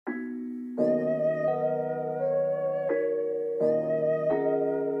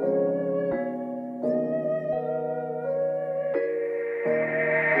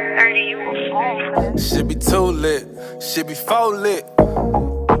Shit be too lit, shit be full lit.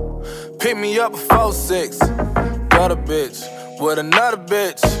 Pick me up before 6. Got a bitch with another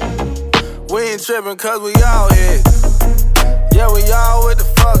bitch. We ain't trippin' cause we all hit. Yeah, we all with the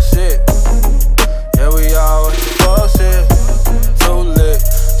fuck shit. Yeah, we all with the fuck shit. Too lit,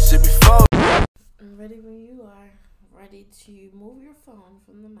 shit be full. I'm ready when you are. Ready to move your phone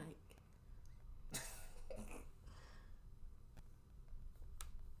from the mic.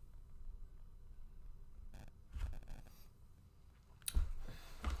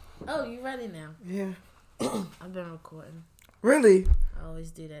 Oh, you ready now? Yeah. I've been recording. Really? I always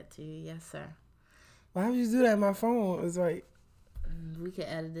do that to you. Yes, sir. Why would you do that? My phone is like... We can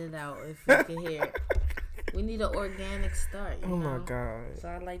edit it out if we can hear it. We need an organic start, you know? My God. So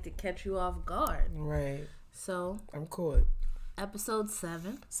I'd like to catch you off guard. Right. So... I'm caught. Episode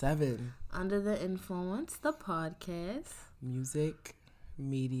 7. 7. Under the Influence, the podcast. Music,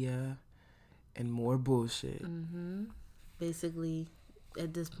 media, and more bullshit. Mm-hmm. Basically...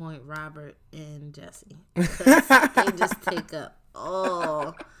 At this point, Robert and Jesse. They just take up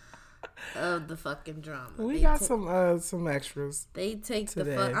all of the fucking drama. We got some extras. They take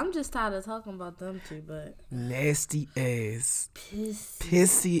today. the fuck. I'm just tired of talking about them two, but Nasty ass.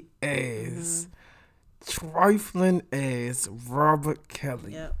 pissy Ass. Trifling ass. Robert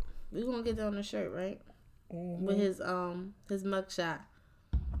Kelly. Yep. We gonna get that on the shirt, right? Mm-hmm. With his mugshot.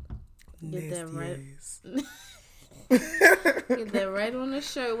 Get that right. Ass. Get that right on the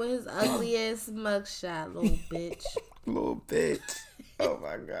shirt with his ugly ass mugshot, little bitch. Little bitch. Oh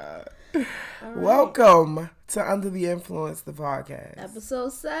my God. Right. Welcome to Under the Influence, the podcast.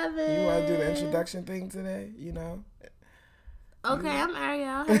 Episode 7. You want to do the introduction thing today? You know? Okay, I'm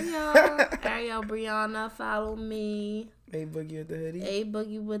Ariel. Hey, y'all. Ariel Brianna. Follow me. A Boogie with the hoodie. A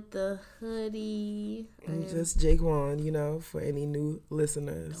Boogie with the hoodie. And just Jake Wan, you know, for any new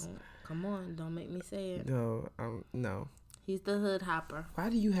listeners. Come on, don't make me say it. No. He's the hood hopper. Why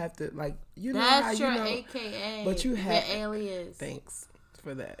do you have to, like, you know That's how your you know, AKA. but you have your alias. Thanks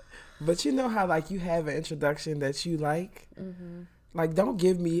for that. But you know how, like, you have an introduction that you like? Mm-hmm. Like, don't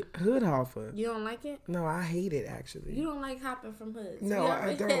give me hood hopper. You don't like it? No, I hate it, actually. You don't like hopping from hoods. No,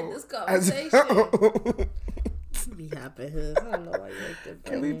 I don't. Had this conversation. Be hopping hoods. I don't know why you like that.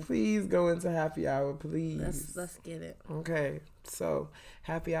 Can we please go into happy hour, please? Let's get it. Okay, so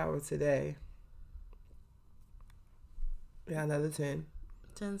happy hour today. We got another 10.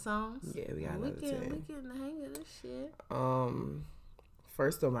 10 songs? Yeah, we got another 10. We getting the hang of this shit.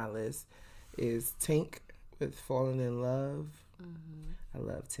 First on my list is Tink with Falling in Love. Mm-hmm. I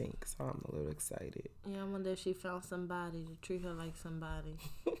love Tink, so I'm a little excited. Yeah, I wonder if she found somebody to treat her like somebody.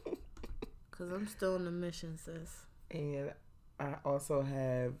 Because I'm still on the mission, sis. And I also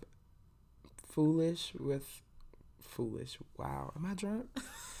have Foolish with... Foolish. Wow. Am I drunk?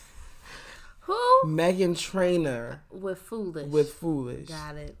 Who? Meghan Trainor. With Foolish.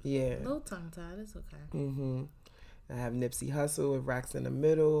 Got it. Yeah. A little tongue-tied. It's okay. Mm-hmm. I have Nipsey Hussle with Racks in the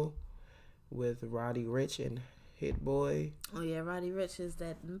Middle with Roddy Ricch and Hit Boy. Oh, yeah. Roddy Ricch is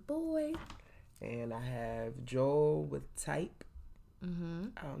that boy. And I have Joel with Type. Mm-hmm.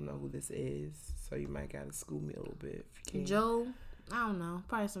 I don't know who this is, so you might gotta school me a little bit if you can. Joel? I don't know.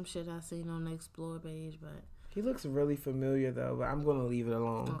 Probably some shit I seen on the Explore page, but... He looks really familiar, though, but I'm gonna leave it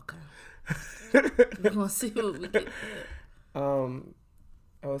alone. Okay. We're gonna see what we get. Oh,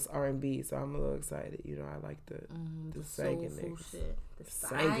 it's R&B, so I'm a little excited. You know, I like the singing niggas. Shit. The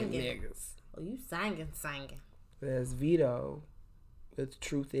singing niggas. Oh, you singing. There's Vito with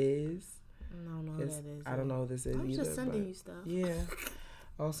Truth Is. I don't know who that is. I don't know who this is either. I'm just sending you stuff. Yeah.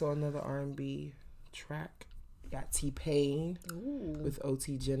 Also another R&B track. Got T-Pain with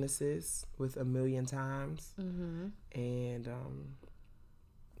OT Genesis with A Million Times. Mm-hmm. And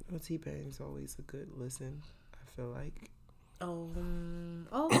T-Pain's always a good listen, I feel like.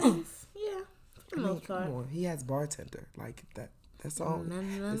 Always. Yeah. For the most part. Come on. He has Bartender. Like, that song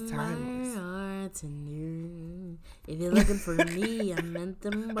is timeless. If you're looking for me, I'm at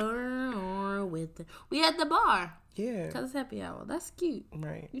the bar with we at the bar. Yeah. Because it's happy hour. That's cute.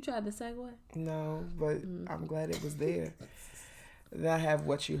 Right. You tried to segue? No, but I'm glad it was there. Then I have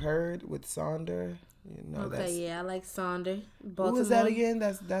What You Heard with Sonder. You know, okay, I like Sonder. Who is that again?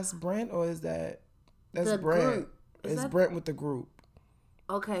 That's Brent, or is that's Brent? Group. It's Brent with the group.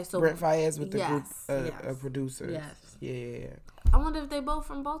 Okay, so Brent Faiyaz with the group, yes. a producer. Yes. Yeah. I wonder if they both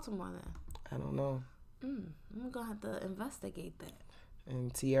from Baltimore then. I don't know. I'm gonna have to investigate that.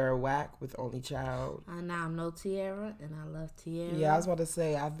 And Tierra Whack with Only Child. I now know Tierra, and I love Tierra. Yeah, I was about to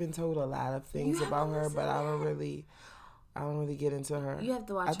say I've been told a lot of things about her, but I don't really get into her. You have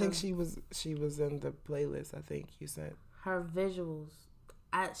to watch. I think she was in the playlist. I think you said her visuals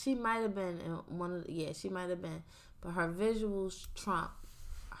She might have been in one of the, she might have been, but her visuals trump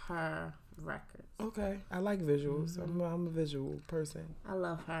her records. Okay, I like visuals. I'm a visual person. I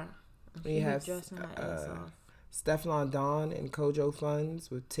love her. We have dressing her ass off. Stefflon Don and Kojo Funds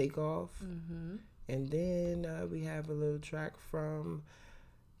with Takeoff. And then we have a little track from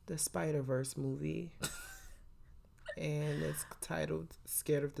the Spider-Verse movie. And it's titled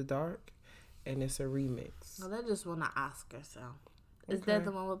Scared of the Dark. And it's a remix. Oh, that just won an Oscar, so. Is that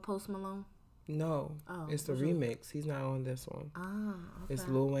the one with Post Malone? No. It's the remix. He's not on this one. Ah, okay. It's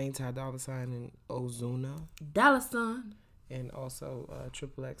Lil Wayne, Ty Dolla $ign, and Ozuna. Dollar Sign. And also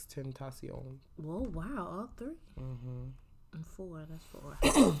Triple X Tentacion. Whoa, wow, all three. And 4, that's 4.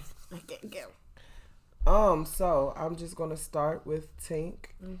 I can't count. So I'm just gonna start with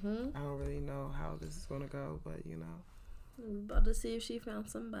Tink. I don't really know how this is gonna go, but you know. We're about to see if she found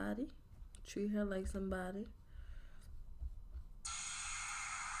somebody. Treat her like somebody.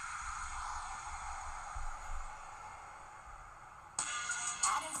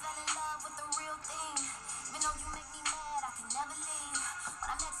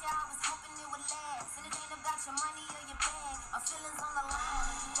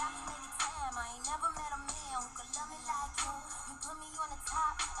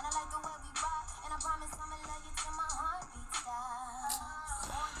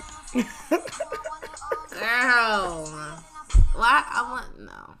 Girl, why? I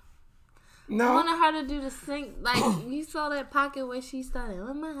wanted her to do the sing. Like you saw that pocket where she started.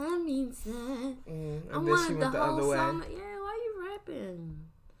 Oh my, I mean, son. I wanted the whole song. Yeah, why you rapping?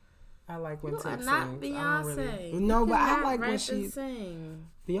 I like when Tink sings. Not Beyonce. No, but I like when she sing.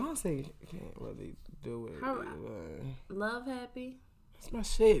 Beyonce can't really do it. Love Happy. That's my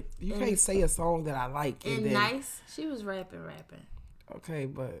shit. You can't say a song that I like. And then, Nice. She was rapping. Okay,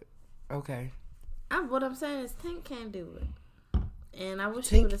 but okay. What I'm saying is Tink can't do it. And I wish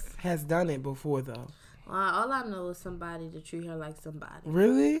Tink has done it before though. Well, all I know is somebody to treat her like somebody.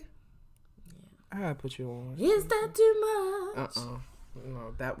 Really? Yeah. I gotta put you on. Is that too much?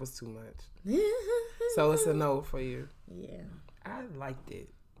 No, that was too much. So it's a no for you. Yeah. I liked it.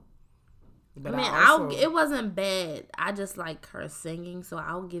 But it wasn't bad. I just like her singing, so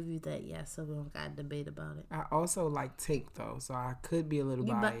I'll give you that yes, so we don't got to debate about it. I also like Tink though, so I could be a little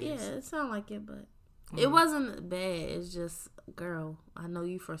biased. But yeah, it sounded like it, but it wasn't bad. It's just, girl, I know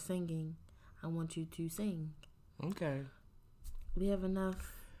you for singing. I want you to sing. Okay. We have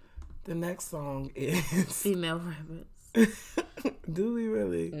enough. The next song is Female Rappers. Do we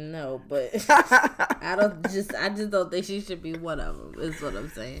really? No, but I just don't think she should be one of them. Is what I'm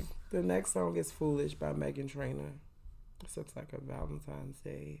saying. The next song is Foolish by Meghan Trainor. This looks like a Valentine's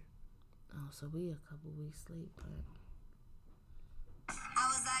Day. Oh, so we a couple weeks late, but. I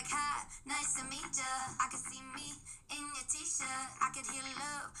was like, hi, nice to meet ya. I could see me in your t-shirt. I could hear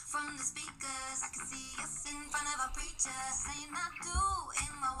love from the speakers. I could see us in front of a preacher saying I do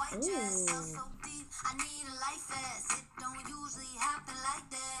in my white dress. So deep, I need a life vest. It don't usually happen like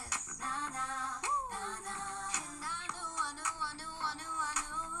this. Nah, nah, nah, nah. And I knew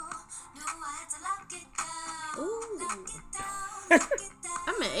I had to lock it down. Lock it down.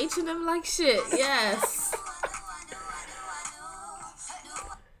 I'm in H&M like shit. Yes.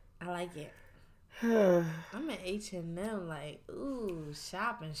 I like it. I'm at H&M like, ooh,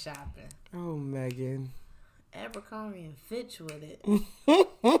 shopping. Oh, Megan. Abercrombie and Fitch with it.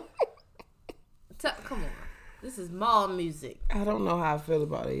 Come on. This is mall music. I don't know how I feel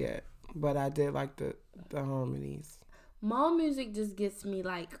about it yet, but I did like the harmonies. Mall music just gets me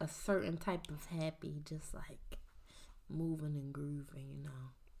like a certain type of happy, just like moving and grooving, you know.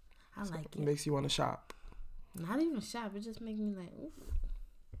 I like it. It makes you want to shop. Not even shop. It just makes me like, ooh.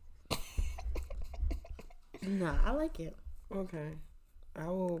 No, I like it. Okay. I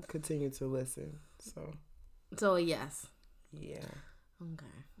will continue to listen. So yes. Yeah.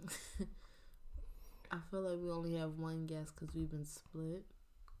 Okay. I feel like we only have one guess because we've been split.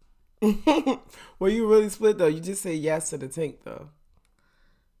 Well, you really split though. You just say yes to the Tink though.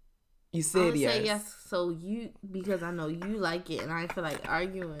 You said yes. Say yes. So because I know you like it, and I feel like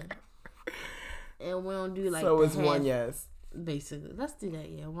arguing. And we don't do like. So it's one yes. Basically, let's do that.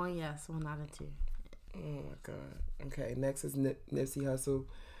 Yeah, one yes, 1 out of 2. Oh my god. Okay, next is Nipsey Hussle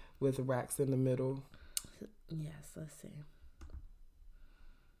with Racks in the Middle. Yes, let's see.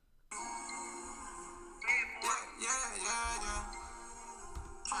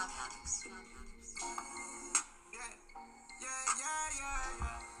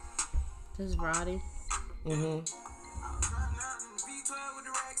 This is Roddy.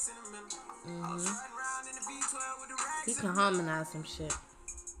 He can harmonize some shit.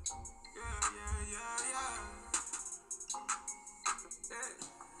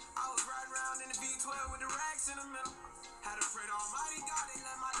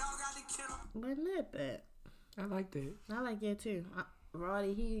 But not bad. I liked it. I like it too.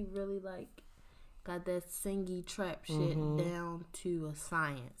 Roddy, he really like got that singy trap shit down to a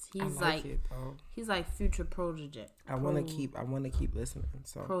science. He's I like it, though. he's like future protege. I want to keep listening.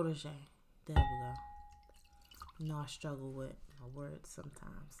 So Protege. There we go. You know I struggle with my words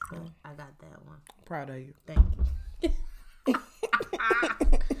sometimes, but I got that one. proud of you. Thank you.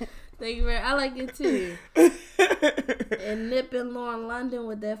 Thank you, I like it too. And Nip and Lauren London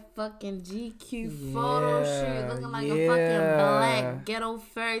with that fucking GQ photo shoot looking like a fucking black ghetto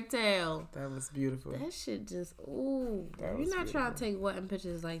fairy tale. That was beautiful. That shit just, ooh. That You're was not trying to beautiful. take wedding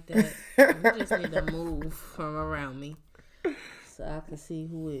pictures like that. You just need to move from around me so I can see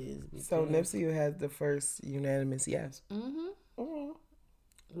who is. So Nipsey had the first unanimous yes. Well,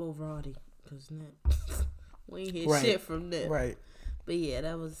 Roddy, because Nip. We ain't hear Right. shit from Nip. Right. But yeah,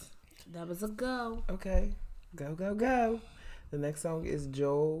 that was a go. Okay. Go, go, go. The next song is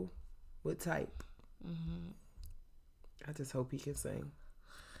Joel with Type. I just hope he can sing.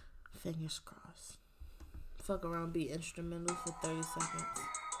 Fingers crossed. Fuck around, be instrumental for 30 seconds.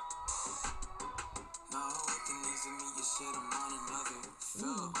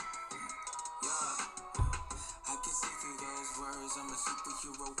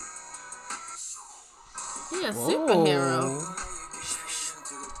 He a superhero.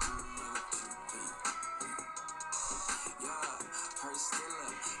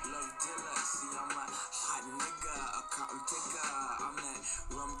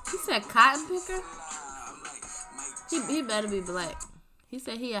 He said cotton picker? He better be black. He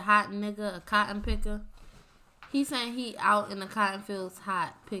said he a hot nigga, a cotton picker. He saying he out in the cotton fields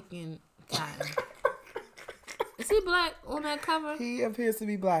hot picking cotton. Is he black on that cover? He appears to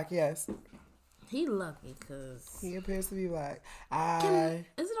be black, yes. He lucky because... He appears to be black.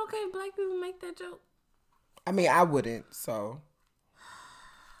 Is it okay if black people make that joke? I mean, I wouldn't, so.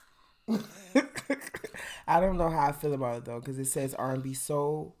 I don't know how I feel about it, though, because it says R&B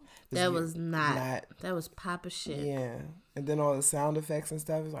soul. That was not. That was Papa shit. Yeah. And then all the sound effects and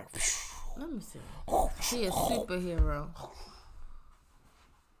stuff is like. Let me see. He a superhero.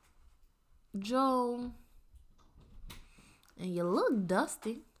 Joe. And you look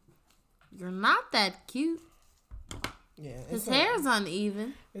dusty. You're not that cute. Yeah. His hair's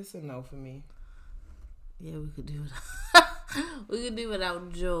uneven. It's a no for me. Yeah, we could do it. We could do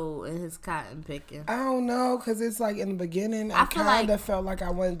without Joe and his cotton picking. I don't know, because it's like in the beginning, I kind of felt like I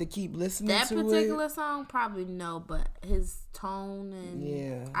wanted to keep listening to it. That particular song, probably no, but his tone and...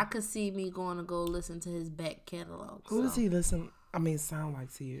 Yeah. I could see me going to go listen to his back catalog. Who does he sound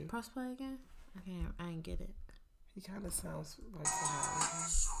like to you? Press play again? I ain't get it. He kind of sounds like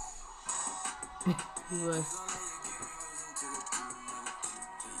somebody. He was...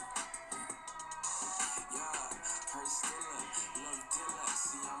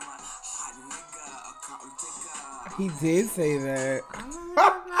 He did say that.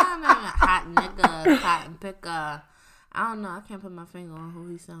 Hot nigga, cotton picker. I don't know. I can't put my finger on who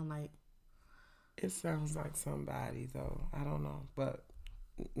he sound like. It sounds like somebody, though. I don't know. But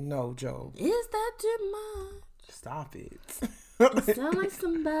no, Joe. Is that too much? Stop it. It sound like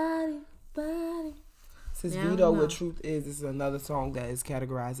somebody. Since Yeah, Vito, what truth is, this is another song that is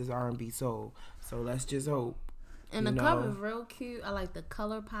categorized as R&B soul. So let's just hope. And the cover is real cute. I like the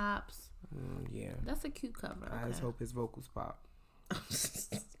color pops. Yeah. That's a cute cover. I just hope his vocals pop.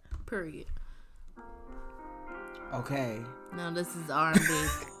 Period. Okay. No, this is R&B.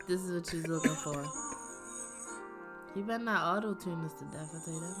 This is what she's looking for. You better not auto-tune this to death, I'll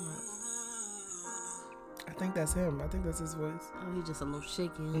tell you that much. I think that's him. I think that's his voice. Oh, he's just a little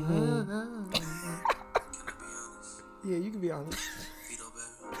shaky. Yeah, you can be honest.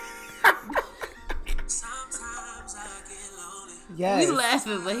 Yes. We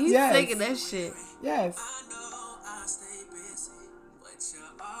laughing, but he's singing that shit. Yes.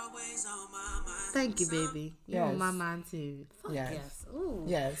 Thank you, baby. You Yes. on my mind too. Fuck Yes. yes. Ooh.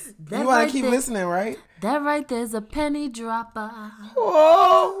 Yes. That You want right to keep there- listening, right? That right there's a penny dropper.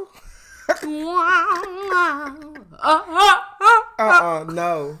 Whoa.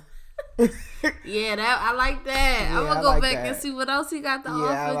 No. Yeah, that I like that. Yeah, I'm gonna I go like back that. and see what else he got to Yeah,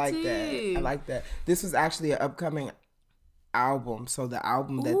 offer I like too. that. I like that. This was actually an upcoming album. So the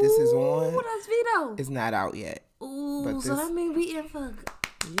album that this is on Ooh, that's Vito. is not out yet. Ooh, but so this- that means we in for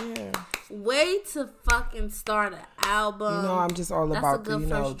Yeah. way to fucking start an album. You know, I'm just all That's about a good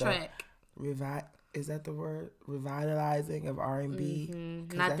the, first track. is that the word? Revitalizing of R&B.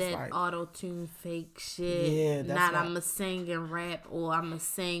 'Cause Not that's that like- auto-tune fake shit. Yeah, that's I'm a sing and rap, or I'm a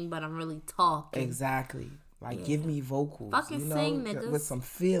sing but I'm really talking. Exactly. Like, give me vocals. Fucking you know, sing, niggas. with some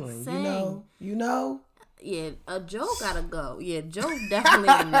feeling. Sing. You know. Yeah, Joe gotta go. Yeah, Joe definitely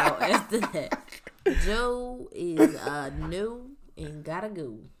a no after that. Joe is no and gotta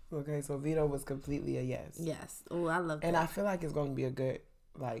go. Okay, so Vito was completely a yes. Yes. Oh, I love that. And I feel like it's going to be a good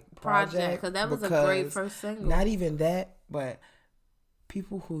like project because that was a great first single. Not even that, but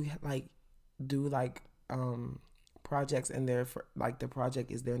people who like do like projects and their like the project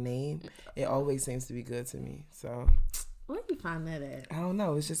is their name, it always seems to be good to me. So where do you find that at? I don't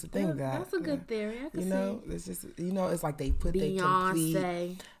know. It's just a thing that's a good theory. I can see. It's just it's like they put their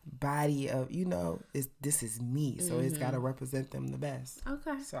complete body of this is me, so it's got to represent them the best.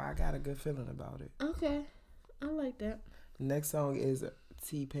 Okay. So I got a good feeling about it. Okay, I like that. The next song is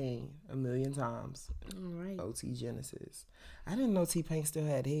T-Pain, A Million Times. All right. OT Genesis. I didn't know T-Pain still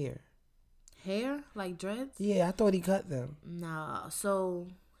had hair. Hair? Like dreads? Yeah, I thought he cut them. No. So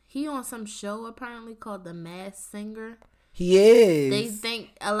he on some show apparently called The Masked Singer. He is. They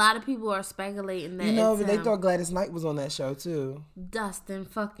think a lot of people are speculating that but they thought Gladys Knight was on that show too. Dustin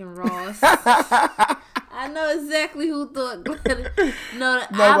fucking Ross. I know exactly who thought Gladys. But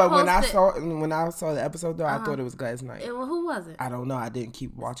when I saw the episode though, I thought it was Gladys Knight. Who was it? I don't know. I didn't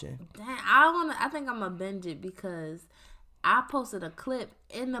keep watching. Damn, I think I'm gonna binge it because I posted a clip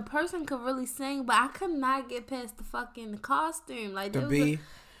and the person could really sing, but I could not get past the fucking costume. Like the bee.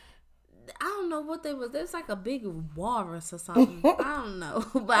 I don't know what they was. There's like a big walrus or something. I don't know,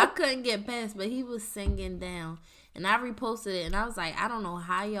 but I couldn't get past. But he was singing down, and I reposted it, and I was like, I don't know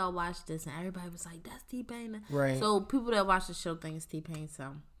how y'all watched this, and everybody was like, "That's T-Pain." Right. So people that watch the show think it's T-Pain.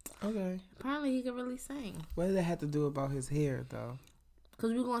 So okay. Apparently he can really sing. What does that have to do about his hair though?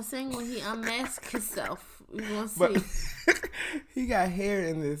 Cause we're gonna sing when he unmasks himself. We're gonna see. But he got hair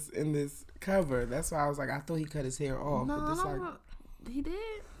in this cover. That's why I was like, I thought he cut his hair off. No, but he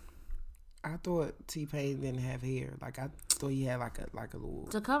did. I thought T-Pain didn't have hair. Like I thought he had like a little.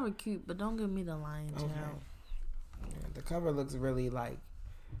 The cover cute, but don't give me the lion child. Yeah, the cover looks really like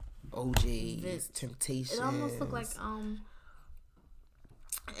OJ's Temptation. It almost looked like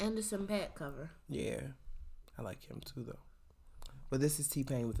Anderson .Paak cover. Yeah, I like him too though. But this is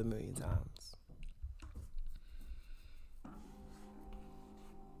T-Pain with A Million Times.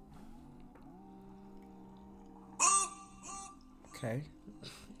 Okay.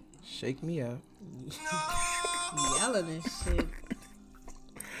 Shake me up. Yelling and shit.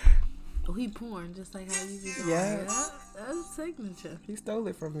 Oh, he porn just like how you be doing. Yeah. That's his signature. He stole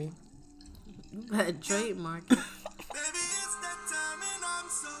it from me. You better trademark it. Baby, it's that time and I'm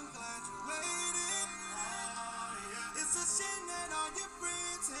so glad you waited. It's a shame that all your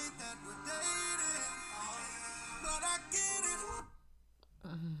friends hate that we're dating. But I get it.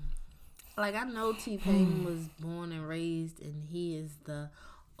 Like, I know T-Pain was born and raised, and he is the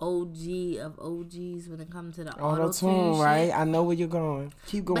OG of OGs when it comes to the auto-tune, right? I know where you're going.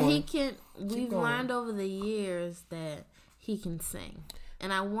 Keep going. But he can. We've learned over the years that he can sing,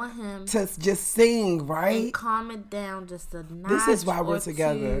 and I want him to just sing, right? And calm it down just a notch. This is why we're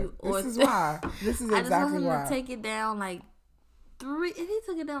together. This is why. This is exactly why. I just want him to take it down like 3. If he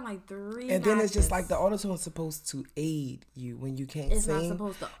took it down like 3, and then it's just like the auto-tune is supposed to aid you when you can't it's sing. It's not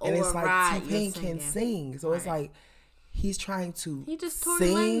supposed to override. And it's like T-Pain can sing, so it's like he's trying to he just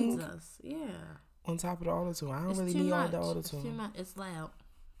sing us. Yeah. On top of the auto-tune. I don't really need all the auto-tune. It's too much. It's loud.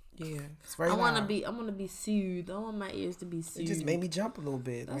 Yeah, it's very loud. I want to be soothed. I want my ears to be soothed. It just made me jump a little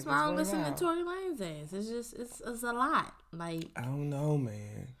bit. That's why I don't listen to Tory Lanez ass. It's just it's a lot. Like, I don't know,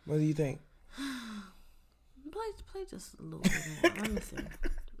 man. What do you think? Play just a little bit more. Let me see.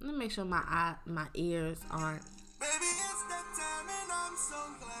 Let me make sure my ears aren't. Baby, it's that time and I'm so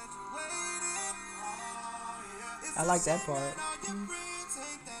glad you waited. I like that part. I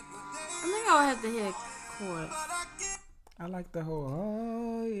think I'll have to hit chords. I like the whole,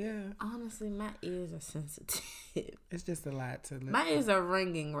 oh, yeah. Honestly, my ears are sensitive. It's just a lot to listen. My ears are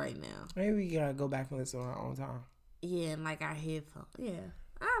ringing right now. Maybe we gotta go back and listen on our own time. Yeah, and like our headphones. Yeah.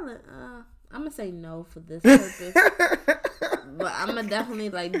 I'm gonna say no for this purpose. But I'm gonna definitely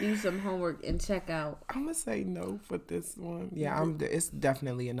like do some homework and check out. I'm gonna say no for this one. Yeah, it's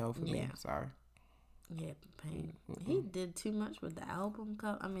definitely a no for me. I'm sorry. Yeah, Pain. He did too much with the album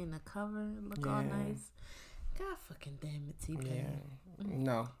cover. I mean, the cover look all nice. God fucking damn it, T-Pain. Yeah.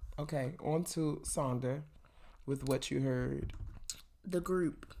 No. Okay, on to Sonder with What You Heard. The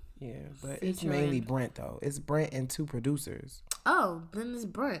group. Yeah, but it's mainly Brent, though. It's Brent and 2 producers. Oh, then it's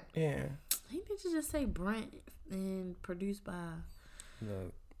Brent. Yeah. He need to just say Brent and produced by...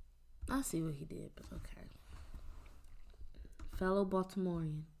 Look. I see what he did, but okay. Fellow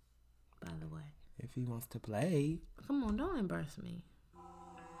Baltimorean, by the way. If he wants to play. Come on, don't embarrass me.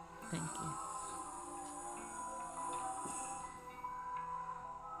 Thank you.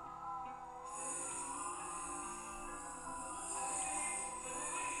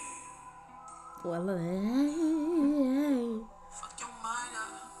 Well, Fuck your mind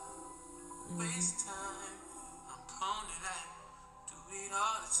up. Waste time. I'm prone to that. Do it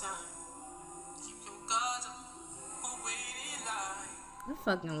all the time. Keep your guards up. Or wait in line. I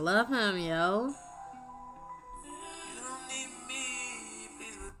fucking love him, yo. You don't need me.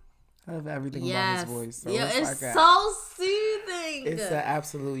 Please. I love everything about Yes. his voice. So Yeah, it's like so soothing. it's an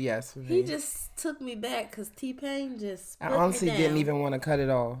absolute yes for me. He just took me back because T-Pain just I put honestly me didn't down. even want to cut it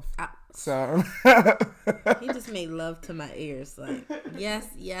off. So He just made love to my ears. Like, yes,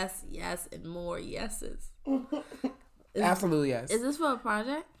 yes, yes, and more yeses. absolute yes. Is this for a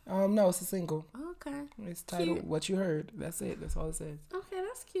project? No, it's a single. Okay. It's titled Cute. "What You Heard." That's it. That's all it says. Okay,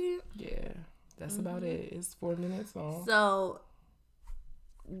 that's cute. Yeah, that's about it. It's 4 minutes long. So,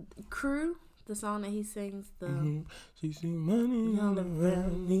 Crew, the song that he sings, the She see money all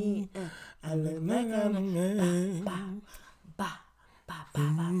around me. I look like I'm a man. ba.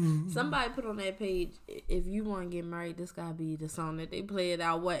 Somebody put on that page, if you want to get married, this gotta be the song that they play at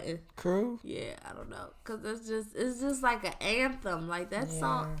our wedding. Crew. Yeah, I don't know, cause it's just like an anthem. Like that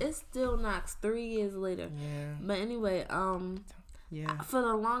song, it still knocks 3 years later. Yeah. But anyway, Yeah. for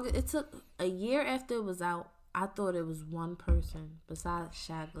the longest, it took a year after it was out. I thought it was one person besides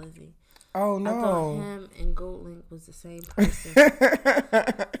Shy Glizzy. Oh I thought no. him and Goldlink was the same person.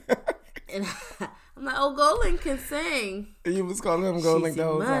 And I'm like, oh, Goldlink can sing. You was calling him She Goldlink see the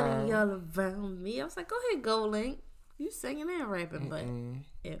whole money time. all around me. I was like, go ahead, Goldlink. You singing and rapping, but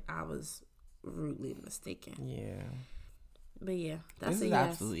I was rudely mistaken. Yeah. But yeah, that's This a is yes.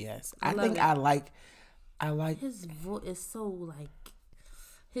 absolutely yes. I Love think it. I like. His voice is so like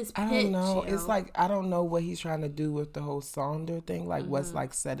his pitch. I don't know. yo. It's like I don't know what he's trying to do with the whole Sonder thing. Like Mm-hmm. what's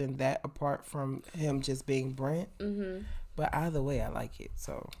like setting that apart from him just being Brent. Mm-hmm. But either way, I like it.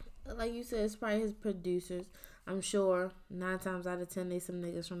 So Like you said, it's probably his producers. I'm sure 9 times out of 10 they some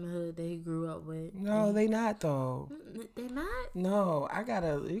niggas from the hood that he grew up with. no, they not though. They not? No,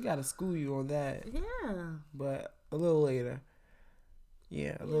 you gotta school you on that. Yeah. But a little later.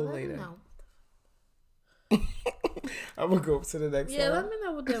 Yeah, a little Let me later. know. I'm gonna go up to the next Yeah, let one. me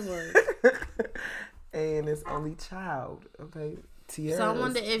know what that was. And it's Only Child. Okay. Tierra. So I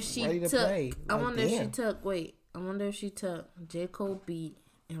wonder if she ready to took. play. I Like, wonder if she damn. took. Wait, I wonder if she took J. Cole beat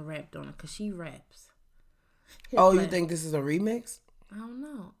and rapped on it because she raps. Oh, you Like, think this is a remix? I don't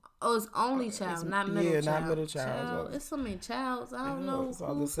know. Oh, it's Only Child, not Middle yeah, Child. not Middle Child. It's so many childs. I don't know. So I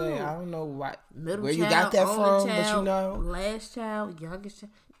who's was say who. I don't know what Middle where child, you got that only from, child, but you know, last child, youngest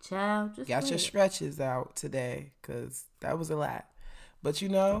child. Just got play your it. stretches out today because that was a lot. But you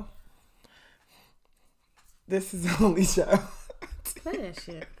know, this is Only Child. Play that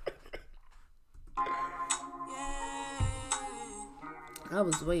shit. I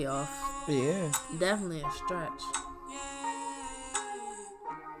was way off. Yeah. Definitely a stretch.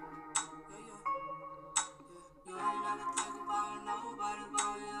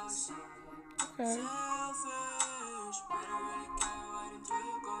 Okay.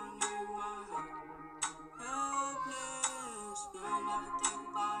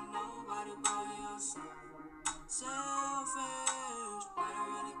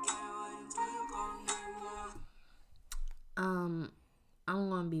 I'm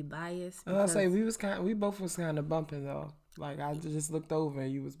gonna be biased. I was say because- we both was kind of bumping though. Like I just looked over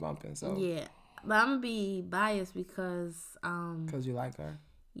and you was bumping, so yeah, but I'm gonna be biased because because you like her.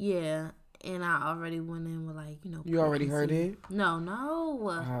 yeah, and I already went in with like You already heard preconceived- it. No,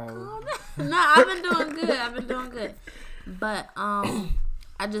 Oh. calm down. No, I've been doing good. But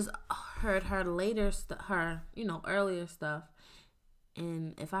I just heard her later earlier stuff,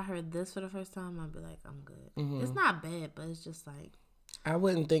 and if I heard this for the first time, I'd be like, I'm good. Mm-hmm. It's not bad, but it's just like I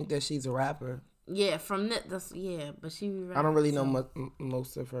wouldn't think that she's a rapper. yeah, from that. But she. I don't really know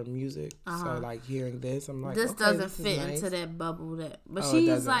most of her music, Uh-huh. so like hearing this, I'm like, This okay, doesn't this is fit nice. into that bubble but Oh, it she's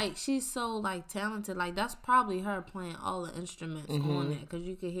doesn't. like she's so like talented, like that's probably her playing all the instruments Mm-hmm. on that because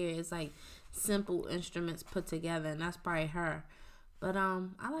you can hear it's like simple instruments put together and that's probably her. But I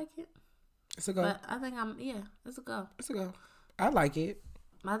like it. It's a go. But I think it's a go. It's a go. I like it.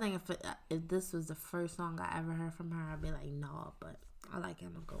 I think if this was the first song I ever heard from her, I'd be like, no, but I like it.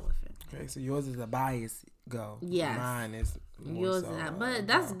 I'm gonna go with it. Okay, so yours is a bias go. Yes. Mine is more Yours, so, is not. But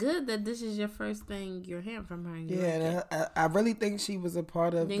that's no. good that this is your first thing you're hearing from her. And you Yeah, like it. and I really think she was a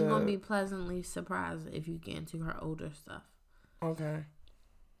part of Then the. you're gonna be pleasantly surprised if you get into her older stuff. Okay.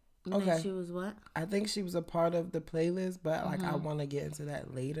 You Okay. think she was what? I think she was a part of the playlist, but like Mm-hmm. I want to get into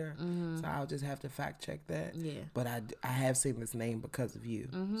that later, so I'll just have to fact check that. Yeah. But I have seen this name because of you.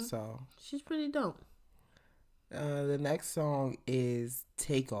 Mm-hmm. So She's pretty dope. the next song is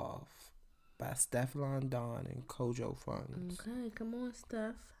 "Take Off" by Stefflon Don and Kojo Funds. Okay, come on,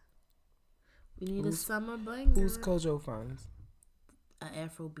 Steph. We need a summer banger. Who's Kojo Funds? An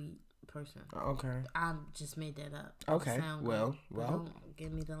Afrobeat person. Okay. I just made that up. Okay. Sound Well. good. Don't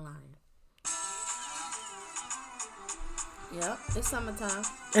give me the line. Yep, it's summertime.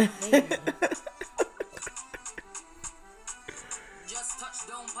 Hey. Just touched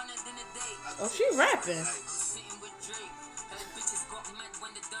down on it in a day. Oh, she rapping. Sitting with Drake. Her bitches got mad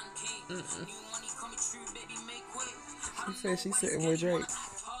when the done came. New money coming true, baby, make way. She said she's sitting with Drake.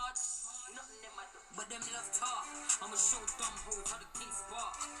 But them love talk. I'ma show dumb hoes how the king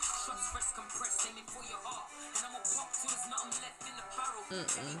spark. Shots press compress, aiming for your heart. And I'ma pop till there's nothing left in the barrel. They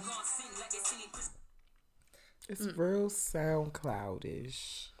can't sing like they singing Chris. It's real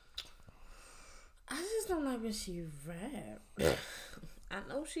SoundCloudish. I just don't like when she rap. I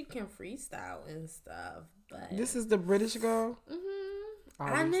know she can freestyle and stuff, but This is the British girl?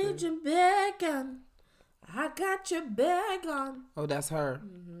 I need your bag on. I got your bag on. Oh, that's her.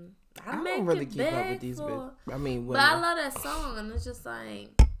 I make don't really it keep up beg with these for- bitches. I mean, But I women. love that song, and it's just like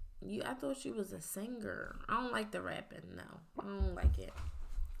I thought she was a singer. I don't like the rapping. No, I don't like it.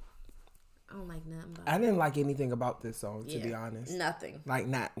 I don't like nothing about I didn't like anything about this song, to it. be honest. Nothing. Like,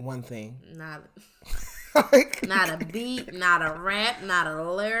 not one thing. Not Like, not a beat, not a rap, not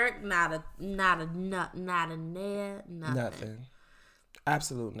a lyric, not a nair, nothing. nothing.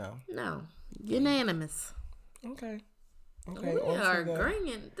 Absolute no. No, unanimous. Okay. We on to are the-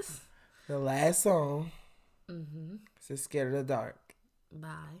 agreeing. The last song Mm-hmm. is Scared of the Dark.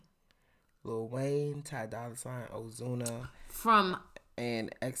 Bye. Lil Wayne, Ty Dolla $ign, Ozuna, From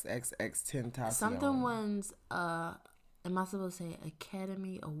and XXX-Tentacion. something wins. Am I supposed to say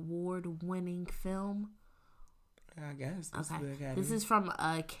Academy Award winning film? I guess. This Okay. is the Academy. This is from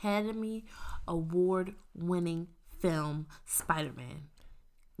Academy Award winning film Spider-Man,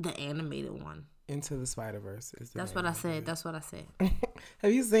 the animated one. Into the Spider-Verse. Is the That's name what I of said. it. That's what I said.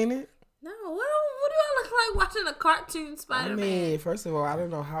 Have you seen it? No, what do I look like watching a cartoon Spider-Man? I mean, first of all, I don't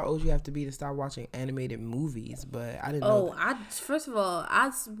know how old you have to be to start watching animated movies, but I didn't know. First of all,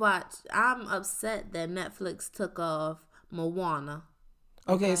 I'm upset that Netflix took off Moana.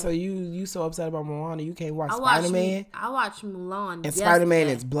 Okay, so you so upset about Moana, you can't watch I watched Spider-Man? I watched Mulan. And yesterday. Spider-Man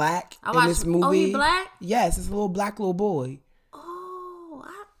is black I in watched. this movie. Oh, he black? Yes, it's a little black little boy. Oh,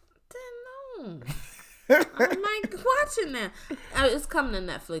 I didn't know. I'm like watching that. It's coming to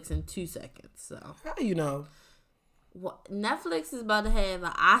Netflix in 2 seconds. So How you know? Netflix is about to have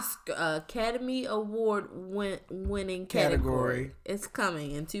an Oscar Academy Award winning category. It's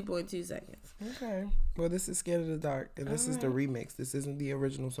coming in 2.2 seconds. Okay. Well, this is Scared of the Dark, and this is the remix. This isn't the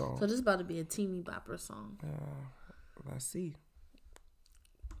original song. So this is about to be a teeny bopper song. Let's see.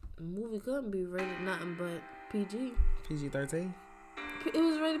 The movie couldn't be rated nothing but PG. PG-13? It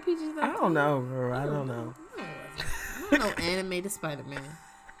was rated PG-13. I don't know, bro. I don't know. No, it wasn't. I don't know animated Spider-Man.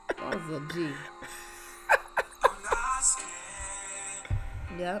 That was a G.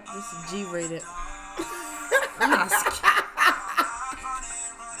 Yep, this is G-rated. I'm not scared.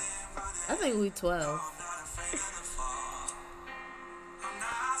 I think we 12.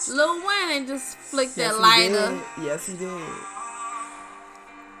 Lil Wayne just flicked that lighter. Yes, he did.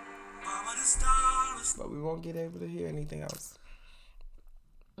 But we won't get able to hear anything else.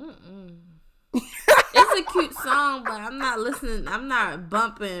 It's a cute song, but I'm not listening. I'm not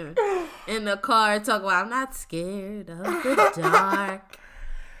bumping in the car talking about I'm not scared of the dark.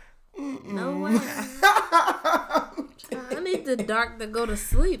 No way. I need the dark to go to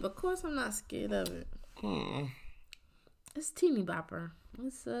sleep. Of course, I'm not scared of it. It's teeny bopper.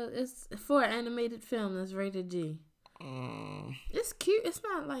 It's for an animated film that's rated G. It's cute. It's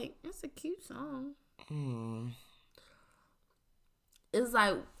not like it's a cute song. It's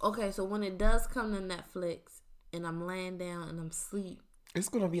like, okay, so when it does come to Netflix and I'm laying down and I'm asleep. It's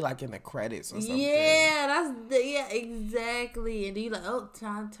gonna be like in the credits or something. Yeah, exactly. And then you're like, oh,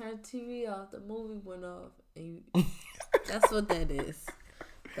 time to turn TV off. The movie went off. And that's what that is.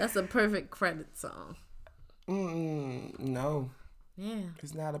 That's a perfect credit song. No. Yeah.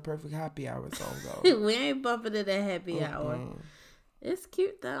 It's not a perfect happy hour song, though. We ain't bumping it at happy hour. It's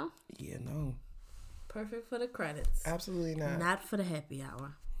cute, though. Yeah, no. Perfect for the credits. Absolutely not. Not for the happy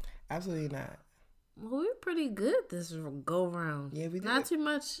hour. Absolutely not. Well, we're pretty good this go round. Yeah, we did. Not too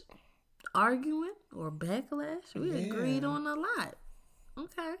much arguing or backlash. We agreed on a lot.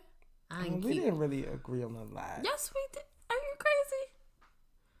 Okay. We didn't really agree on a lot. Yes, we did. Are you crazy?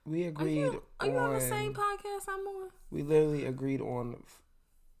 We agreed Are you on the same podcast I'm on? We literally agreed on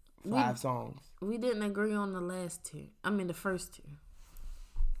 5 songs. We didn't agree on the last 2. I mean, the first 2.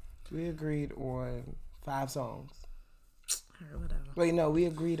 We agreed on 5 songs. Whatever. Wait, no, we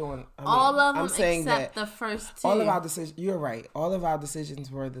agreed on All of them I'm saying except that the first two. all of our decisions. You're right. All of our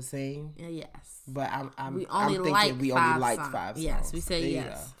decisions were the same. Yes. But We I'm only thinking we only liked songs. 5 songs. Yes, we said There you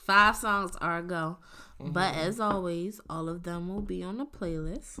yes. 5 songs are a go. But as always, all of them will be on the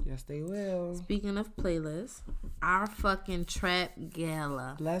playlist. go. Yes, they will. Speaking of playlists, our fucking trap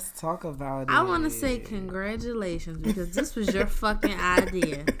gala. Let's talk about it. I want to say congratulations because this was your fucking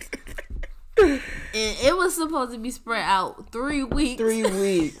idea. And it was supposed to be spread out 3 weeks. 3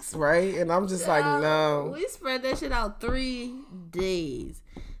 weeks, right? And I'm just like, no. We spread that shit out 3 days.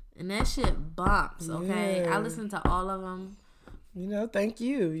 And that shit bumps, okay? Yeah. I listened to all of them. You know, thank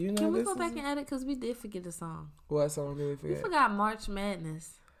you. You know, Can we this go is- back and edit? Because we did forget the song. What song did we We forget? forgot March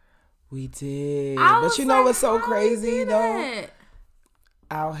Madness. We did. I But was you know like, what's so how crazy, we do though? that?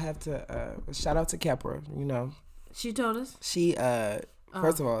 I'll have to shout out to Kepra. You know, She told us. she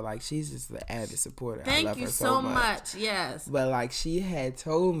first of all, like, she's just an avid supporter. I Thank love you her so much. Yes. But like, she had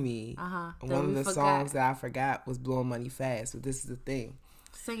told me That one we of the forgot. songs that I forgot was "Blowing Money Fast." But this is the thing: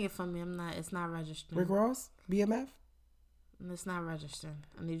 Sing it for me. It's not registering. Rick Ross, BMF. It's not registering.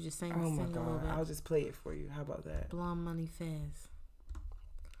 I need you to sing, Oh my sing a little god, bit. I'll just play it for you. How about that? Blowing money fast.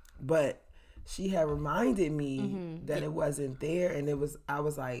 But she had reminded me Mm-hmm. that it wasn't there, and I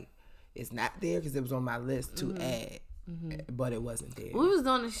was like, it's not there because it was on my list to add, but it wasn't there. We was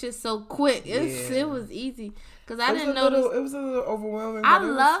doing this shit so quick. Yeah. It was easy because I It was didn't a notice. little, it was a little overwhelming. I but it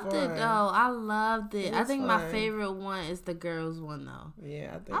was loved it fun. though. I loved it. It I was think my fun. favorite one is the girls one though.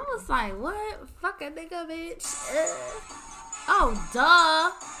 Yeah, I think. I was like, what? Fuck a nigga, bitch. Oh,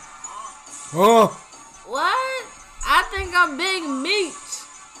 duh. Oh, What? I think I'm Big Meech.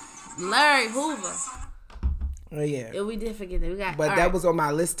 Larry Hoover. oh yeah. Yeah, we did forget that. We got. But all that right. was on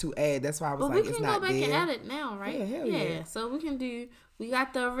my list to add. That's why I was But like, we it's can go not back there. and edit now, right? Yeah, hell yeah. So we can do. We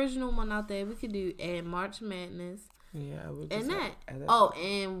got the original one out there. We could do add March Madness Yeah, I would and just that. add Oh,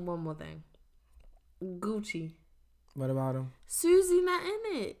 and one more thing. Gucci. What about him? Susie not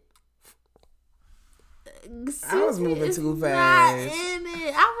in it. I was Susie moving is too Not fast. in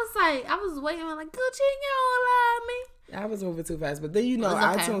it. I was waiting. I'm like, Gucci, you don't love me. I was moving too fast, but then you know, It's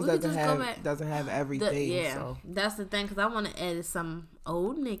okay. iTunes We could doesn't just go back. have everything. Yeah, So that's the thing because I want to add some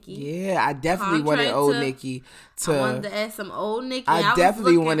old Nicki. yeah, I definitely wanted Contrary old to- Nicki I wanted to. to add some old Nicki. I was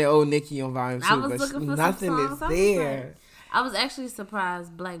definitely looking- wanted old Nicki on volume 2, I was but looking for nothing some is songs. I was there. like- I was actually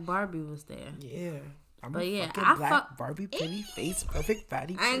surprised Black Barbie was there. Yeah. I'm But a yeah, fucking I black fuck- Barbie, pretty face, perfect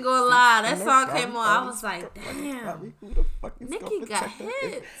body. I ain't chick, gonna six, lie, that and a song Barbie, came on, I Barbie, was like, Barbie, damn. Barbie, who the fuck is Nicki gonna got protect her?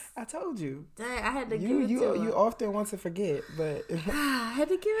 hits. I told you. Dang, I had to give You it to her. you often want to forget, but I had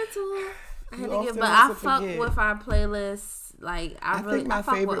to give it to her. I had to often give, but want I to fuck forget. with our playlist. Like I really, think my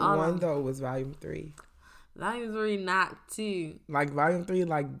fuck with favorite all one of them. though was volume 3. Volume 3 knocked too. Like volume 3,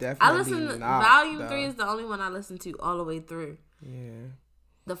 like I definitely. listened to knocked, Volume though. 3 is the only one I listened to all the way through. Yeah.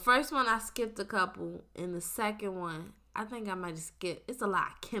 The first one I skipped a couple, and the second one I think I might just skip. It's a lot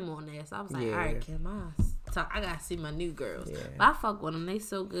of Kim on there, so I was like, Yeah. all right, Kim, I gotta see my new girls. Yeah. But I fuck with them. They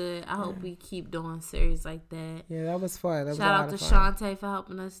so good. I hope we keep doing series like that. Yeah, that was fun. That was Shout a out lot to of fun. Shantae for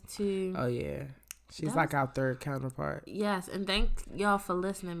helping us too. Oh yeah, she's That like our third counterpart. Yes, and thank y'all for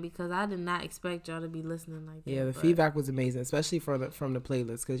listening because I did not expect y'all to be listening like that. Yeah, the but feedback was amazing, especially from the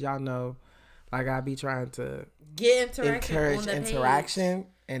playlist, because y'all know, like, I be trying to get interaction encourage on the interaction,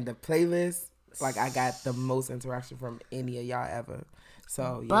 and the playlist, like, I got the most interaction from any of y'all ever.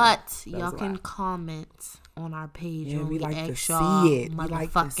 So, yeah, But that y'all was a can lot. comment on our page Yeah, when we we like to ask see y'all it. We like to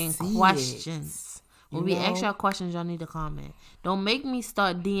motherfucking see it. questions. When You we ask know? y'all questions, y'all need to comment. Don't make me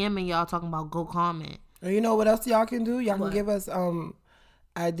start DMing y'all talking about go comment. And you know what else y'all can do? Y'all What? can give us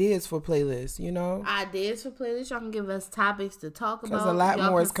ideas for playlists. You know, Ideas for playlists. Y'all can give us topics to talk about. because a lot Y'all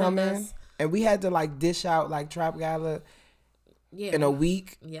more can is send coming, us- and we had to like dish out like Trap Gala Yeah. in a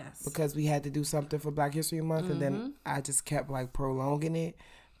week. Yes. Because we had to do something for Black History Month, and Mm-hmm. then I just kept like prolonging it.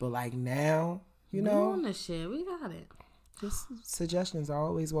 But like now, you We know, on this shit. We got it. just suggestions are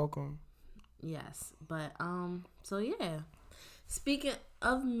always welcome. Yes. But so yeah. Speaking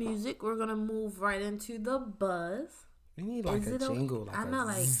of music, we're gonna move right into the buzz. We need like Is a it okay? jingle, like I know, a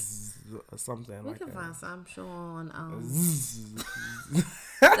like- zzz or something We like can that. find some, I'm sure, on Zzz.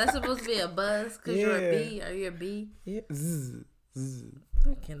 that's supposed to be a buzz because you're a Yeah. bee. Are you a bee? Yeah. Zzz. Zzz.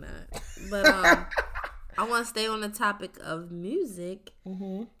 I cannot. But I want to stay on the topic of music.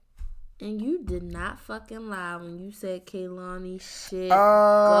 Mm-hmm. And you did not fucking lie when you said Kehlani shit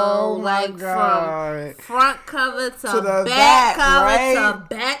Oh go my like God. from front cover to the back back, cover right?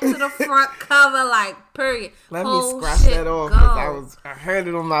 to back to the front cover, like period. Let Whole me scratch shit that off go. because I heard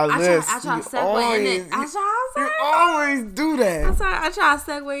it on my list. I try You to segue in it. you always do that. I try to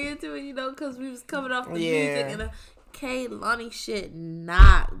segue into it, you know, because we was coming off the music Yeah. and Kehlani shit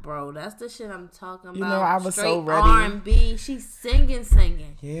knock, bro. That's the shit I'm talking about. You know, I was straight so ready. R&B. She's singing.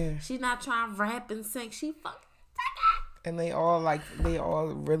 Yeah. She's not trying to rap and sing. She fucking And they all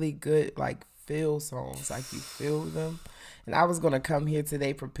really good, like, feel songs. Like, you feel them. And I was going to come here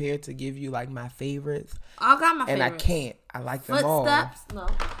today prepared to give you, like, my favorites. I got my And favorites. I can't. I like them all. Footsteps? No,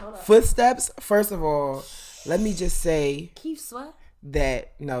 hold up. Footsteps, first of all, let me just say Keith Sweat?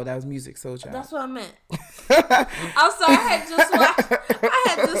 that, no, that was Music Soul Child. That's what I meant. I'm sorry, I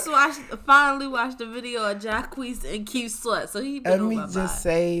had just finally watched the video of Jacquees and Keith Sweat. So he been Let on me my just mind.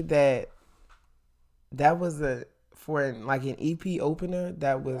 say that was for an EP opener,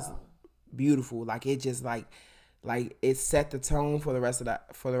 that was beautiful. Like, it just like it set the tone for the rest of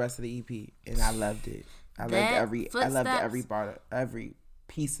the EP, and I loved it. I loved every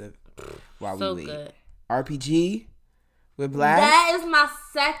piece of While So We Wait. good. RPG with Black. That is my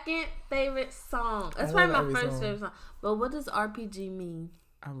second favorite song. That's I love probably my every first song. favorite song. But what does RPG mean?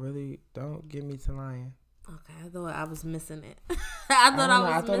 I really don't get me to lying. Okay, I thought I was missing it. I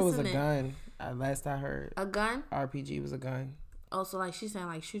thought it was a gun. Last I heard, A gun? RPG was a gun. Oh, so like she's saying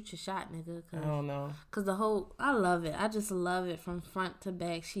like shoot your shot, nigga. I don't know. Cause I love it. I just love it from front to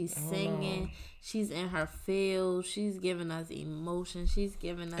back. She's singing. She's in her field. She's giving us emotion. She's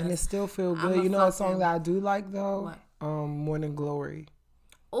giving us. And it still feel I'm good. a You know a song fucking- that I do like though? What? Morning Glory.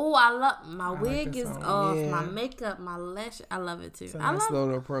 Oh, I love my like wig that is song. off. Yeah. My makeup, my lash. I love it too. It's a I nice love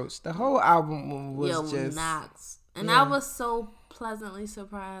little approach. The whole album was just Knox. And yeah. I was so pleasantly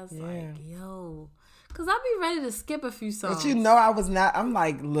surprised. Yeah. Like, yo. Because I be ready to skip a few songs. But you know, I was not. I'm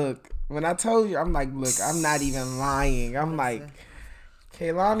like, look. When I told you, I'm like, look. I'm not even lying. I'm like,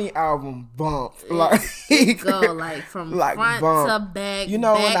 Kehlani album bump. Like, go like from like front bump. to back. You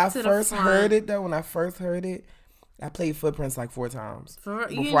know, when I back to the first front. heard it though, I played Footprints like 4 times You before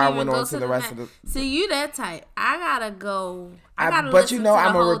didn't I even went go on to the rest of the. See, you that type. I gotta go. I gotta But you listen know, to I'm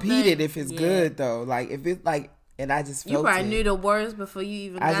the gonna whole repeat thing. it if it's Yeah. good though. Like if it's like, and I just You felt probably it. knew the words before you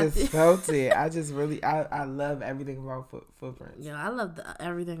even got I just there. felt it. I just really, I love everything about Footprints. Yeah, I love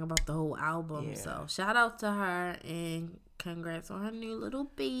everything about the whole album. Yeah. So shout out to her and congrats on her new little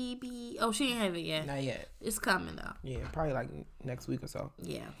baby. Oh, she ain't have it yet. Not yet. It's coming though. Yeah, probably like next week or so.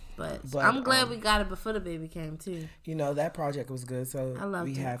 Yeah, but But, I'm glad we got it before the baby came too. You know, that project was good. So I loved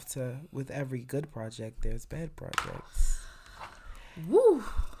we it. have to, with every good project, there's bad projects. Woo!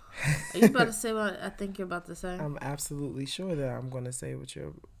 Are you about to say what I think you're about to say? I'm absolutely sure that I'm going to say what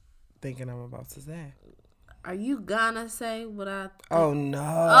you're thinking I'm about to say. Are you gonna say what I? Oh, no.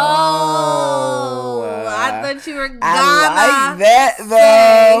 Oh, I thought you were gonna. I like that,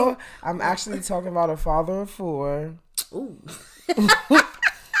 though. I'm actually talking about a father of 4. Ooh.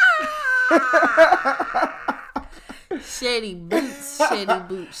 Shady boots, shady Talking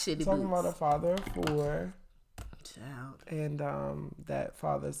boots. about a father of 4. Child. And that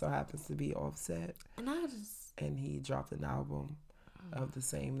father so happens to be Offset. And I just, And he dropped an album of the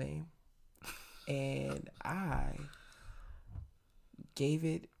same name. And I gave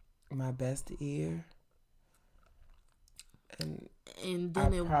it my best ear. And and I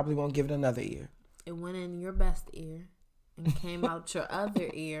then probably won't give it another ear. it went in your best ear and came out your other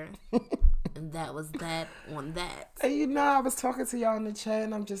ear, and that was that on that. And you know, I was talking to y'all in the chat,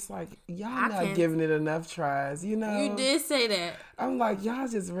 and I'm just like, y'all not can't- giving it enough tries. You know, You did say that. I'm like, y'all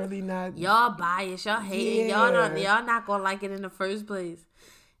just really not. Y'all biased. Y'all hate it. Yeah. Y'all not gonna like it in the first place.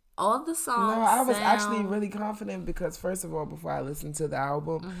 All the songs. No, I was actually sound- really confident because first of all, before I listened to the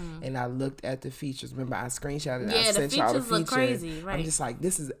album and I looked at the features, remember I screenshotted it. Yeah, I the sent y'all the features look feature. crazy, right. I'm just like,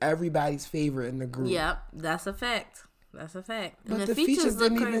 this is everybody's favorite in the group. Yep, that's a fact. That's a fact. But And the features look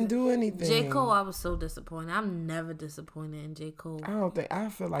didn't crazy. even do anything. J. Cole, I was so disappointed. I'm never disappointed in J. Cole. I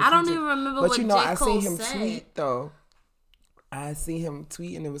feel like I don't he even remember But what you know, J. I Cole seen him said. tweet though. I seen him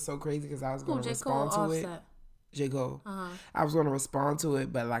tweet and it was so crazy because I was going to J. Cole respond to it. Offset. J. Cole. Uh-huh. I was going to respond to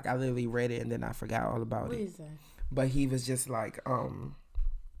it, but like I literally read it and then I forgot all about What it. is that? But he was just like,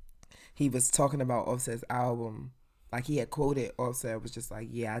 he was talking about Offset's album. Like he had quoted Offset was just like,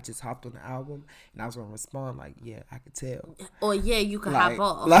 yeah, I just hopped on the album and I was gonna respond like, yeah, I could tell. Or yeah, you can Like-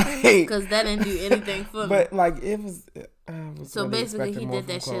 hop off like- because that didn't do anything for me. But like it was. I was So really basically, expecting he more did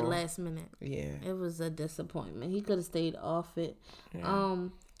that from shit Cole. last minute. Yeah. It was a disappointment. He could have stayed off it.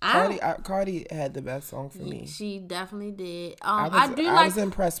 Cardi had the best song for me. She definitely did. I was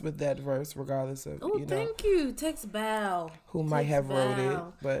impressed with that verse, regardless of Oh, you know thank you, Tex Bow. who might have wrote it,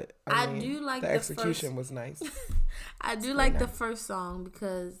 Bow. but I mean, do like the the execution first- was nice. I do like the first song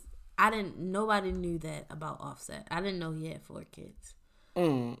because nobody knew that about Offset. I didn't know he had 4 kids.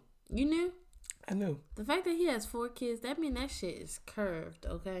 You knew? I knew. The fact that he has 4 kids, that mean that shit is curved,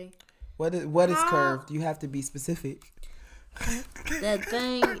 okay? What is How? curved? You have to be specific. That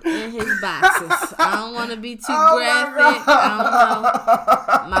thing in his boxes. I don't want to be too Oh graphic.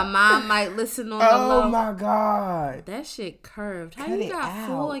 I don't know. My mom might listen on the low. Oh my God. That shit curved. How Cut you it got out.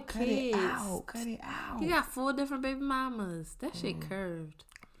 4 Cut kids? Cut it out. You got 4 different baby mamas. That shit curved.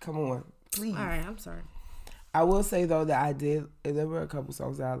 Come on, please. All right, I'm sorry. I will say though that there were a couple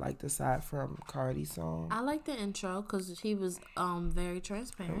songs that I liked aside from Cardi's song. I like the intro because he was very I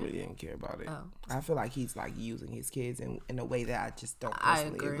transparent. really didn't care about it. Oh. I feel like he's like using his kids in a way that I just don't I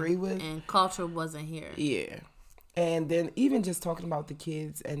personally agree with. And culture wasn't here. Yeah. And then even just talking about the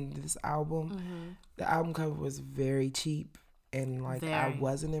kids and this album, the album cover was very cheap. And like I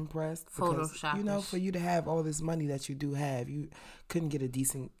wasn't impressed because for you to have all this money that you do have, you couldn't get a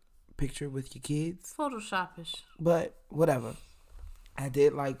decent picture with your kids. Photoshopish. But whatever. I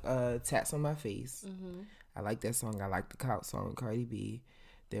did like Tats on My Face. I like that song. I like the Clout song, Cardi B.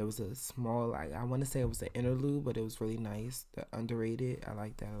 There was a small, I want to say it was an interlude, but it was really nice. The Underrated. I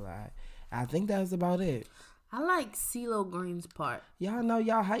like that a lot. I think that was about it. I like CeeLo Green's part. Y'all know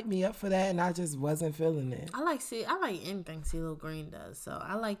y'all hyped me up for that, and I just wasn't feeling it. I like anything CeeLo Green does, so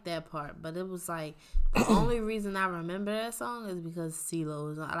I like that part. But it was like the only reason I remember that song is because CeeLo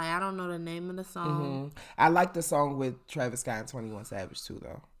was on. Like I don't know the name of the song. I like the song with Travis Scott and 21 Savage too,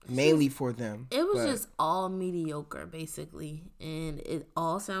 though. Mainly for them. It was just all mediocre, basically, and it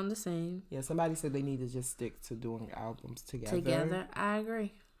all sounded the same. Yeah, somebody said they need to just stick to doing albums together. I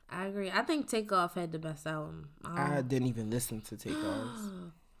agree. I think Takeoff had the best album. I didn't even listen to Takeoff's.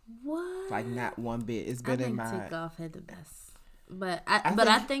 What? Like not one bit. It's been in my. Takeoff had the best, but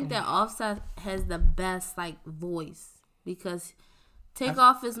I think that Offset has the best like voice because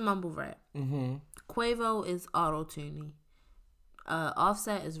Takeoff is mumble rap. Quavo is auto tuning.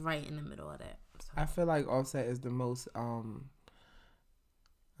 Offset is right in the middle of that. So. I feel like Offset is the most. I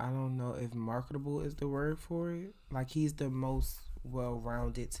don't know if marketable is the word for it. Like he's the most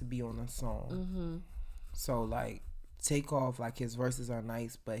well-rounded to be on a song. So like Takeoff, like his verses are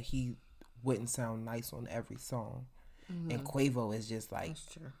nice, but he wouldn't sound nice on every song. And Quavo is just like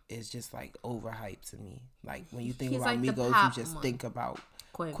overhyped to me. Like when you think about Migos, you just think about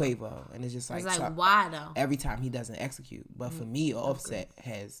Quavo, and it's just like, it's like why though? Every time he doesn't execute, but for me, Offset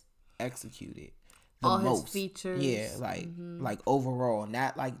has executed the all most. his features. Yeah, like overall,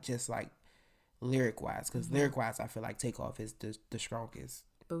 not like just like lyric wise, because lyric wise, I feel like Takeoff is the strongest.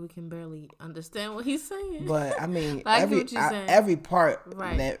 But we can barely understand what he's saying. But I mean, saying. every part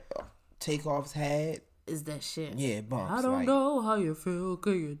that Takeoff's had is that shit. Yeah, bumps. I don't know how you feel,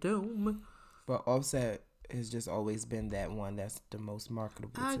 can you tell me? But Offset has just always been that one that's the most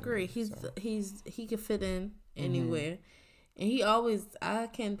marketable. I agree. Me, he could fit in anywhere, and he always. I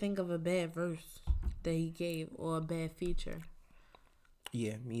can't think of a bad verse that he gave or a bad feature.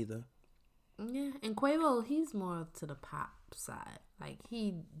 Yeah, me either. Yeah, and Quavo, he's more to the pop side. Like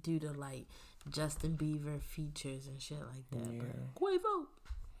he do the like Justin Bieber features and shit like that. Yeah. But Quavo.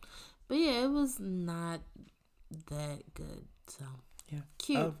 But yeah, it was not that good. So yeah,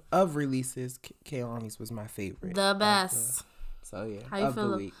 cute. Of releases, Kehlani's was my favorite. The best. So yeah, how you of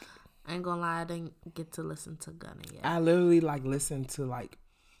feel? the week. I ain't gonna lie, I didn't get to listen to Gunna yet. I literally like listened to like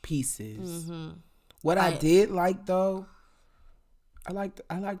pieces. What I did like though, I liked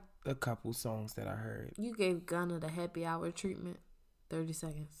a couple songs that I heard. You gave Gunna the happy hour treatment. 30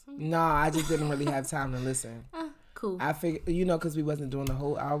 seconds. Nah, I just didn't really have time to listen. Cool. I figured, because we wasn't doing the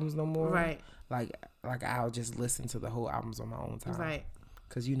whole albums no more. Right. Like I'll just listen to the whole albums on my own time. Right.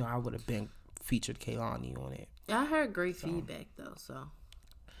 Because I would have been featured Kehlani on it. I heard great feedback though. So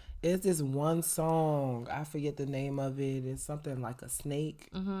it's this one song. I forget the name of it. It's something like a snake.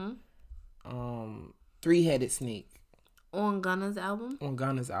 Three-headed snake. On Gunna's album.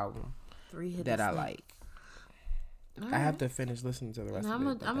 Three-headed that snake. I like. Right. I have to finish listening to the rest of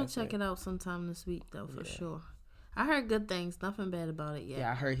it. I'm gonna check it out sometime this week though, for sure. I heard good things, nothing bad about it yet.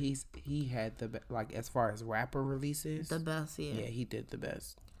 Yeah, I heard he had as far as rapper releases, the best. Yeah, he did the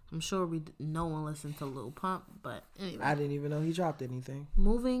best. I'm sure no one listened to Lil Pump, but anyway, I didn't even know he dropped anything.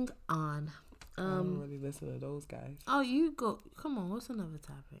 Moving on. I don't really listen to those guys. Oh, you go. Come on, what's another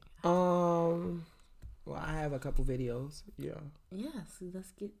topic? Well, I have a couple videos. Yeah. Yes,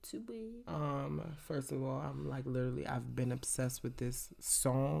 let's get to it. First of all, I'm like literally, I've been obsessed with this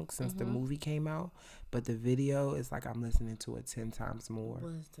song since the movie came out, but the video is like I'm listening to it 10 times more.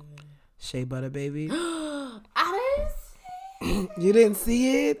 What is the video? Shea Butter Baby. I didn't see it. You didn't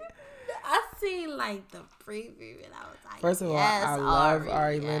see it? I seen like the preview and I was like, first of all, I love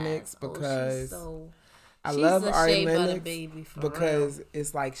Ari Lennox because I love Ari Lennox because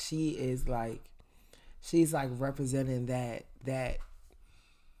it's like she's like representing that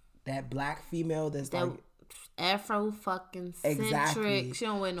that black female that's That like Afro fucking centric. Exactly. She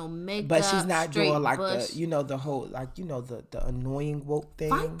don't wear no makeup. but she's not straight doing like bush. the whole the annoying woke thing.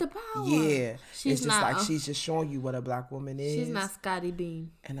 Fight the power. Yeah. She's it's just not, like she's just showing you what a black woman is. She's not Scotty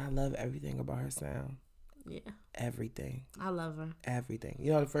Beam. And I love everything about her sound. Yeah. Everything. I love her. Everything.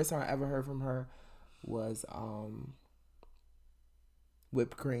 You know, the first time I ever heard from her was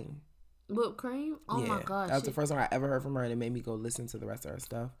Whipped Cream. Whipped Cream? Oh my gosh. That was the first time I ever heard from her, and it made me go listen to the rest of her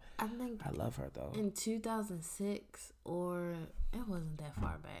stuff. I think I love her though. in 2006, or it wasn't that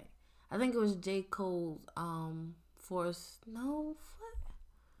far back. I think it was J. Cole's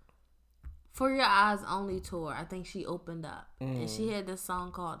For Your Eyes Only tour. I think she opened up. And she had this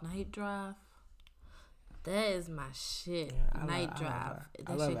song called Night Drive. That is my shit. Night Drive.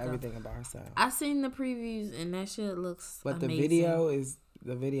 I love everything about her sound. I seen the previews and that shit looks But amazing.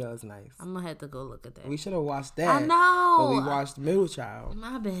 the video is nice. I'm gonna have to go look at that. We should have watched that. I know. But we watched Middle Child.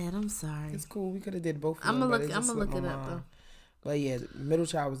 My bad. I'm sorry. It's cool. We could have did both of I'm them. gonna look it up though. But yeah, Middle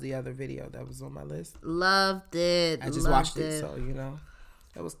Child was the other video that was on my list. Loved it. I just watched it, so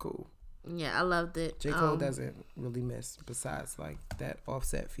that was cool. Yeah, I loved it. J. Cole doesn't really miss besides like that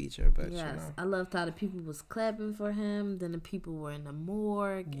Offset feature, but yes, I loved how the people was clapping for him. Then the people were in the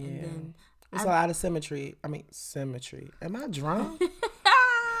morgue, and then it's a lot of symmetry. Am I drunk?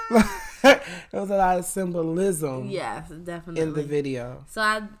 There was a lot of symbolism. Yes, definitely in the video. So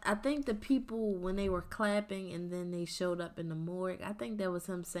I think the people, when they were clapping and then they showed up in the morgue, I think that was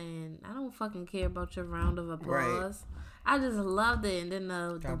him saying, "I don't fucking care about your round of applause." Right. I just loved it. And then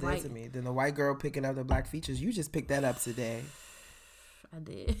the white, to me. Then the white girl picking up the black features. You just picked that up today. I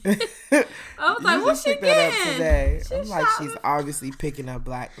did. I was like, "What's she getting?" That up today. I'm like, she's obviously picking up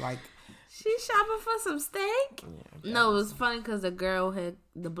black. Like, she's shopping for some steak. Yeah, no, it was funny because the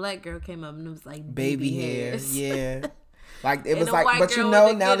black girl came up and it was like baby hairs. Yeah, like it was like, but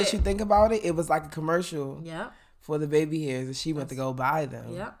now that you think about it, it was like a commercial. Yep. For the baby hairs, and she went to go buy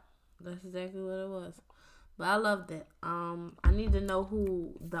them. Yep, that's exactly what it was. But I loved it. I need to know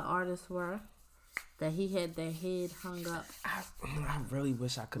who the artists were that he had their head hung up. I really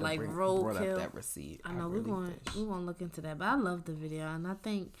wish I could have brought up that receipt. I know we're going to look into that, but I love the video, and I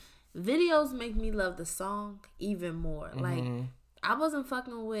think videos make me love the song even more. Mm-hmm. Like, I wasn't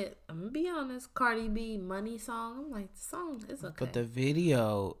fucking with, I'm gonna be honest, Cardi B Money song. I'm like, the song is okay, but the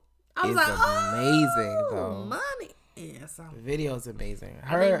video is amazing though. Money. Yeah, so the video's amazing.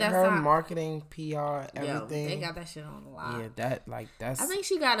 Her marketing, PR, everything. They got that shit on the line. Yeah, that's. I think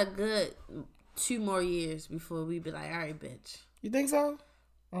she got a good 2 more years before we be like, all right, bitch. You think so?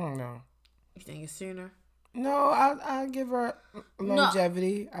 I don't know. You think it's sooner? No, I give her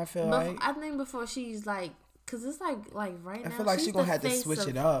longevity. I feel like. I think before she's like, cause it's like right now. I feel like she's gonna have to switch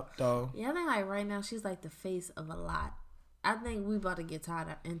it up though. Yeah, I think like right now she's like the face of a lot. I think we about to get tired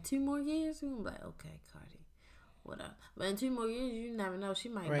of. In 2 more years, we gonna be like, okay, Cardi. Whatever. But in 2 more years, you never know. She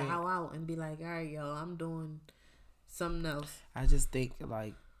might bow out and be like, all right, yo, I'm doing something else. I just think,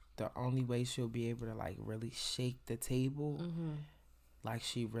 like, the only way she'll be able to, like, really shake the table, like,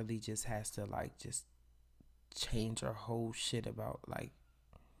 she really just has to, like, just change her whole shit about, like,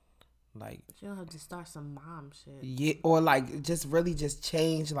 she'll have to start some mom shit. Yeah, or like just really just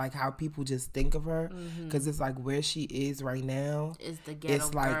change like how people just think of her, because it's like where she is right now is the ghetto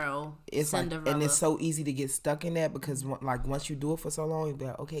girl. It's Cinderella. like, and it's so easy to get stuck in that because like once you do it for so long, you'll be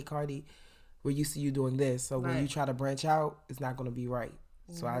like, okay, Cardi, we're used to you doing this, so when you try to branch out, it's not going to be right.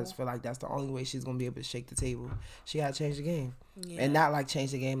 So I just feel like that's the only way she's going to be able to shake the table. She got to change the game, and not like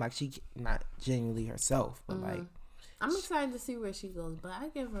change the game like she not genuinely herself, but like. I'm excited to see where she goes, but I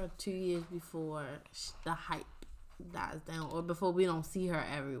give her 2 years before the hype dies down, or before we don't see her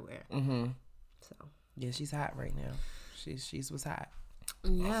everywhere. So yeah, she's hot right now. She's what's hot.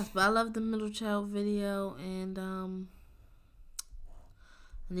 Yes, but I love the Middle Child video, and I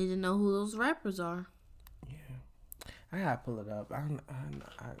need to know who those rappers are. Yeah, I gotta pull it up. I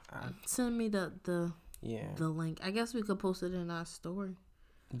send me the link. I guess we could post it in our story.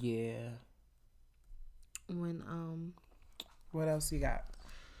 Yeah. When what else you got?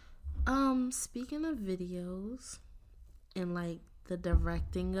 Speaking of videos and like the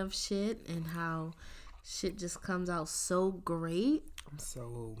directing of shit and how shit just comes out so great. I'm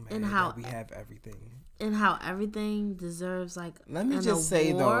so mad and how that we have everything. And how everything deserves like Let me just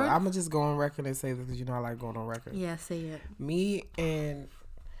say though, I'm gonna just go on record and say this because you know I like going on record. Yeah, say it. Me and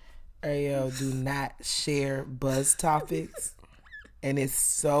Ariel do not share buzz topics, and it's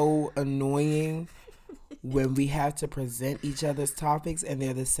so annoying when we have to present each other's topics and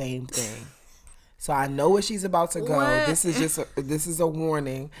they're the same thing. So I know where she's about to go. What? This is a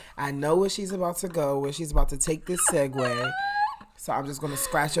warning. I know where she's about to go, where she's about to take this segue. So I'm just gonna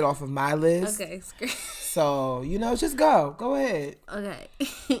scratch it off of my list. Okay, So just go ahead. okay.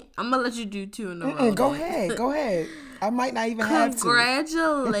 I'm gonna let you do 2 in a row. Go ahead. I might not even have to.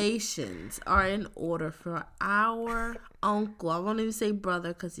 Congratulations are in order for our uncle. I won't even say brother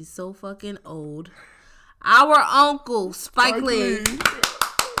because he's so fucking old. Our uncle Spike Lee.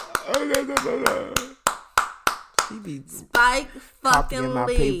 She be Spike fucking copying my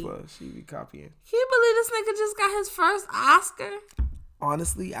Lee. paper. She be copying. Can you believe this nigga just got his first Oscar?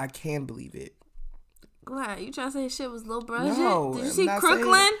 Honestly, I can believe it. Go ahead. You trying to say his shit was low budget? No, Did you I'm see not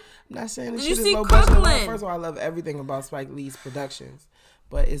Crooklyn? I'm not saying Did shit you is see low budget. Crooklyn? First of all, I love everything about Spike Lee's productions,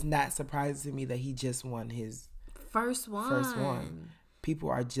 but it's not surprising to me that he just won his First one. People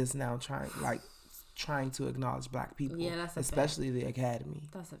are just now trying to acknowledge black people, Yeah, that's a especially the Academy.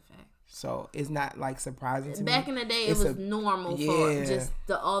 That's a fact. So it's not surprising to me. Back in the day, it was normal for just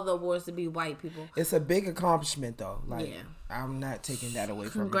all the awards to be white people. It's a big accomplishment, though. Yeah. I'm not taking that away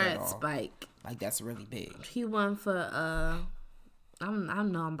from him at Congrats, all. Spike. That's really big. He won for I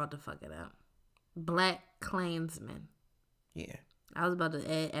know I'm about to fuck it up. Black Klansman. Yeah. I was about to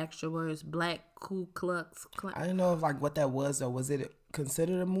add extra words. Black Ku Klux Klan. I didn't know if what that was though. Was it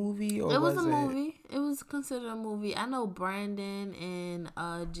considered a movie or It was a movie. It was considered a movie. I know Brandon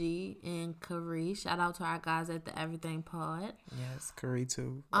and G and Kari. Shout out to our guys at the Everything Pod. Yes, Curry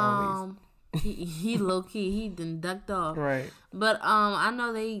too. Always. He low key, he done ducked off. Right. But I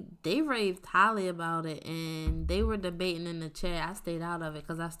know they raved highly about it, and they were debating in the chat. I stayed out of it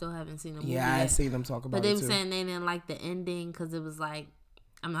because I still haven't seen the movie Yeah, I yet. seen them talk about it But they too. were saying they didn't like the ending because it was like,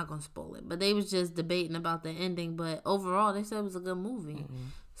 I'm not gonna spoil it, but they was just debating about the ending. But overall, they said it was a good movie. Mm-hmm.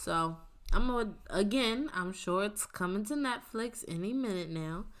 So I'm sure it's coming to Netflix any minute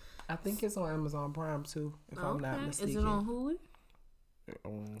now. I think it's on Amazon Prime too, if I'm not mistaken. Is it on Hulu?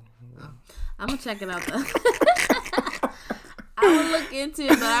 Mm-hmm. I'm gonna check it out though. I would look into it,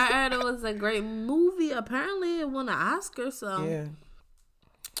 but I heard it was a great movie. Apparently, it won an Oscar, so Yeah.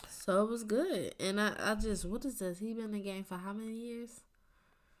 So it was good. And I just, what is this? He been in the game for how many years?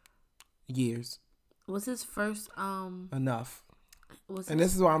 Years. Was his first Enough. Was And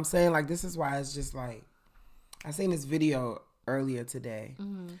this is why I'm saying, this is why it's just I seen this video earlier today.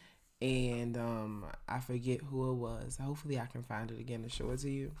 Mm-hmm. And I forget who it was. Hopefully I can find it again to show it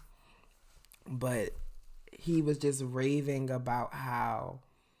to you. But he was just raving about how,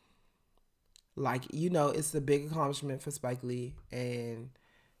 it's a big accomplishment for Spike Lee. And,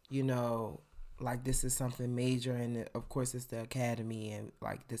 this is something major. And, of course, it's the Academy. And,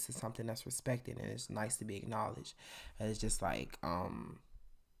 this is something that's respected. And it's nice to be acknowledged. And it's just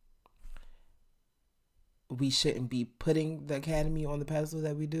we shouldn't be putting the Academy on the pedestal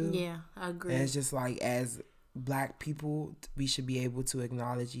that we do. Yeah, I agree. And it's just as black people, we should be able to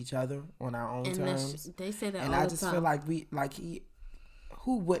acknowledge each other on our own terms. They say that and all I the just time. feel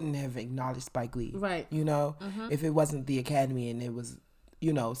who wouldn't have acknowledged Spike Lee? Right. If it wasn't the Academy and it was,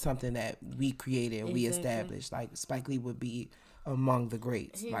 something that we created and we Exactly. established, Spike Lee would be among the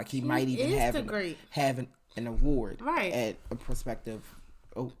greats. He he might even is have the great. an award Right. at a prospective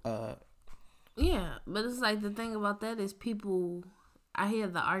Yeah, but it's the thing about that is people, I hear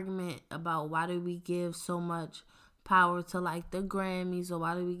the argument about why do we give so much power to the Grammys, or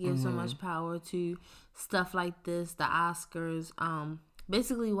why do we give so much power to stuff like this, the Oscars,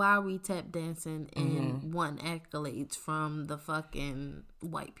 basically why are we tap dancing and wanting accolades from the fucking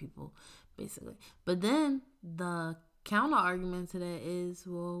white people, basically. But then the counter argument to that is,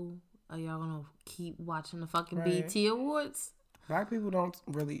 well, are y'all gonna keep watching the fucking BET Awards? Black people don't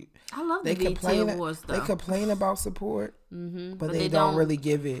really. I love the BET Awards though. They complain about support, but they don't don't really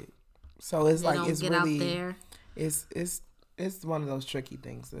give it. So it's They don't it's get really out there. it's one of those tricky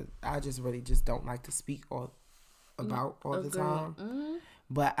things that I just really just don't like to speak about all the time. Mm-hmm.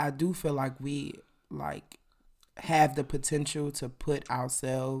 But I do feel like we have the potential to put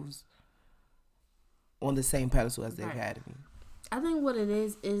ourselves on the same pedestal as the Academy. I think what it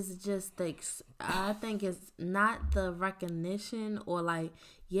is just I think it's not the recognition or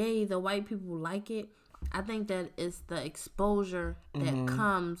yay, the white people like it. I think that it's the exposure that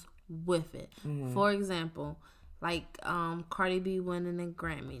comes with it. For example, Cardi B winning a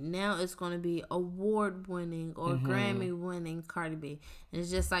Grammy. Now it's going to be award winning or Grammy winning Cardi B. And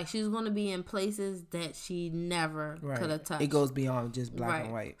it's just she's going to be in places that she never could have touched. It goes beyond just black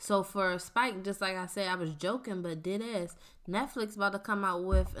and white. So for Spike, just like I said, I was joking, but dead ass, Netflix about to come out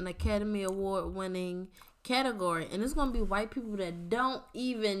with an Academy Award winning category, and it's gonna be white people that don't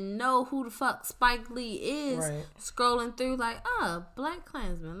even know who the fuck Spike Lee is, scrolling through Black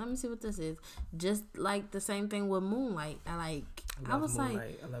Klansman, let me see what this is. Just the same thing with Moonlight. I was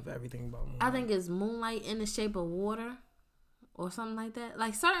Moonlight. I love everything about Moonlight. I think it's Moonlight in the Shape of Water. or something like that.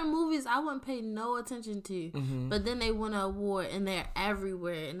 Like certain movies I wouldn't pay no attention to, but then they win an award and they're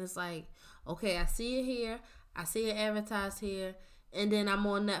everywhere, and it's like, okay, I see it here, I see it advertised here, and then I'm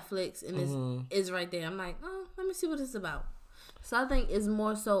on Netflix and it's right there. I'm like, oh, let me see what it's about. So I think it's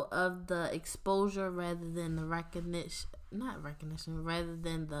more so of the exposure rather than the recognition, rather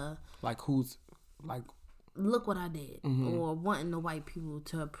than the like who's like look what I did, or wanting the white people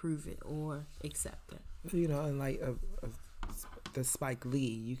to approve it or accept it. You know, and like the Spike Lee,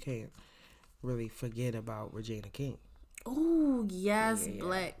 you can't really forget about Regina King. Oh yes, yeah.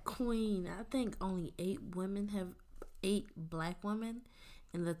 Black Queen. I think only 8 black women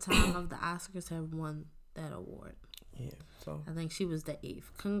in the time of the Oscars have won that award. Yeah, so I think she was the 8th.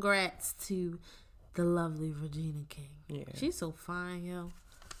 Congrats to the lovely Regina King. Yeah, she's so fine, yo.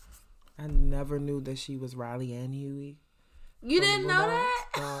 I never knew that she was Riley Ann Huey. You didn't know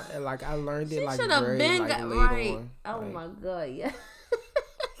that? Like I learned it like should have very been like later right. on. Oh like, my god, yeah.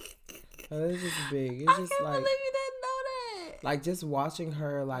 It's just big. It's I just can't like believe you didn't know that. Like just watching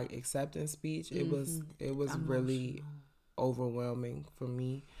her like acceptance speech, it was really overwhelming for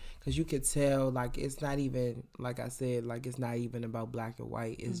me, because you could tell like it's not even, like I said, like it's not even about black and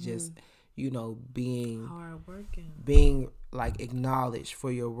white. It's just, you know, being hard working, being like acknowledged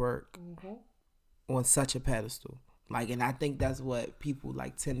for your work on such a pedestal. Like, and I think that's what people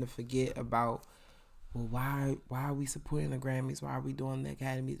like tend to forget about. Well, why are we supporting the Grammys? Why are we doing the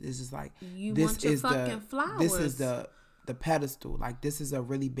Academies? It's just like this is the pedestal. Like, this is a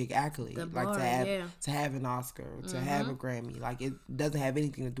really big accolade. To have an Oscar, to have a Grammy. Like, it doesn't have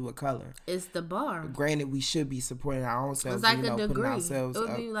anything to do with color. It's the bar. Granted, we should be supporting our own selves. It's like a degree. Putting ourselves it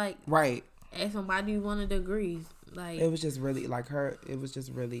would be like right. Asking why do you want a degree? Like, it was just really like her. It was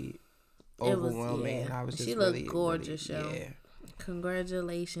just really overwhelming. And I was just she really, looked gorgeous, really, yo.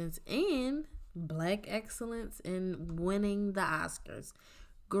 Congratulations and black excellence in winning the Oscars.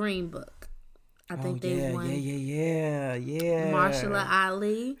 Green Book. I think they won. Yeah. Mahershala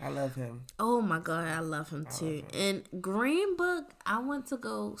Ali. I love him. Oh my god, I love him too. And Green Book, I went to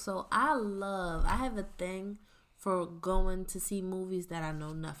go. So I have a thing for going to see movies that I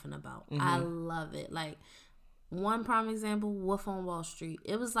know nothing about. I love it. Like, one prime example, Wolf on Wall Street.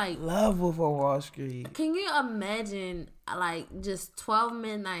 It was like, love Wolf on Wall Street. Can you imagine like just 12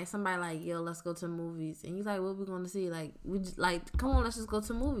 midnight, somebody like, yo, let's go to movies, and you like, what we going to see? Like, we just like, come on, let's just go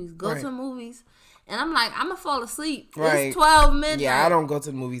to movies. To movies, and I'm like, I'm gonna fall asleep. Right. It's 12 midnight. Yeah, I don't go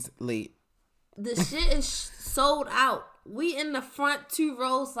to the movies late. The shit is sold out. We in the front 2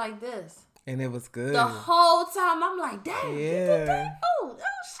 rows like this. And it was good. The whole time, I'm like, damn. Yeah. Oh,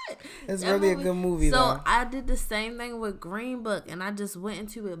 shit. It's really a good movie, so though. I did the same thing with Green Book, and I just went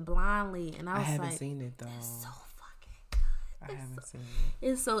into it blindly, and I haven't seen it, though. It's so fucking good. I haven't seen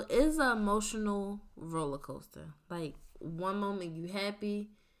it. It's an emotional roller coaster. Like, one moment you happy,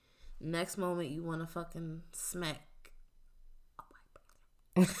 next moment you want to fucking smack a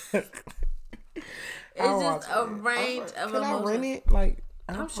white person. It's just a range of emotions. Can I rent it? Like,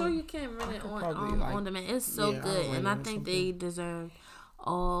 I'm sure you can rent it on demand. It's so good, and I think they deserve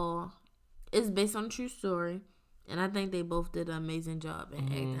all. It's based on a true story, and I think they both did an amazing job in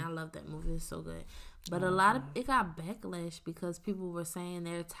acting. I love that movie; it's so good. But a lot of it got backlash because people were saying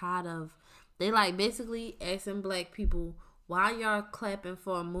they're tired of. They like basically asking black people, why y'all clapping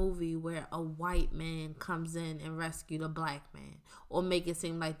for a movie where a white man comes in and rescued a black man, or make it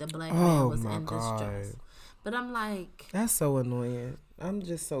seem like the black man was in distress. But I'm like, that's so annoying. I'm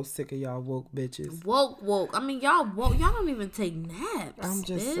just so sick of y'all woke bitches. Woke. I mean, y'all woke. Y'all don't even take naps. I'm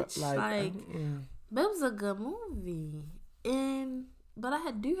just bitch. Like but it was a good movie. But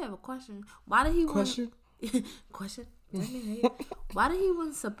I do have a question. Why did he question? Question? Why did he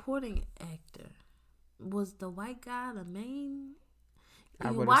win supporting actor? Was the white guy the main?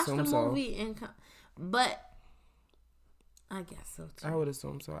 I would assume the movie so. But I guess so too. I would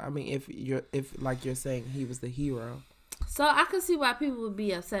assume so. I mean, if like you're saying, he was the hero. So I could see why people would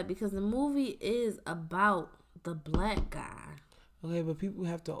be upset because the movie is about the black guy. Okay, but people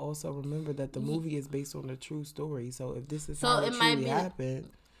have to also remember that the movie is based on a true story. So if this is how it truly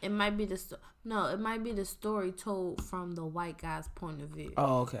happened, it might be it might be the story told from the white guy's point of view.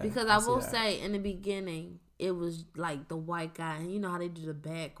 Oh, okay. Because I will say in the beginning it was like the white guy, and you know how they do the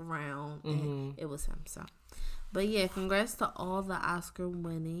background, and it was him. So, but yeah, congrats to all the Oscar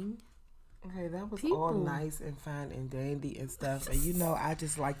winning. Okay, that was all nice and fine and dandy and stuff. And you know, I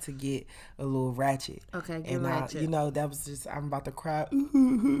just like to get a little ratchet. Okay, get and ratchet. You know, that was just, I'm about to cry. I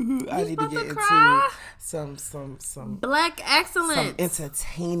need to get into some black excellence, some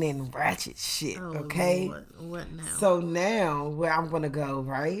entertaining ratchet shit. Oh, okay, Lord. What now? So now where I'm gonna go,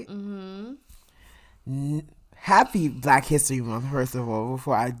 right? Happy Black History Month, first of all,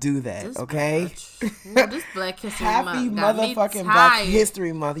 before I do that, This okay? This Black History Happy Month got me motherfucking Black tired.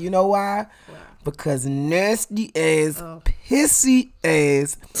 History Month. You know why? Because nasty ass, Oh. pissy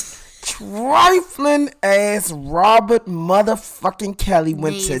ass, trifling ass Robert motherfucking Kelly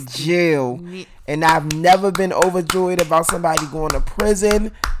went to Nasty. jail. And I've never been overjoyed about somebody going to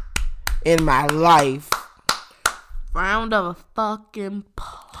prison in my life. Round of a fucking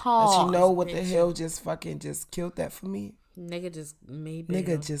pause. But you know what the bitch. hell just killed that for me? Nigga just made bail.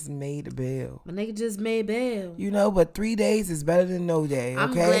 Nigga just made bail. My nigga just made bail. You know, but 3 days is better than no day, okay?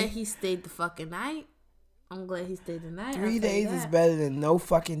 I'm glad he stayed the fucking night. I'm glad he stayed the night. 3 I'll tell you days is that. better than no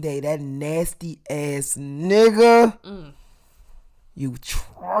fucking day. That nasty ass nigga. You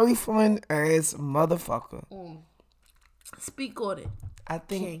trifling ass motherfucker. Speak on it. I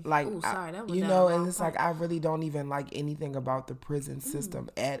think, King. like, Ooh, sorry, that went you down know, the and wrong it's like, I really don't even like anything about the prison system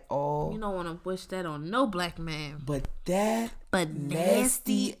at all. You don't want to wish that on no black man. But that But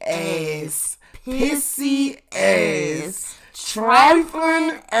nasty ass, pissy ass,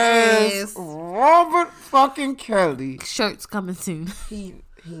 trifling ass Robert fucking Kelly. Shirts coming soon. He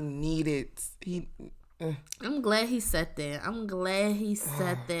needed, I'm glad he sat there. I'm glad he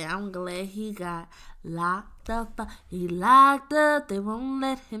sat there. I'm glad he got locked up. He locked up. They won't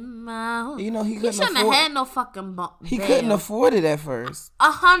let him out. you know, he He couldn't shouldn't have afford, had no fucking he bail. couldn't afford it at first.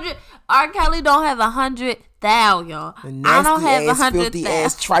 100. R. Kelly don't have 100,000, y'all. The I don't have nasty ass, filthy 100,000.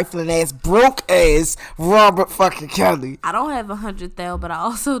 ass, trifling ass, broke ass Robert fucking Kelly. I don't have 100,000, but I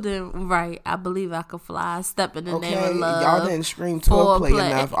also didn't write I Believe I Could Fly, Step in the Name Okay, of Love. y'all didn't scream foreplay Foreplay.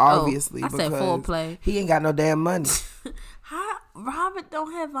 enough, Oh, obviously. I said because foreplay. He ain't got no damn money. How Robert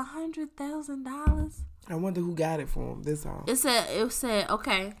don't have $100,000? I wonder who got it for him this time. It said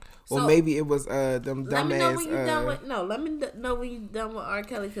okay. Or So maybe it was them let me know dumbass. when you done with let me know when you done with R.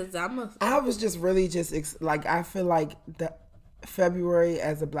 Kelly, because I was just really like, I feel like the February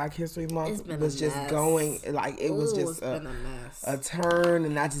as a Black History It's Month been was a just mess. going, like, it was Ooh, just it's been a mess. a turn,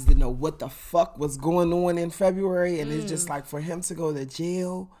 and I just didn't know what the fuck was going on in February, and it's just like, for him to go to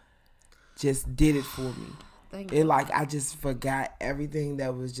jail just did it for me. Thank It you. like, I just forgot everything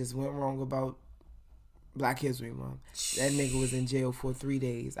that was just went wrong about Black History Month. That nigga was in jail for 3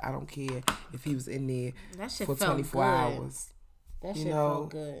 days. I don't care if he was in there That shit for felt 24 good. hours. That you shit know, felt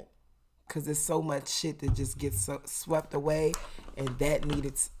good. Because there's so much shit that just gets swept away, and that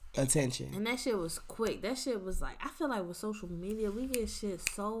needed attention. And that shit was quick. That shit was like, I feel like with social media, we get shit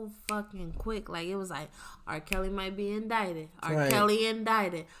so fucking quick. Like, it was like, R. Kelly might be indicted. R. Right. Kelly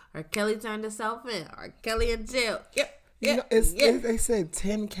indicted. R. Kelly turned himself in. R. Kelly in jail. Yep. You know, they said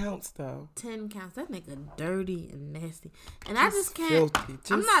 10 counts though. 10 counts. That nigga dirty and nasty. And I just can't. filthy.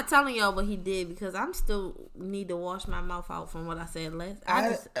 I'm not telling y'all what he did, because I'm still need to wash my mouth out from what I said last.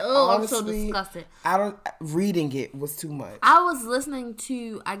 I'm so honestly, disgusted. Reading it was too much. I was listening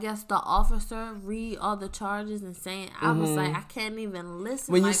to, I guess, the officer read all the charges and saying, I was like, I can't even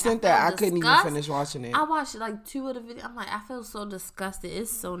listen. When you Like, sent felt that, I couldn't even disgust. finish watching it. I watched like 2 of the videos. I'm like, I feel so disgusted. It's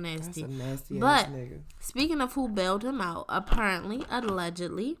so nasty. That's a nasty But ass nigga. speaking of who bailed him out, apparently,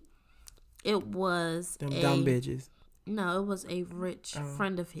 allegedly, it was Them dumb bitches. No, it was a rich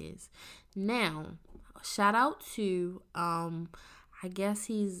friend of his. Now, shout out to I guess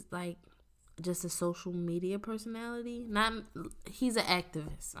he's like just a social media personality. He's an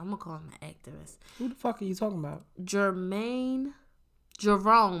activist. I'm gonna call him an activist. Who the fuck are you talking about? Jerome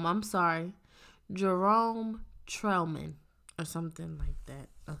Trellman or something like that.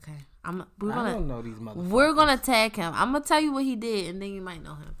 Okay. I don't know these motherfuckers. We're gonna tag him. I'm gonna tell you what he did, and then you might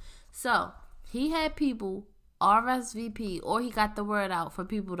know him. So he had people RSVP, or he got the word out for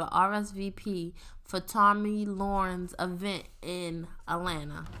people to RSVP for Tommy Lauren's event in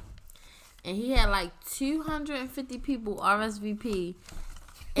Atlanta, and he had like 250 people RSVP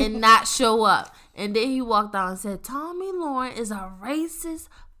and not show up. And then he walked out and said, "Tommy Lauren is a racist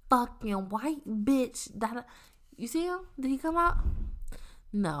fucking white bitch." You see him? Did he come out?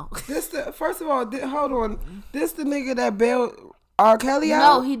 No. First of all, hold on. This the nigga that bailed R. Kelly out?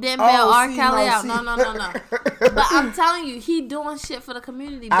 No, he didn't bail R. Kelly out. see. No. But I'm telling you, he doing shit for the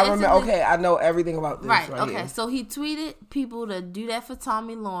community. I remember. Basically- Okay, I know everything about this. Right. Right Okay. here. So he tweeted people to do that for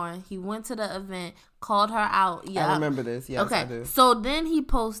Tommy Lauren. He went to the event, called her out. Yeah. I remember this. Yes, Okay. I do. So then he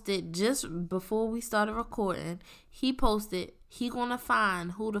posted, just before we started recording, he posted he gonna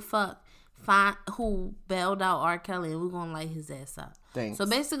find who bailed out R. Kelly, and we're gonna light his ass up. Thanks. So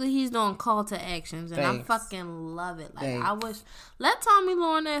basically, he's doing call to actions, and Thanks. I fucking love it. Like Thanks. I wish let Tommy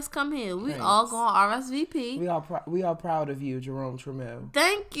Lawrence come here. We all going RSVP. We are proud of you, Jerome Trammell.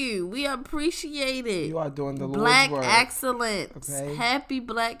 Thank you. We appreciate it. You are doing the Black Lord's work. excellence. Okay. Happy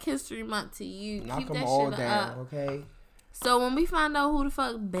Black History Month to you. Knock Keep them that all shit down, up. okay? So when we find out who the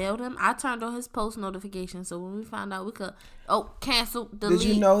fuck bailed him, I turned on his post notification. So when we find out, we could cancel, delete, Did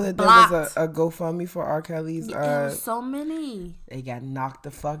you know that blocked. there was a GoFundMe for R. Kelly's? It was so many. They got knocked the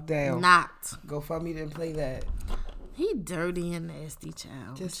fuck down. Not. GoFundMe didn't play that. He dirty and nasty,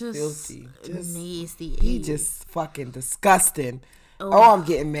 child. Just filthy. Just nasty. He just fucking disgusting. Oh, I'm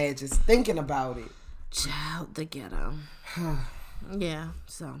getting mad just thinking about it. Child, the ghetto. Yeah,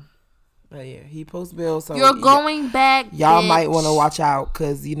 so. But yeah, he posts bills. So You're going back, y'all bitch. might want to watch out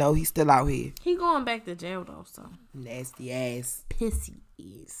because, you know, he's still out here. He going back to jail, though, so. Nasty ass. Pissy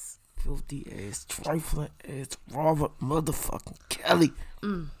is. Filthy ass. Trifling ass. Robert motherfucking Kelly.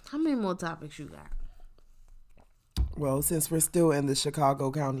 How many more topics you got? Well, since we're still in the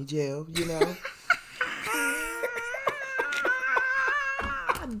Chicago County Jail, you know.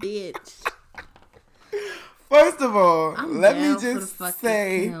 Bitch. First of all, I'm let me down for the just fucking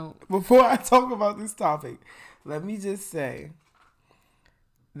say, count. before I talk about this topic, let me just say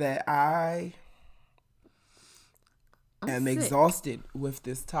that I am sick. exhausted with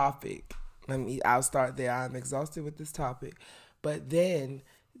this topic. I'll start there. I'm exhausted with this topic. But then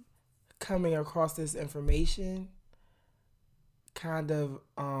coming across this information kind of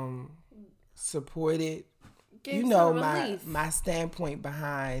supported, Gave you know, some relief. my standpoint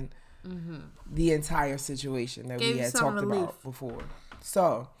behind the entire situation that Gave we had some talked relief. about before.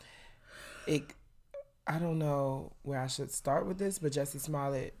 So, I don't know where I should start with this, but Jussie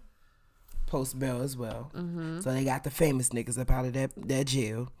Smollett post bail as well. So they got the famous niggas up out of that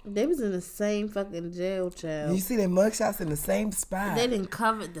jail. They was in the same fucking jail, child. You see their mugshots in the same spot. They didn't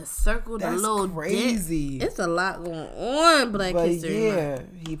cover the circle, the That's little crazy. dent. It's a lot going on, Black But History Month. yeah,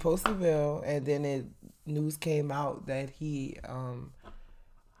 he posted bail, and then news came out that he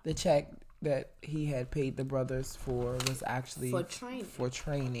the check that he had paid the brothers for was actually For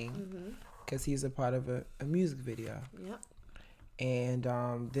training. because he's a part of a music video. Yep.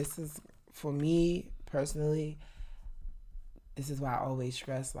 And this is, for me personally, this is why I always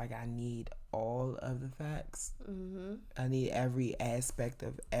stress, like, I need all of the facts. I need every aspect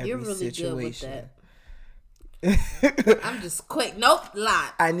of every You're really situation. good with that. I'm just quick. Nope, lie.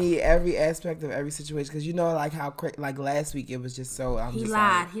 I need every aspect of every situation because, you know, like how like last week it was just so He just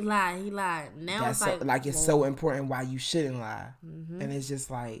lied. like, He lied. Now that's it's like it's so important why you shouldn't lie, and it's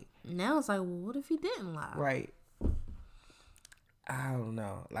just like, now it's like, well, what if he didn't lie? right. I don't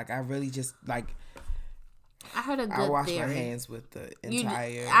know. Like, I really just like, I heard a good I wash theory. my hands with the You-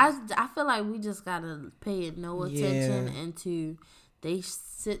 entire. I feel like we just gotta pay it no attention Yeah. until they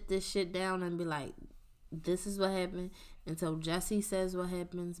sit this shit down and be like, this is what happened, until Jesse says what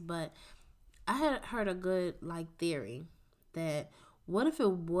happens. But I had heard a good like theory that what if it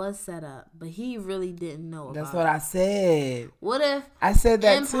was set up, but he really didn't know about That's what I said. What if I said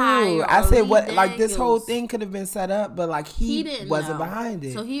that Empire too. or I said Lee what, like, this whole Daniels. thing could have been set up, but like he didn't wasn't know. behind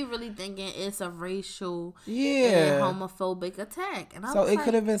it. So he really thinking it's a racial Yeah. and homophobic attack. And I So was it like,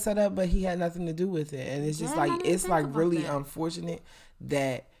 could have been set up, but he had nothing to do with it. And it's just Yeah, I like, didn't it's think like about really that. unfortunate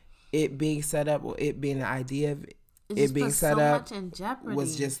that it being set up, or it being the idea of it it just being puts set so up much in jeopardy.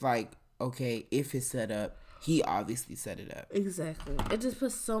 was just like, okay, if it's set up, he obviously set it up. Exactly. It just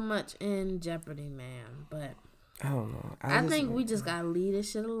puts so much in jeopardy, man. But I don't know. I think we just gotta leave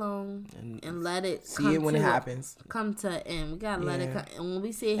this shit alone and let it see it when it happens. Come to an end. We gotta let it Yeah. come. And when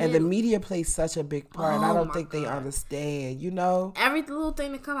we see it And hit, the media plays such a big part. And I Oh don't my think they God. understand, you know? every little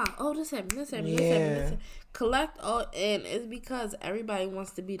thing that come out, oh, this happened, this happened, this happened, this Yeah. happened. Collect all, and it's because everybody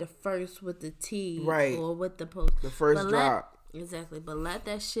wants to be the first with the tea, Right. or with the post, The first drop. Exactly, but let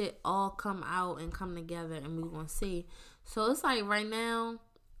that shit all come out and come together, and we gonna see. So it's like right now,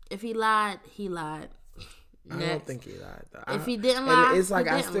 if he lied, he lied. I don't think he lied, though. If he didn't lie, and it's like,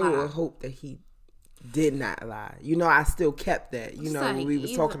 he I didn't still lie. would hope that he did not lie. You know, I still kept that. You It's know, like, when we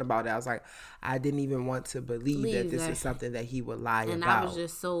was even- talking about it, I was like, I didn't even want to believe that this that. is something that he would lie And about. I was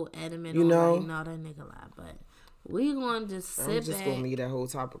just so adamant You on know? like, no, that nigga lied. But we gonna just sit I'm just back. gonna leave that whole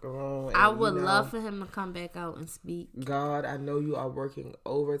topic alone. And, I would you know, love for him to come back out and speak. God, I know you are working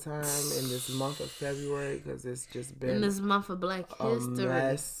overtime in this month of February because it's just In been this month of Black a History,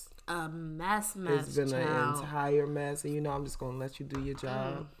 mess. a mess, It's been an child. entire mess, and you know I'm just gonna let you do your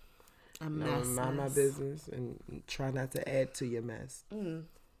job. A You know, mess, mind my mess. business and try not to add to your mess.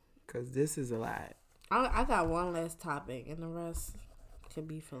 Cause this is a lot. I got one last topic, and the rest could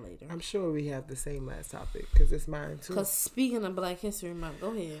be for later. I'm sure we have the same last topic because it's mine too. Because speaking of Black History Month,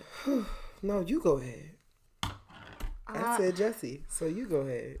 go ahead. No, you go ahead. I said Jesse, so you go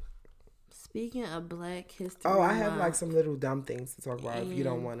ahead. Speaking of Black History Oh, I have Month, like some little dumb things to talk about. If you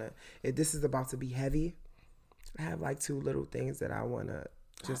don't want to, if this is about to be heavy, I have like 2 little things that I want to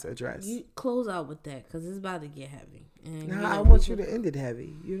just address. You close out with that because it's about to get heavy. And Nah, you know, I want you to end it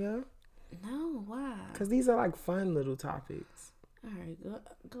heavy, you know? No, why? Because these are like fun little topics. All right,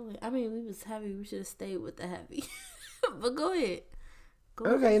 go ahead. I mean, we was heavy. We should have stayed with the heavy. But go ahead.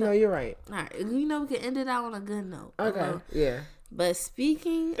 Okay, no, you're right. All right, we can end it out on a good note. Okay, yeah. But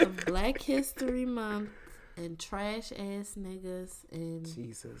speaking of Black History Month and trash ass niggas and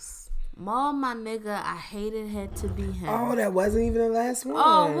Jesus. Maul, my nigga, I hated had to be him. Oh, that wasn't even the last one.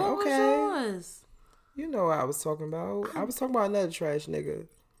 Oh, what okay. was yours? You know what I was talking about. I was talking about another trash nigga.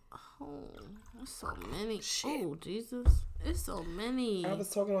 Oh, there's so many. Shit. Oh, Jesus. It's so many. I was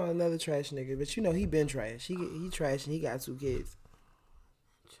talking about another trash nigga, but you know he been trash. He trash and he got 2 kids.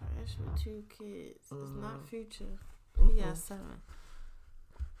 Trash with 2 kids. It's not Future. He got 7.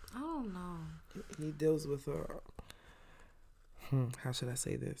 I don't know. He deals with how should I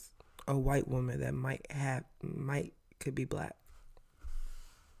say this? A white woman that could be black.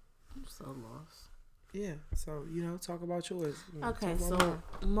 I'm so lost. Yeah, so talk about yours. Okay, so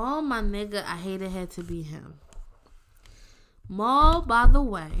Maul, my nigga, I hated had to be him. Maul, by the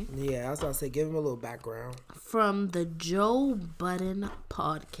way. Yeah, I was about to say, give him a little background. From the Joe Budden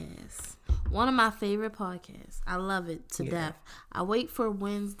podcast. One of my favorite podcasts. I love it to death. I wait for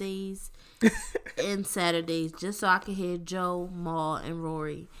Wednesdays and Saturdays just so I can hear Joe, Maul, and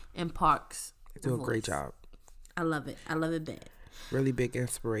Rory and Parks. They do a great job. I love it. I love it bad. Really big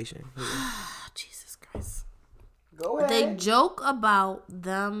inspiration. Yeah. Jesus Christ. Go ahead. They joke about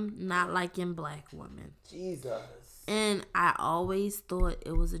them not liking black women. Jesus. And I always thought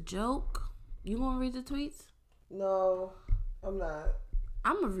it was a joke. You gonna read the tweets? No, I'm not.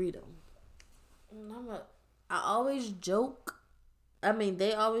 I'm gonna read them. I always joke. I mean,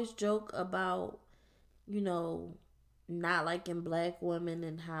 they always joke about, not liking black women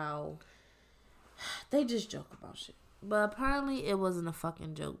and how they just joke about shit. But apparently it wasn't a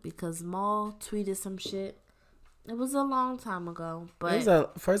fucking joke because Maul tweeted some shit. It was a long time ago.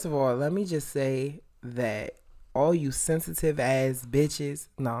 But first of all, let me just say that all you sensitive ass bitches.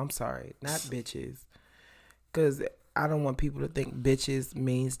 No, I'm sorry, not bitches. Because I don't want people to think bitches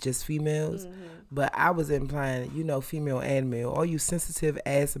means just females. Mm-hmm. But I was implying, female and male. All you sensitive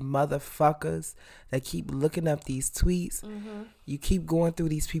ass motherfuckers that keep looking up these tweets. Mm-hmm. You keep going through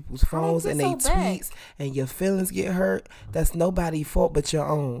these people's phones and they tweets and your feelings get hurt. That's nobody's fault but your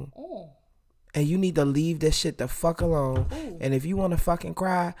own. Oh. And you need to leave this shit the fuck alone. Ooh. And if you want to fucking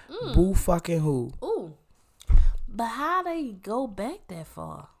cry, boo fucking who. Ooh. But how they go back that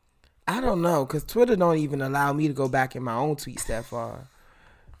far? I don't know, because Twitter don't even allow me to go back in my own tweets that far.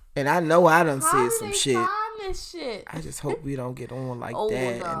 And I know I done said some shit. This shit. I just hope we don't get on like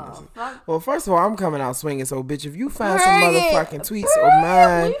that. No. Well, first of all, I'm coming out swinging. So, bitch, if you find some motherfucking tweets of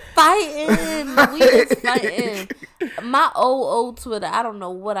mine. We fighting. We just fighting. My old Twitter, I don't know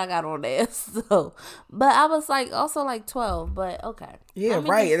what I got on there. So, but I was also 12. But okay. Yeah,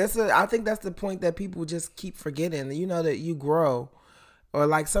 right. I think that's the point that people just keep forgetting. That you grow.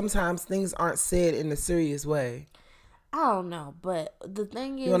 Or sometimes things aren't said in a serious way. I don't know, but the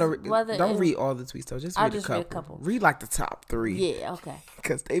thing is, don't read all the tweets though. Just read a couple. Read the top 3. Yeah, okay.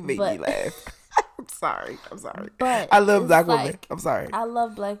 Because they make me laugh. I'm sorry. But I love black women. I'm sorry. I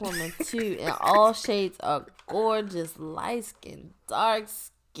love black women too, and all shades are gorgeous. Light skin, dark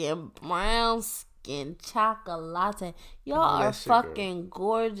skin, brown skin, chocolate. Y'all are fucking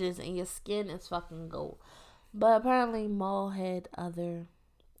gorgeous, and your skin is fucking gold. But apparently, Maul had other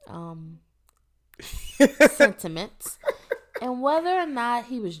sentiments. And whether or not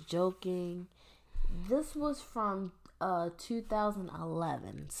he was joking, this was from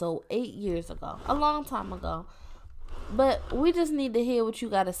 2011. So 8 years ago. A long time ago. But we just need to hear what you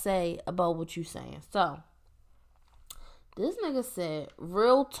got to say about what you saying. So, this nigga said,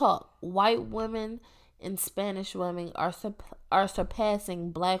 real talk, white women and Spanish women are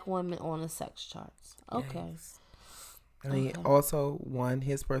surpassing black women on the sex charts. Okay. Yes. I mean, also,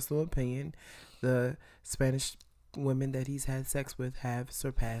 his personal opinion, the Spanish women that he's had sex with have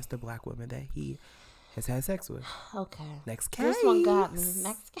surpassed the black women that he has had sex with. Okay. Next case. This one got me.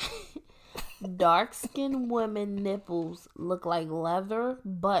 Next case. Dark-skinned women nipples look like leather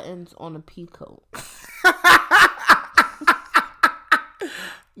buttons on a peacoat.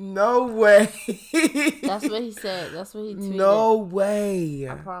 No way. That's what he said. That's what he tweeted. No way.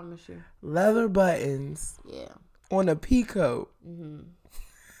 I promise you. Leather buttons. Yeah. On a peacoat. Mm-hmm.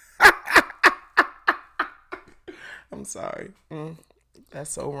 I'm sorry.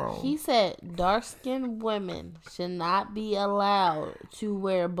 That's so wrong. He said dark-skinned women should not be allowed to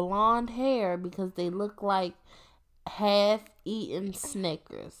wear blonde hair because they look like half-eaten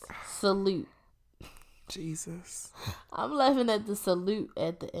Snickers. Salute. Jesus. I'm laughing at the salute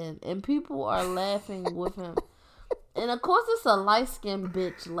at the end, and people are laughing with him. And of course, it's a light-skinned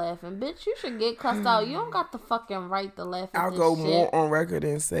bitch laughing. Bitch, you should get cussed out. You don't got the fucking right to laugh at I'll this go shit. more on record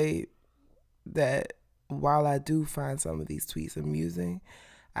and say that while I do find some of these tweets amusing,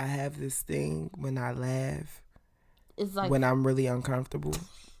 I have this thing when I laugh It's like, when I'm really uncomfortable.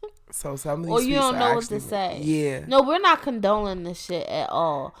 So some of these or you tweets don't are know what actually- to say. Yeah. No, we're not condoning this shit at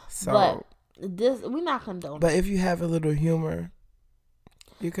all. So, but we're not condoning. but if you have a little humor,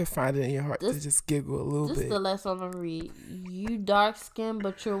 you can find it in your heart to This- just giggle a little This bit. is the last one I'm gonna read. You dark skinned,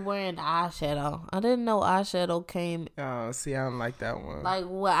 but you're wearing eyeshadow. I didn't know eyeshadow came. Oh, see, I don't like that one. Like,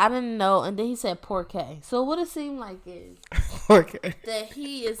 well, I didn't know. And then he said poor K. So what it seemed like is Okay. that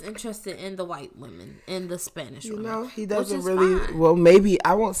he is interested in the white women and the Spanish You women. know, he which doesn't is really. fine. Well, maybe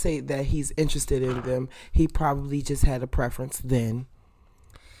I won't say that he's interested in them. He probably just had a preference then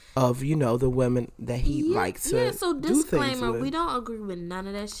of, you know, the women that he liked to Yeah, so do things disclaimer, with. we don't agree with none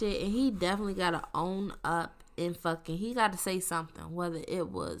of that shit. And he definitely got to own up and he got to say something. Whether it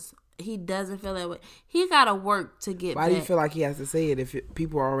was, he doesn't feel that way. He got to work to get Why back. do you feel like he has to say it if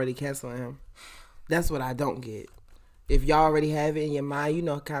people are already canceling him? That's what I don't get. If y'all already have it in your mind, you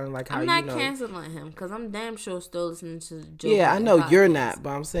know, kind of like how I'm not you know. canceling him because I'm damn sure still listening to the Joe Yeah, I Budden know you're podcast. not, but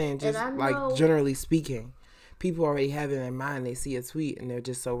I'm saying just I know- like generally speaking, people already have it in mind. They see a tweet and they're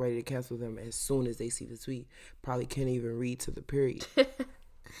just so ready to cancel them as soon as they see the tweet. Probably can't even read to the period.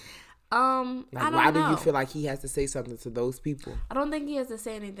 I Like, don't why know. do you feel like he has to say something to those people? I don't think he has to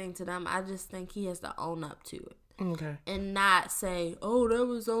say anything to them. I just think he has to own up to it Okay. and not say, "Oh, that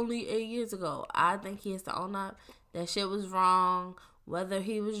was only 8 years ago." I think he has to own up. That shit was wrong. Whether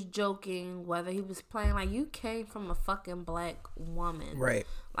he was joking, whether he was playing, like, you came from a fucking black woman. Right.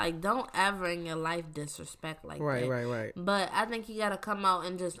 Like, don't ever in your life disrespect like that. Right. But I think you gotta come out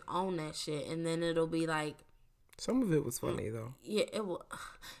and just own that shit, and then it'll be like, Some of it was funny though. yeah, it will.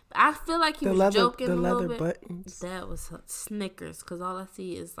 I feel like he The was leather, joking the a little leather bit. buttons. That was Snickers, because all I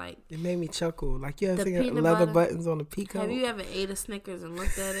see is like, It made me chuckle. Like, you ever The seen peanut leather butter. buttons on the peacoat? have you ever ate a Snickers and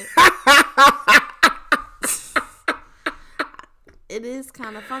looked at it? It is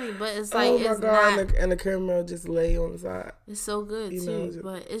kind of funny, but it's like, Oh my it's god! not. And the caramel just lay on the side. It's so good You too, know, just-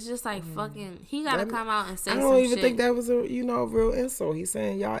 but it's just like fucking. He gotta That- come out and say I some don't even shit. think that was a real insult. He's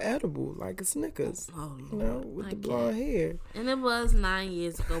saying y'all edible like a Snickers. Oh, You know, with the I blonde hair. And it was 9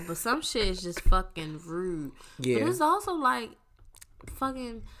 years ago, but some shit is just fucking rude. Yeah. But it's also like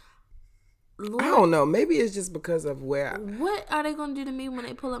fucking. Lord, I don't know. Maybe it's just because of where. what are they gonna do to me when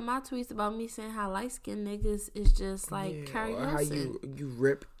they pull up my tweets about me saying how light skinned niggas is just like Yeah, Carrie or how Hilson? you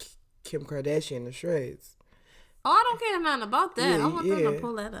rip Kim Kardashian to shreds. Oh, I don't care nothing about that. Yeah, I want them yeah. to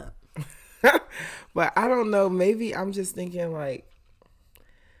pull that up. But I don't know. Maybe I'm just thinking like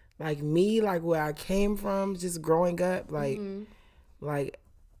me, like where I came from, just growing up, like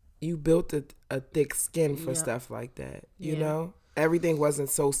you built a thick skin for Yep. stuff like that. You Yeah. know, everything wasn't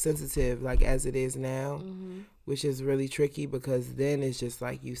so sensitive like as it is now, which is really tricky because then it's just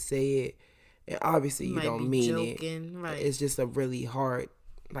like you say it, and obviously you Might don't be mean joking, it. right? It's just a really hard,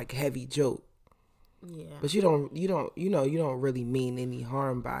 like heavy joke. Yeah. But you don't really mean any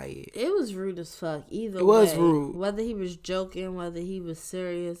harm by it. It was rude as fuck. Either It was way, rude. Whether he was joking, whether he was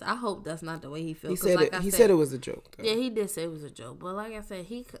serious, I hope that's not the way he feels. He said it. He said it was a joke. Though. Yeah, he did say it was a joke, but like I said,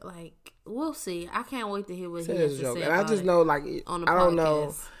 he could, like, we'll see. I can't wait to hear what Said he it has was a to joke, say and I about just it know like on the I don't know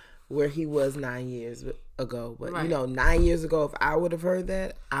podcast. where he was 9 years ago, but Right. you know, 9 years ago, if I would have heard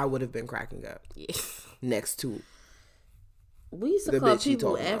that, I would have been cracking up Yeah. next to We used to The call bitch he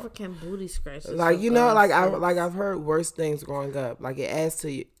people talking about. African booty scratchers. like for you know, God's like sakes. I've heard worse things growing up. Like it adds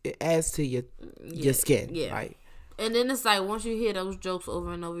to your skin. yeah. Like And then it's like once you hear those jokes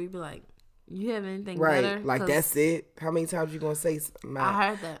over and over, you be like, "You have anything right. better?" Like 'Cause that's it. How many times you gonna say I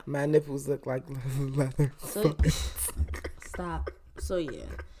heard that. my nipples look like leather? So stop. So yeah,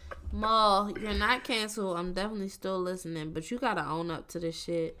 Maul, you're not canceled. I'm definitely still listening, but you gotta own up to this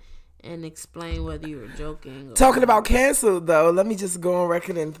shit and explain whether you were joking. Or Talking about canceled though, let me just go on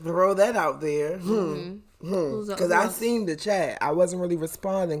record and throw that out there. Who's- Because who I else? seen the chat. I wasn't really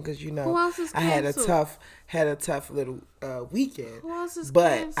responding because you know Who else is I had a canceled? tough little weekend. Who else is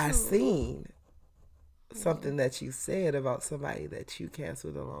But I canceled? seen something that you said about somebody that you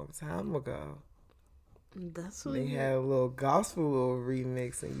canceled a long time ago. That's what They you- had a little gospel little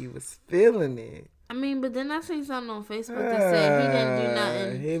remix and you was feeling it. I mean, but then I seen something on Facebook that said he didn't do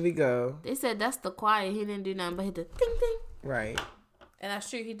nothing. Here we go. They said that's the choir. He didn't do nothing but hit the ding ding. Right. And that's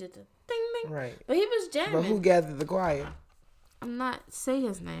true. He did the ding ding. Right. But he was jamming. But who gathered the choir? I'm not say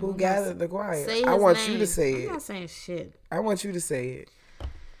his name. Who gathered the choir? Say his I want name. you to say I'm it. not saying shit. I want you to say it.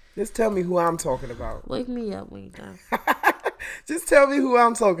 Just tell me who I'm talking about. Wake me up when you're done. Just tell me who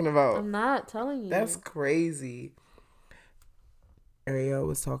I'm talking about. I'm not telling you. That's crazy. Ariel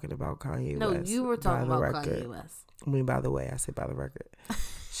was talking about Kanye no, West. you were talking by the about record. Kanye West. I mean, by the way, I said by the record.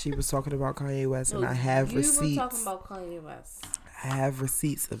 She was talking about Kanye West, and No, I have receipts. You were talking about Kanye West. I have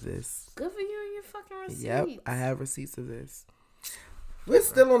receipts of this. Good for you and your fucking receipts. Yep, I have receipts of this. We're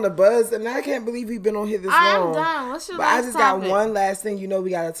still on the buzz, and I can't believe we've been on here this long. I'm done. What's your But I last just topic? got one last thing. You know, we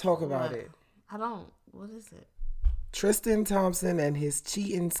got to talk about What? it. I don't. What is it? Tristan Thompson and his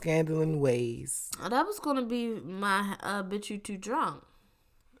cheating, scandalous ways. Oh, that was gonna be my bitch. You too drunk.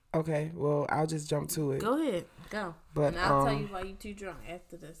 Okay, well, I'll just jump to it. Go ahead, go. But, and I'll tell you why you too drunk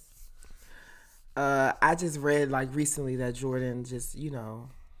after this. I just read like recently that Jordan just,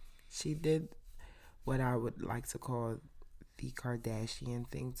 she did what I would like to call the Kardashian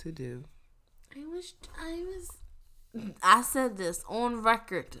thing to do. I said this on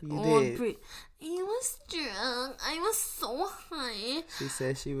record. You on did. I was drunk. I was so high. She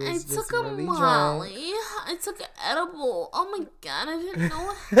said she was I just took a really Molly. drunk. I took an edible. Oh my god, I didn't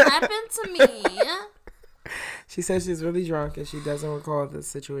know what happened to me. She said she's really drunk and she doesn't recall the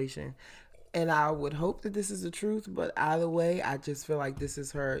situation. And I would hope that this is the truth, but either way, I just feel like this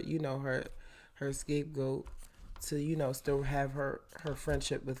is her, her scapegoat to, still have her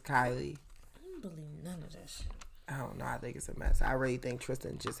friendship with Kylie. I don't believe none of that shit. I don't know. I think it's a mess. I really think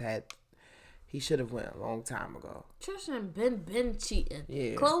Tristan he should have went a long time ago. Tristan been cheating.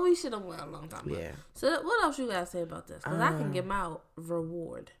 Yeah. Chloe should have went a long time ago. Yeah. So what else you gotta say about this? Because I can get my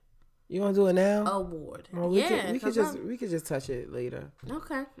reward. You want to do it now? Award. Well, we could just touch it later.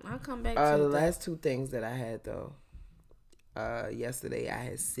 Okay, I'll come back to The that. last two things that I had though. Yesterday I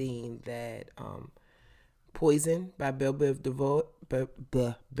had seen that Poison by Belle Biv DeVoe. Belle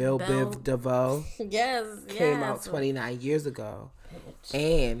Biv DeVoe Yes, came out 29 years ago.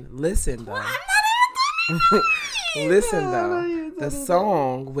 And listen though. Listen though. The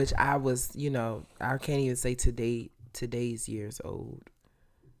song, which I was, I can't even say today's years old.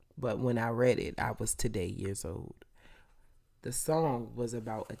 But when I read it, I was today years old. The song was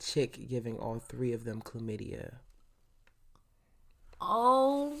about a chick giving all three of them chlamydia.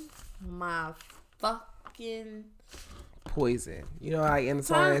 Oh my fucking Poison. Like in the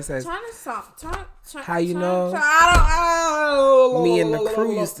song it says, how you know? Me and the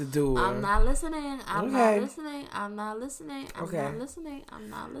crew used to do it. I'm not listening. I'm Okay. not listening. I'm not listening. I'm Okay. not listening. I'm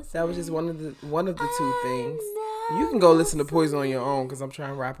not listening. That was just one of the two things. You can go listen to Poison on your own because I'm trying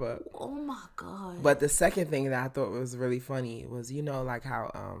to wrap up. Oh my god. But the second thing that I thought was really funny was, like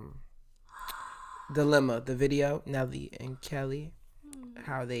how Dilemma, the video, Nelly and Kelly,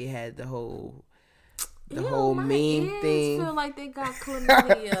 how they had the whole whole my meme ears thing. feel like they got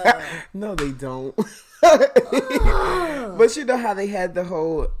chlamydia. No, they don't. But you know how they had the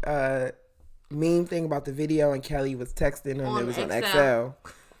whole meme thing about the video and Kelly was texting and it was on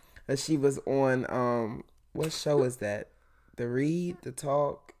XL. And she was on what show is that? The Read, The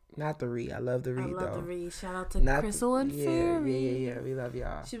Talk. Not The Read. I love The Read though. I love The Read. Shout out to Crystal and Fury. Yeah. We love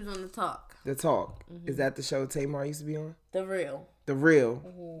y'all. She was on The Talk. The Talk. Is that the show Tamar used to be on? The Real. The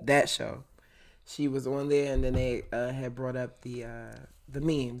Real. That show. She was on there, and then they had brought up the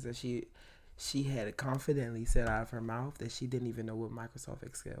memes, and she had confidently said out of her mouth that she didn't even know what Microsoft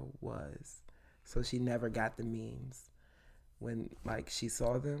Excel was, so she never got the memes. When she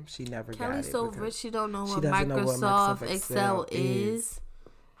saw them, she never got it. Kelly's so rich she don't know what doesn't know what Microsoft Excel is.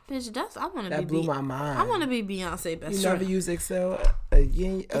 Bitch, I want to be. That blew my mind. I want to be Beyonce best You friend. never use Excel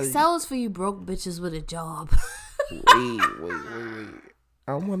again? Excel is for you broke bitches with a job. Wait.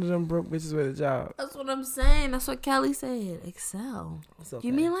 I'm one of them broke bitches with a job. That's what I'm saying. That's what Kelly said. Excel. It's okay.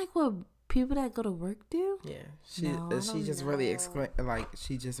 You mean like what people that go to work do? Yeah. She just really explained,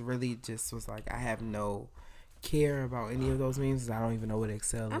 she just really just was like, I have no care about any of those memes. I don't even know what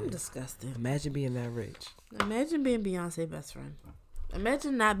Excel is. I'm disgusted. Imagine being that rich. Imagine being Beyonce's best friend.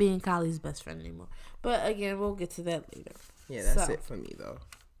 Imagine not being Kylie's best friend anymore. But again, we'll get to that later. Yeah, that's it for me though.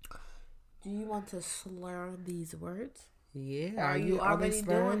 Do you want to slur these words? Yeah. Are you already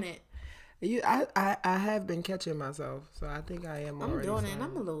doing it? I have been catching myself, so I think I am already. I'm doing it, and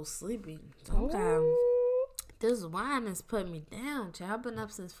I'm a little sleepy. Sometimes this wine has put me down, child. I've been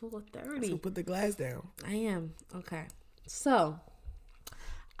up since 4:30. So put the glass down. I am. Okay. So,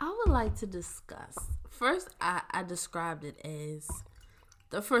 I would like to discuss. First, I described it as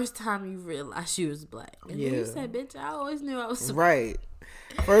the first time you realized you was black. And then Yeah. you said, bitch, I always knew I was Right.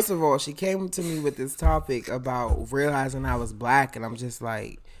 First of all, she came to me with this topic about realizing I was black, and I'm just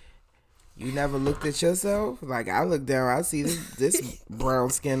like, you never looked at yourself? Like, I look down, I see this brown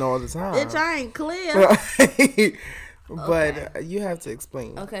skin all the time. Bitch, I ain't clear. But you have to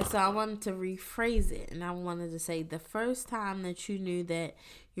explain. Okay, so I wanted to rephrase it, and I wanted to say the first time that you knew that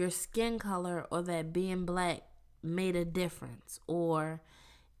your skin color or that being black made a difference, or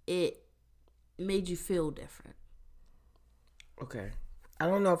it made you feel different. Okay. I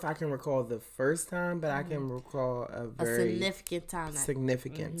don't know if I can recall the first time, but I can recall a very significant time.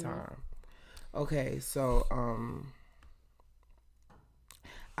 significant time. Okay, so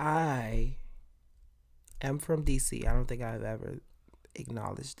I am from DC. I don't think I've ever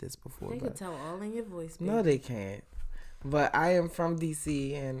acknowledged this before. They But could tell all in your voice, baby. no, they can't. But I am from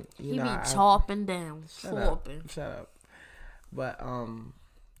DC, and He know, be chopping down, Shut up. But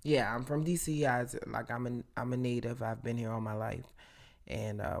yeah, I'm from DC. I'm a native. I've been here all my life.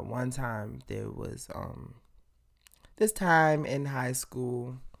 And one time there was this time in high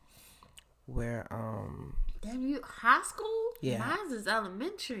school where Damn, you high school? Yeah. Mine is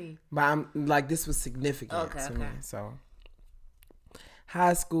elementary. but I'm like, this was significant to me. So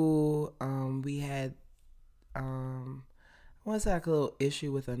high school, we had I want to say like a little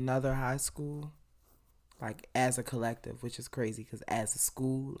issue with another high school, like as a collective, which is crazy because as a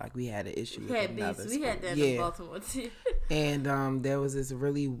school, like we had an issue with another school. We had that in Baltimore too. And there was this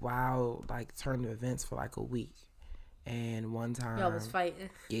really wild like turn of events for like a week. And one time Y'all was fighting.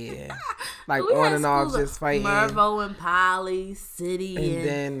 Yeah. Like We on had and off schools just fighting. Mervo and Poly, City And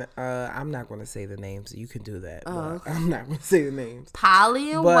then I'm not gonna say the names. You can do that. But I'm not gonna say the names.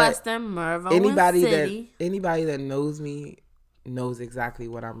 Poly and But Western, Mervo and City. Anybody that knows me knows exactly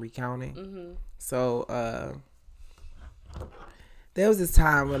what I'm recounting. Mm-hmm. So there was this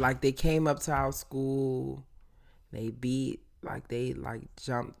time where like they came up to our school, they beat, like they like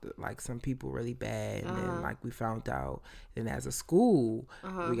jumped like some people really bad, and then like we found out. Then as a school,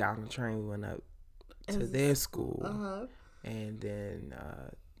 we got on the train, we went up to their school, and then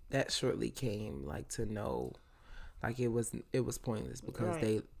that shortly came like to know, like it was pointless because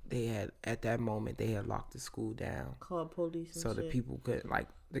they had at that moment they had locked the school down, Called police. And so the shit. people couldn't, like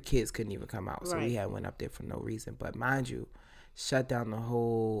the kids couldn't even come out. So we had went up there for no reason. But mind you, shut down the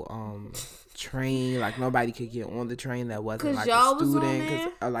whole train. Like nobody could get on the train that wasn't like a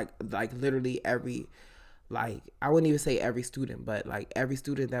student. Like literally every, like I wouldn't even say every student, but like every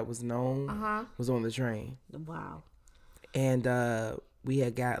student that was known was on the train. Wow. And we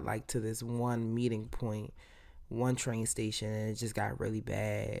had got like to this one meeting point, one train station, and it just got really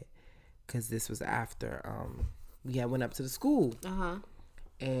bad because this was after we had went up to the school,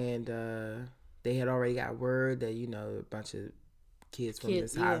 and they had already got word that a bunch of kids from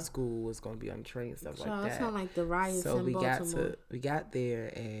this high school was going to be on the train and stuff like that. Sound like the riots So in we Baltimore. got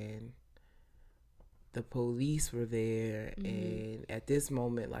there, and the police were there, and at this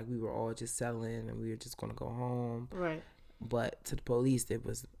moment, like we were all just settling, and we were just going to go home. Right. But to the police, it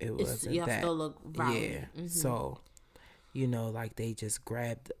wasn't that. Still look violent. Yeah. So, like they just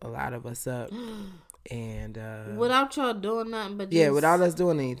grabbed a lot of us up, and without y'all doing nothing, but without us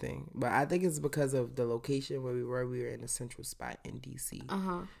doing anything. But I think it's because of the location where we were. We were in a central spot in DC.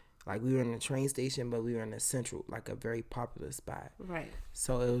 Like we were in a train station, but we were in a central, like a very popular spot. Right.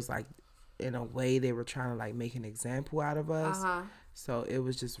 So it was like, in a way, they were trying to like make an example out of us. So it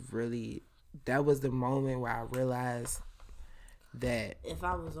was just really, that was the moment where I realized that if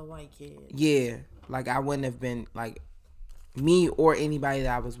I was a white kid, like I wouldn't have been, like me or anybody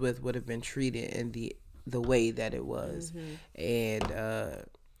that I was with would have been treated in the way that it was. And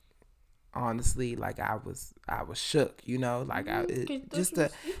honestly, like I was shook, like just to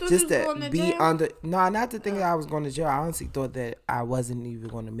be under, not to think that I was going to jail. I honestly thought that I wasn't even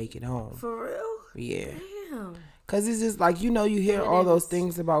going to make it home. For real? Yeah. Damn. Cause it's just like, you hear all those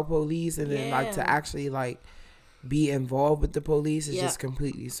things about police, and then like to actually like be involved with the police is just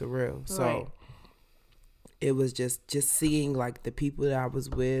completely surreal. So it was just seeing like the people that I was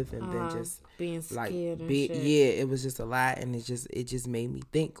with, and then just being scared, like and shit. it was just a lot, and it just made me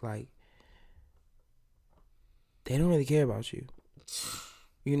think like they don't really care about you.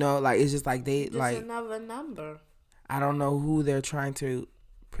 Like it's just like they just like another number. I don't know who they're trying to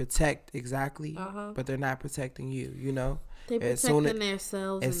protect exactly, but they're not protecting you. They protecting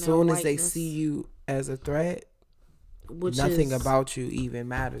themselves. As soon as they see you as a threat, nothing about you even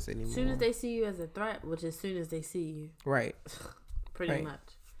matters anymore. As soon as they see you as a threat, which is as soon as they see you, right? Pretty much.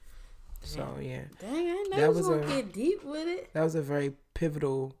 So yeah, dang, I know you gonna get deep with it. That was a very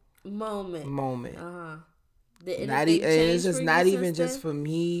pivotal moment. Did Not anything and change it's just for not you even since just then? for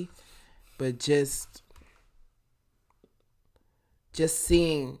me, but just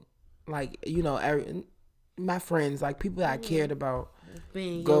seeing, like, you know, my friends, like people that I cared about,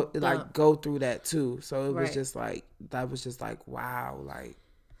 Being go yoked like up. go through that too. So it was Right. just like that was just like wow, like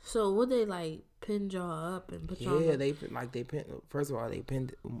So would they like pin y'all up and put y'all on yeah, the- they pinned. First of all, they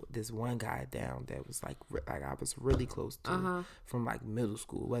pinned this one guy down that was like I was really close to from like middle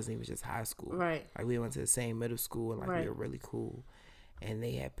school. It wasn't even just high school. Right. Like we went to the same middle school and like Right. we were really cool. And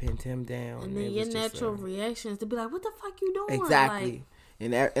they had pinned him down. And then it your was just, natural reaction is to be like, "What the fuck you doing?" exactly. Like,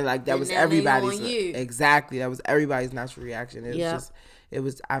 And like that And was now they everybody's on you. exactly. That was everybody's natural reaction. It was Yep. just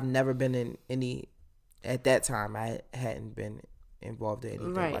I've never been in any at that time. I hadn't been involved in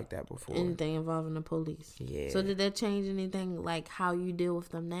anything Right. like that before. anything involving the police. Yeah. So did that change anything, like how you deal with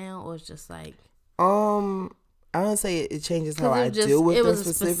them now, or it's just like I don't say it changes how 'cause I it just deal with it them was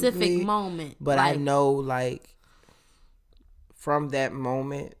a specifically, specific moment, but I like, know like from that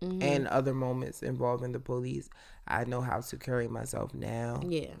moment Mm-hmm. and other moments involving the police, I know how to carry myself now.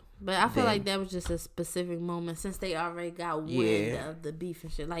 Yeah, but I feel Then- like that was just a specific moment since they already got wind Yeah. of the beef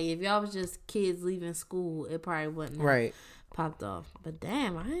and shit. Like if y'all was just kids leaving school, it probably wouldn't have Right. popped off. But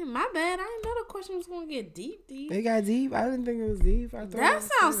damn, my bad. I didn't know the question was gonna get deep. It got deep. I didn't think it was deep. I thought That it was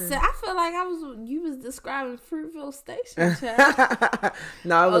sounds serious. sad. I feel like you was describing Fruitville Station, child.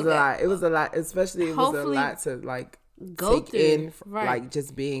 No, it was Okay. a lot. It was a lot. Especially it Hopefully was a lot to like go take through, in, right. like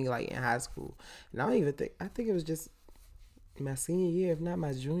just being like in high school. And I don't even think. I think it was just my senior year, if not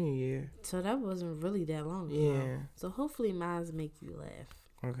my junior year. So that wasn't really that long ago. Yeah. So hopefully mine's make you laugh.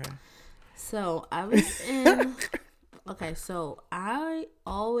 Okay. So I was in. Okay, so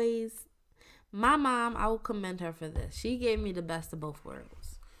my mom, I will commend her for this. She gave me the best of both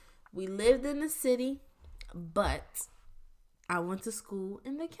worlds. We lived in the city, but I went to school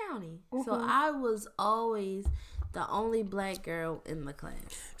in the county. So I was always the only black girl in the class.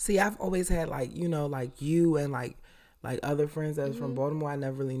 See, I've always had like, you know, like you and like other friends that was from Baltimore. I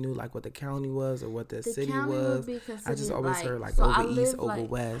never really knew like what the county was or what the city county would was. be I just considered, always like- heard like so I over east, lived, over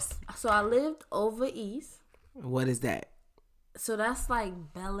like- west. So I lived over east. What is that? So that's like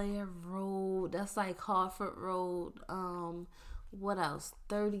Bel Air Road. That's like Hartford Road. What else?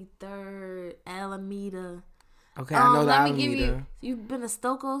 33rd, Alameda. Okay, I know that. Let me give you. You've been to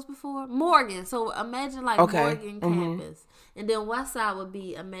Stokoe's before? Morgan. So imagine like Okay. Morgan campus, and then West Side would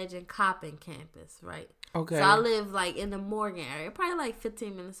be imagine Coppin campus, right? Okay. So I live like in the Morgan area, probably like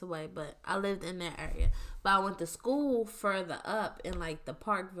 15 minutes away, but I lived in that area. But I went to school further up in like the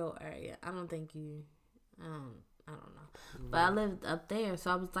Parkville area. I don't know. But I lived up there,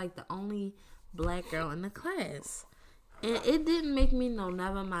 so I was like the only black girl in the class. And it didn't make me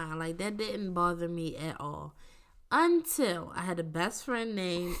never mind. Like that didn't bother me at all. Until I had a best friend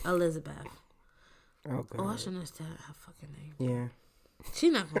named Elizabeth. Okay. Oh, I shouldn't have said her fucking name. Yeah. She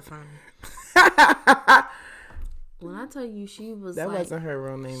not gonna find me. When I tell you she was That like, wasn't her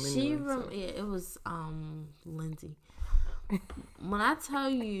real name anyway. yeah, it was Lindsay. When I tell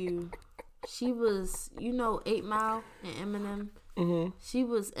you she was, 8 Mile and Eminem, she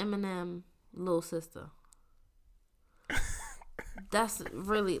was Eminem little sister. That's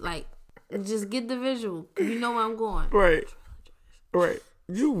really like, just get the visual. You know where I'm going. Right.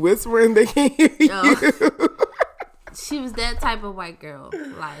 You whispering, they can't hear you. She was that type of white girl,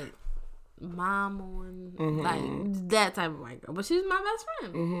 like mom on, like that type of white girl. But she was my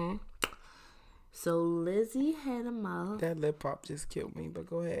best friend. So Lizzie had a mouth. That lip pop just killed me, but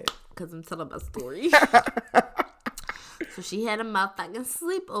go ahead. Because I'm telling my story. So she had a motherfucking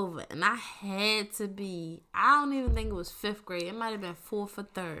sleepover. And I had to be, I don't even think it was 5th grade. It might have been 4th or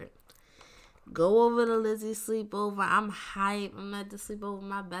 3rd. Go over to Lizzie's sleepover. I'm hyped. I'm at the sleepover with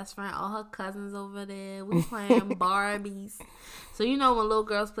my best friend. All her cousins over there. We playing Barbies. So when little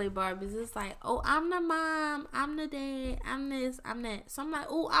girls play Barbies, it's like, oh, I'm the mom. I'm the dad. I'm this. I'm that. So I'm like,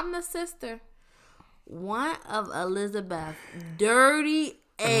 oh, I'm the sister. One of Elizabeth's dirty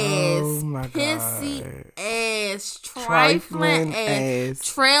ass, Oh my pissy God. ass, trifling Trifling ass,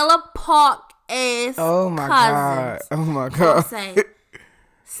 ass. trailer park ass Oh my cousins. God. Oh my Gonna God. say,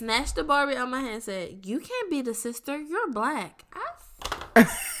 snatched the Barbie out my hand and said, you can't be the sister, you're black.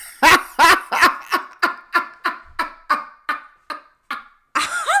 I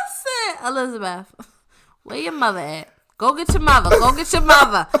said, Elizabeth, where your mother at? Go get your mother. Go get your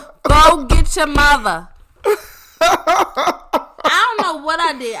mother. Go get your mother. I don't know what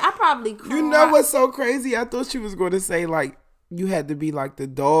I did. I probably cried. You know what's so crazy? I thought she was going to say, like, you had to be like the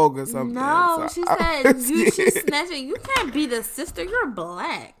dog or something. No, So she I said, was she scared. snatched it. You can't be the sister. You're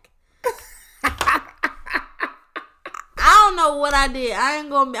black. I don't know what I did. I'm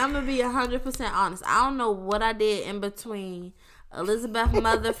gonna be 100% honest. I don't know what I did in between Elizabeth's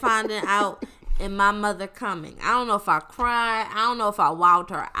mother finding out and my mother coming. I don't know if I cried. I don't know if I wowed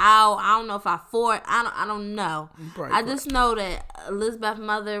her out. I don't know if I fought. I don't know. I just know that Elizabeth's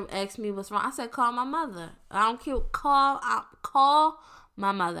mother asked me what's wrong. I said, call my mother. I don't care. Call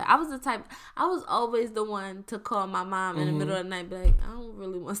my mother. I was always the one to call my mom in the middle of the night, be like, I don't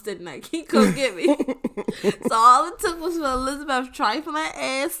really want to stay tonight. Can you come get me? So all it took was for Elizabeth's trifling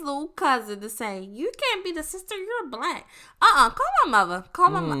ass little cousin to say, you can't be the sister, you're black. Call my mother. Call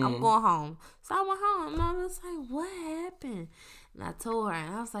my mother. I'm going home. So I went home and I was like, what happened? And I told her,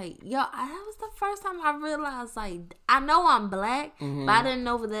 and I was like, yo, that was the first time I realized, like, I know I'm black, but I didn't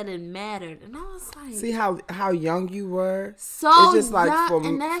know that it mattered. And I was like, see how young you were? So it's just like young,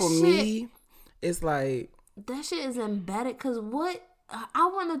 for me, it's like that shit is embedded. Cause what I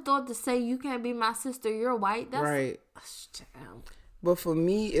wouldn't have thought to say you can't be my sister, you're white. That's right. But for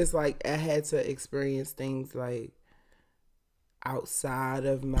me, it's like I had to experience things like outside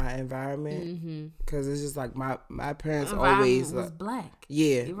of my environment, because it's just like my parents always was black.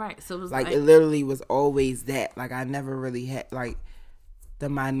 Yeah, you're right. So it was like it literally was always that. Like I never really had like the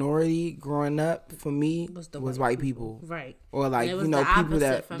minority growing up for me was white people, right? Or like people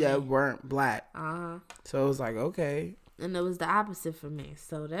that weren't black. So it was like okay. And it was the opposite for me.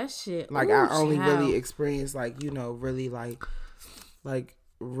 So that shit. Like I only really experienced like really like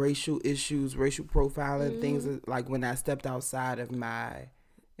racial issues, racial profiling, things like when I stepped outside of my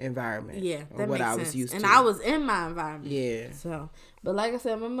environment. Yeah, that what makes I sense. was used and to. I was in my environment. Yeah. So, but like I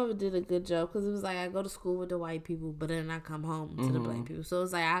said, my mother did a good job because it was like I go to school with the white people, but then I come home to the black people. So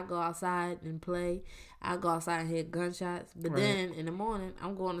it's like I go outside and play. I go outside and hear gunshots. But then in the morning,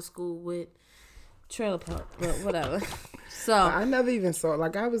 I'm going to school with trailer park, but whatever. So but I never even saw,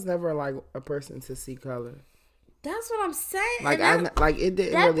 like I was never like a person to see color. That's what I'm saying. Like it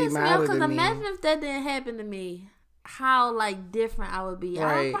didn't really matter to me. Because imagine if that didn't happen to me, how like different I would be. Right.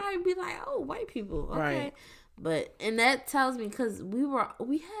 I would probably be like, oh, white people, okay. Right. But and that tells me because we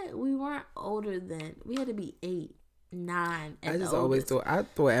weren't older than we had to be 8, 9. I just always thought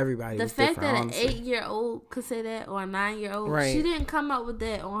everybody the was fact different. that an 8-year-old could say that or a 9-year-old, right. She didn't come up with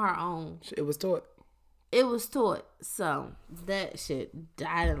that on her own. It was taught. It was taught. So that shit,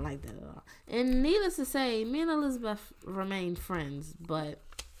 I didn't like that at all. And needless to say, me and Elizabeth remained friends, but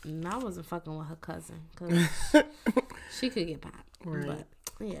I wasn't fucking with her cousin because she could get popped. Right.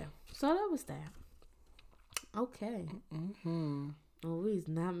 But yeah, so that was that. Okay. Well, we's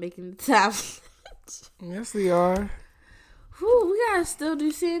not making the top. Yes, we are. Whew, we gotta still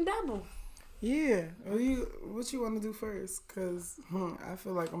do seeing double. Yeah. What you want to do first? Because I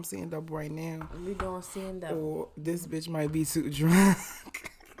feel like I'm seeing double right now. We doing seeing double. Or this bitch might be too drunk.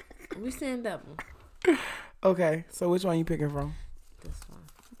 We seeing double. Okay. So which one you picking from? This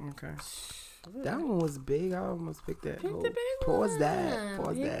one. Okay. That one was big. I almost picked that. Pick the big Pause one. that.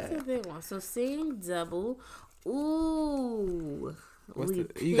 Pause Pick that. the big one. So seeing double. Ooh.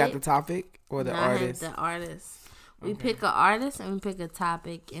 You got the topic or the artist? I have the artist. We pick an artist and we pick a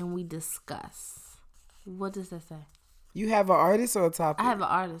topic and we discuss. What does that say? You have an artist or a topic? I have an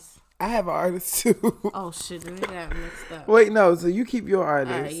artist. I have an artist too. Oh shit, we got mixed up. Wait, no. So you keep your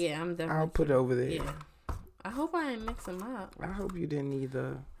artist. Yeah, I'm definitely. I'll put it over there. Yeah. I hope I didn't mix them up. I hope you didn't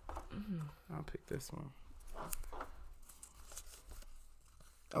either. I'll pick this one.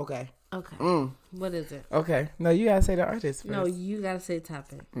 Okay. Okay. What is it? Okay. No, you gotta say the artist first. No, you gotta say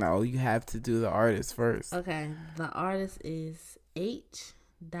topic. No, you have to do the artist first. Okay. The artist is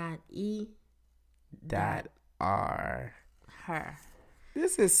H.E. .R. Her.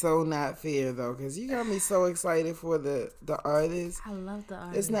 This is so not fair though, because you got me so excited for the artist. I love the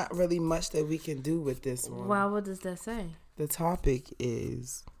artist. It's not really much that we can do with this one. Well, what does that say? The topic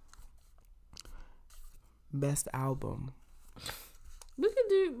is best album. We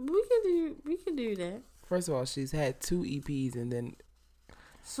can do that. First of all, she's had 2 EPs and then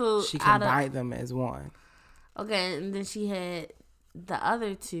So she combined them as one. Okay, and then she had the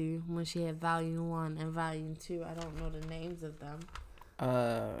other 2 when she had Volume 1 and Volume 2. I don't know the names of them.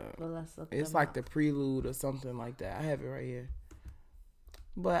 But let's look. It's like the prelude or something like that. I have it right here.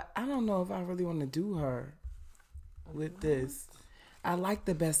 But I don't know if I really want to do her with this. I like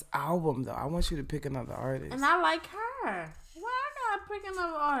the best album though. I want you to pick another artist. And I like her. Why I gotta pick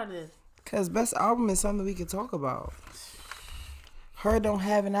another artist? Cause best album is something we can talk about. Her don't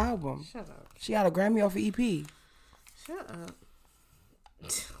have an album. Shut up. She got a Grammy off of EP. Shut up.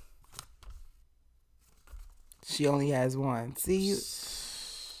 She only has one. See you.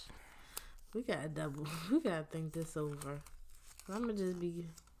 We gotta double. We gotta think this over. I'm gonna just be.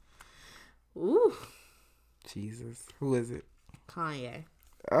 Ooh. Jesus. Who is it? Kanye.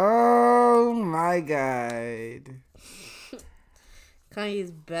 Oh my God.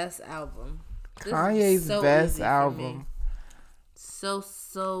 Kanye's best album. This is Kanye's so best easy for me. album. So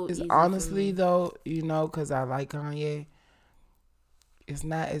It's easy honestly for me. though, you know, because I like Kanye. It's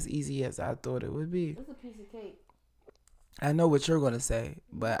not as easy as I thought it would be. It's a piece of cake. I know what you're gonna say,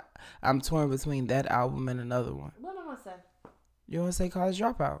 but I'm torn between that album and another one. What am I gonna say? You want to say College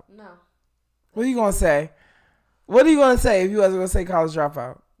Dropout? No. What are you gonna say? What are you gonna say if you wasn't gonna say College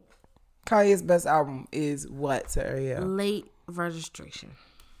Dropout? Kanye's best album is what to Ariel? Late Registration.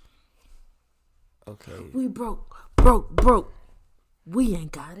 Okay, We broke. We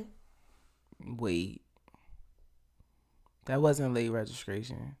ain't got it. wait. That wasn't Late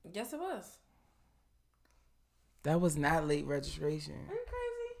Registration. Yes, it was. That was not Late Registration. Are you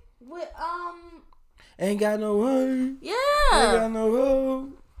crazy? With Ain't got no money. Ain't yeah. got no hoe.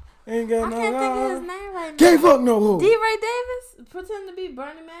 Ain't got I no can't think of his hoe. name right now. Can't fuck no hoe. D. Ray Davis pretend to be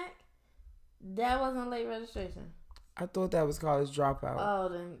Bernie Mac. That wasn't Late Registration. I thought that was College Dropout. Oh,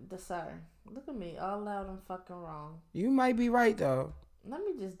 then sorry. Look at me, all loud and fucking wrong. You might be right though. Let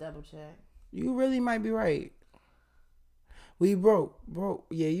me just double check. You really might be right. We broke.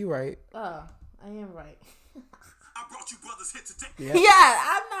 Yeah, you right. Oh, I am right. I brought you brothers here today. Yeah. Yeah,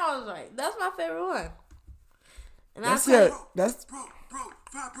 I know I was right. That's my favorite one. And That's I'll tell it. you, That's Bro.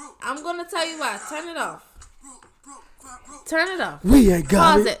 I'm gonna tell you why. Turn it off. Bro. Turn it off. we ain't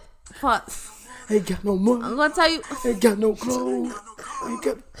got Pause it. it. Pause. Ain't got no money. I'm gonna tell you. Ain't got no clothes. Ain't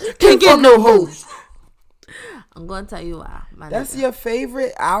got. Can't Can't get fuck no no hoes. I'm gonna tell you why. My That's nigga. your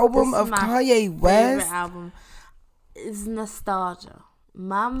favorite album This of is my Kanye West. Favorite album is nostalgia.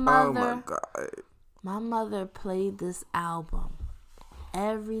 My Oh mother. my God. My mother played this album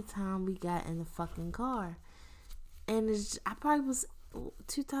every time we got in the fucking car. And I probably was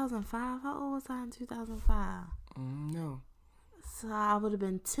 2005. How old was I in 2005? No. So I would have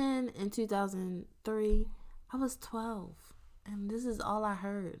been 10 in 2003. I was 12. And this is all I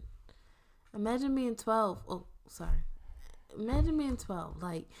heard. Imagine being 12. Oh, sorry. Imagine being 12.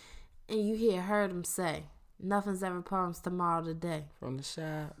 Like, and you heard him say, nothing's ever promised tomorrow today. From the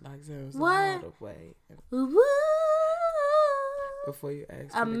shop, like Zeus What? all the way. Woo! Before you ask me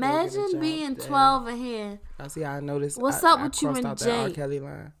to go get a Imagine job, being damn. 12 and here. I see. I noticed. What's I up with you crossed and out that R. Jay? Kelly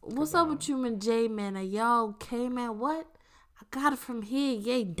line. What's up with you and Jay, man? Are y'all okay, man? What? I got it from here.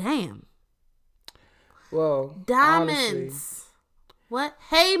 Yay, damn. Well, Diamonds. honestly, What?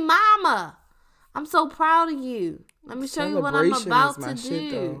 Hey, mama. I'm so proud of you. Let me show you what I'm Celebration about is my to shit,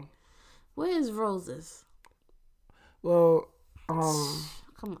 do. though. Where's Roses? Well, Come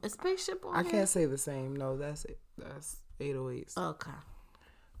on. Is Spaceship on I here? can't say the same. No, that's it. That's 808s. Okay.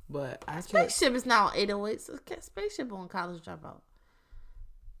 But I can't. Spaceship is now on 808. So Spaceship on College Dropout.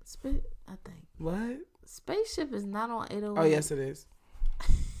 I think. What? Spaceship is not on 808. Oh, yes, it is.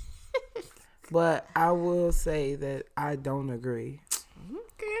 But I will say that I don't agree.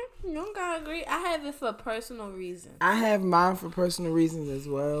 Okay. You don't gotta agree. I have it for personal reasons. I have mine for personal reasons as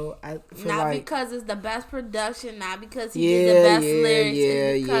well. I feel Not like because it's the best production, not because he did the best lyrics,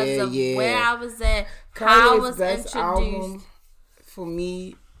 it's because of where I was at, how I Kanye's was best introduced. album, for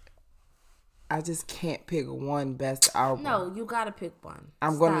me, I just can't pick one best album. No, you gotta pick one.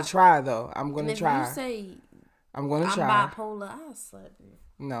 I'm gonna try though. I'm And gonna if try. you say I'm gonna I'm try. bipolar, I'll slap you.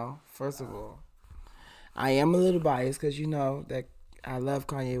 No, first of all, I am a little biased because you know that I love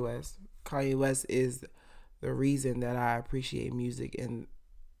Kanye West. Kanye West is the reason that I appreciate music in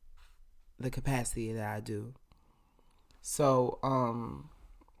the capacity that I do. So,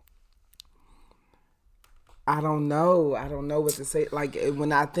 I don't know. I don't know what to say. Like,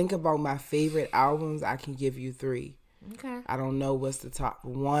 when I think about my favorite albums, I can give you 3. Okay. I don't know what's the top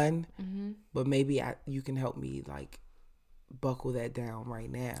one, but maybe you can help me, like, buckle that down right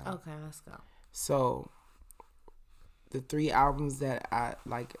now. Okay, let's go. So, the 3 albums that I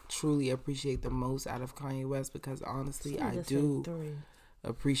like truly appreciate the most out of Kanye West, because honestly, I Just do say 3.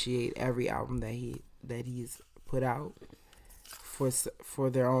 appreciate every album that he's put out for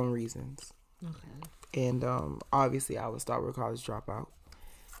their own reasons. Okay. And obviously, I would start with College Dropout.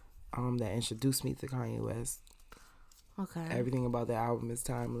 That introduced me to Kanye West. Okay. Everything about the album is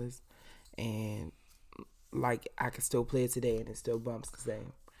timeless, and like I can still play it today, and it still bumps the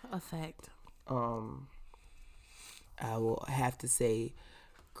same. A fact. I will have to say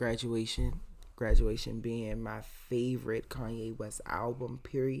Graduation being my favorite Kanye West album,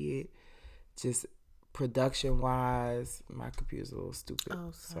 period. Just production wise, my computer's a little stupid.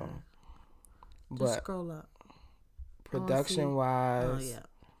 Oh, sorry. Just But scroll up. production wise, Oh, yeah.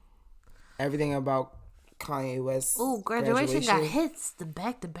 everything about Kanye West. Ooh, graduation got hits. The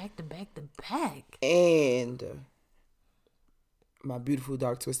back. And My Beautiful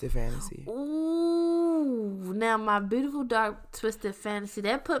Dark Twisted Fantasy. Ooh, now My Beautiful Dark Twisted Fantasy,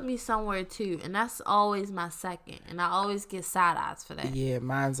 that put me somewhere too, and that's always my second, and I always get side eyes for that. Yeah,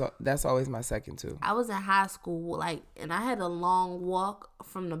 that's always my second too. I was in high school, and I had a long walk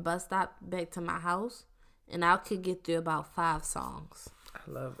from the bus stop back to my house, and I could get through about 5 songs. I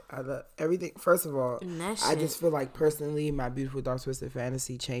love everything. First of all, I just feel like personally, My Beautiful Dark Twisted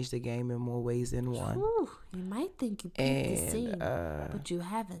Fantasy changed the game in more ways than one. Ooh, you might think you beat the scene, but you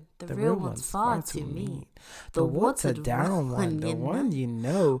haven't. The real one's far too mean. The watered down one, the one you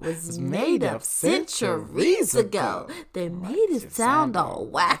know, was made up centuries ago. They made it sound all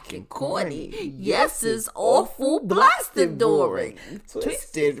whack and corny. Yes, it's awful, blasted, boring.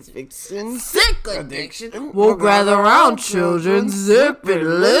 Twisted fiction, Sick addiction. We'll gather around, children. Zip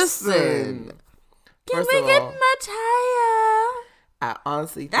and listen. Can First we of get all, much higher? I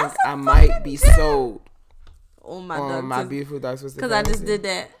honestly think That's a I might fucking be gem. sold Oh my on God. My Beautiful Dark Twisted Because Fantasy. I just did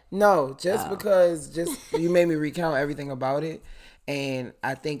that. No, just because you made me recount everything about it. And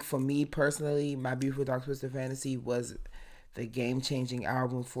I think for me personally, My Beautiful Dark Twisted Fantasy was the game-changing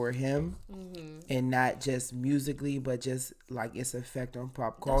album for him. And not just musically, but just like its effect on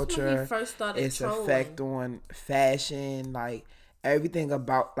pop culture. when he first started its trolling. effect on fashion, like everything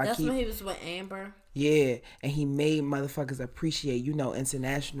about like That's when he was with Amber. yeah, and he made motherfuckers appreciate,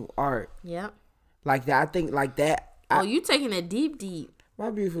 international art. Yep. Like that, I think like that. Oh, you taking it deep. My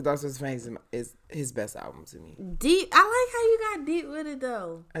Beautiful Dark Twisted Fantasy is his best album to me. Deep. I like how you got deep with it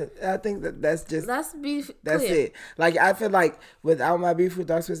though. I think that's just Let's be clear. that's it. Like I feel like without My Beautiful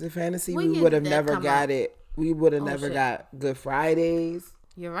Dark Twisted Fantasy, When we year would have did that never come got out? it. We would have Oh, never shit. got Good Fridays.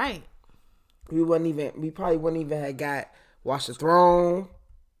 You're right. We probably wouldn't even have got Watch the Throne.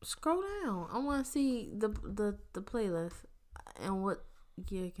 Scroll down. I want to see the playlist and what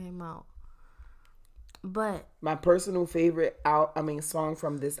year it came out. But My personal favorite song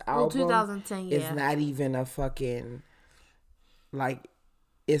from this album 2010, is yeah. not even a fucking like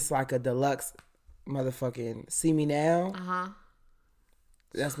it's like a deluxe motherfucking See Me Now. Uh-huh.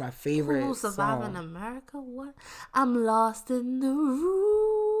 That's my favorite Who surviving song. America? What? I'm lost in the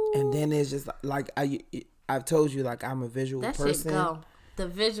room. And then it's just like I've told you, like I'm a visual that person. shit go. The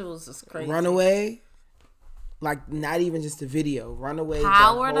visuals is crazy. Runaway, like not even just the video. Runaway,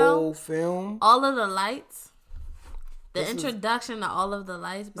 Power, the whole film. All of the lights. The This is- introduction to all of the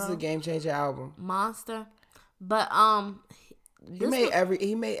lights, This is bro. a game changer album. Monster. But He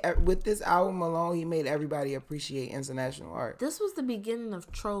made with this album alone, he made everybody appreciate international art. this was the beginning of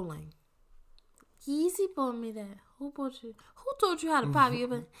trolling. Yeezy bought me that. Who bought you? Who taught you how to pop your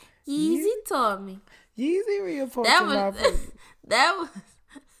butt? Yeezy taught me. Yeezy reapproaching That my was face. that was.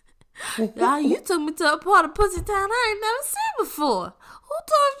 Y'all, you took me to a part of Pussy Town I ain't never seen before. Who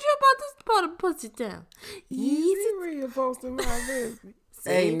told you about this part of Pussy Town? Yeezy reposting my face.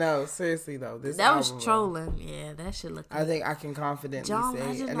 Hey, no, seriously though, this That was album, trolling. Yeah, that shit looked. I think I can confidently John say,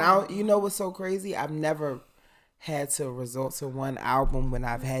 Legend and album. you know what's so crazy? I've never had to resort to one album when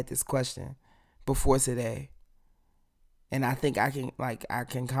I've had this question before today, and I think I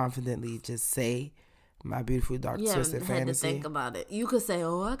can confidently just say My Beautiful Dark You haven't Twisted had Fantasy. to think about it. You could say,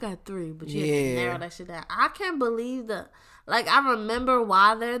 "Oh, I got 3," but you had to Yeah. narrow that shit down. I can't believe I remember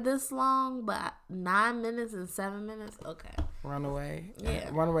why they're this long, but 9 minutes and 7 minutes. Okay. Runaway, Yeah.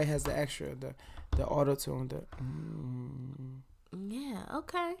 Runaway has the extra, the auto tune, Yeah.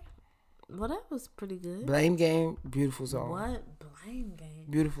 Okay. Well, that was pretty good. Blame Game, beautiful song, What? Blame Game.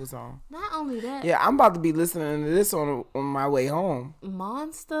 beautiful song. Not only that. Yeah, I'm about to be listening to this on my way home.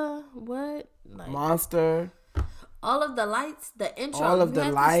 Monster. What? Like Monster. all of the lights, the intro. All of you the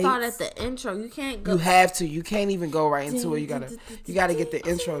have to start lights. at the intro. You can't go. You have to. You can't even go right into it. You gotta get the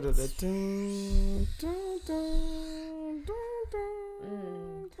intro to the.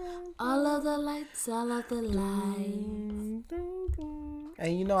 All of the lights. All of the lights.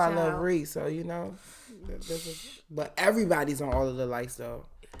 And you know I love Child. Reese, so you know. But everybody's on All of the Lights though.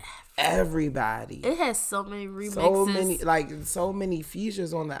 Everybody. It has so many remixes. So many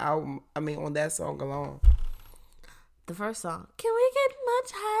features on the album. I mean, on that song alone. The first song. Can we get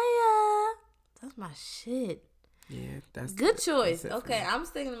much higher? That's my shit. Yeah, that's Good choice. that's it for Okay, me. I'm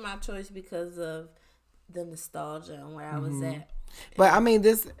sticking to my choice because of the nostalgia and where I was Mm-hmm. at. But I mean,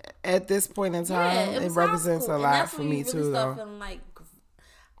 at this point in time, Yeah, it was high represents school, a and lot that's for when me you really too, start though. feeling like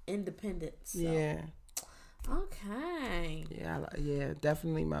independence. So. Yeah. Okay. Yeah,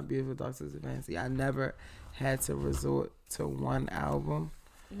 definitely My Beautiful Dark Twisted Fantasy. I never had to resort to one album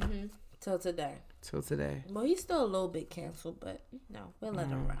Till today. till today. Well, he's still a little bit canceled, but no, we'll let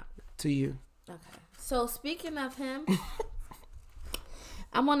him rock. To you. Okay. So speaking of him,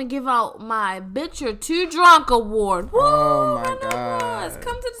 I want to give out my Bitch You're Too Drunk award. Woo! Oh my Round of applause. God.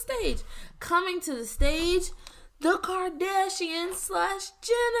 Come to the stage. Coming to the stage, the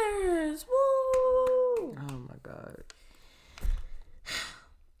Kardashians/Jenners. Woo! Oh my God.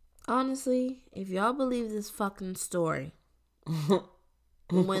 Honestly, if y'all believe this fucking story,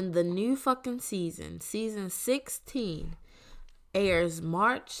 when the new fucking season 16, airs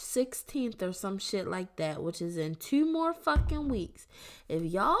March 16th or some shit like that, which is in 2 more fucking weeks. If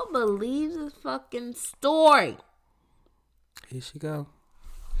y'all believe this fucking story Here she go.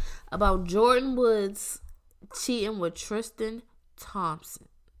 about Jordan Woods cheating with Tristan Thompson,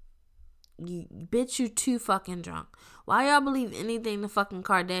 you bitch, you too fucking drunk. Why y'all believe anything the fucking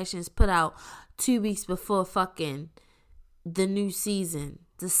Kardashians put out 2 weeks before fucking the new season,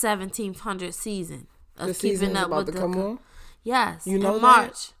 the 1700 season of The Keeping season's Up about with to the come on. Yes, You know in that?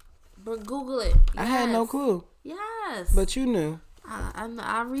 March. But Google it. I had no Yes. clue, Yes, but you knew.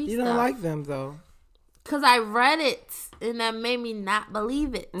 I read You stuff. don't like them though. Cause I read it and that made me not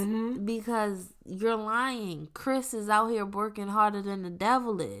believe it. Mm-hmm. Because you're lying. Chris is out here working harder than the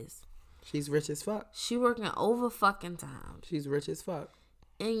devil is. She's rich as fuck. She working over fucking time. She's rich as fuck.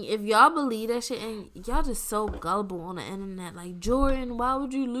 And if y'all believe that shit, and y'all just so gullible on the internet, like, Jordan, why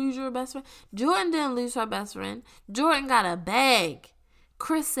would you lose your best friend? Jordan didn't lose her best friend. Jordan got a bag.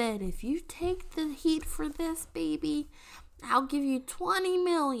 Chris said, if you take the heat for this, baby, I'll give you $20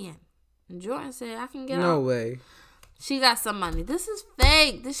 million. And Jordan said, I can get No out. way. She got some money. This is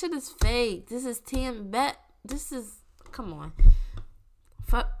fake. This shit is fake. This is TMZ. This is, come on.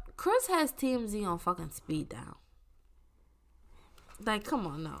 Chris has TMZ on fucking speed down. Like, come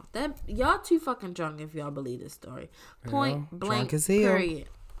on, no. That y'all too fucking drunk if y'all believe this story. Point blank. drunk as hell. Period.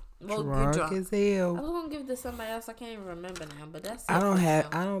 Well, you're Drunk drunk. as hell. I was gonna give it to somebody else. I can't even remember now, but that's. I don't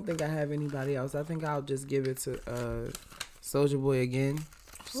think I have anybody else. I think I'll just give it to Soulja Boy again.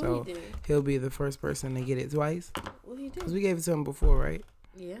 So he did? he'll be the first person to get it twice. What he do? Cause we gave it to him before, right?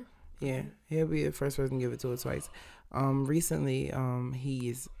 Yeah. Yeah, he'll be the first person to give it to it twice. Recently,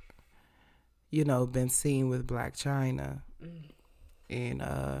 he's, been seen with Black China, and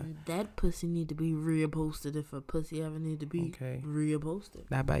That pussy need to be reposted if a pussy ever need to be reposted.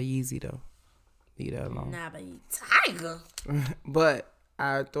 not by Yeezy though. Leave that alone. Nah, but you Tiger. But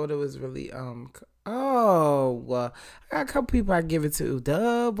I thought it was really I got a couple people I give it to.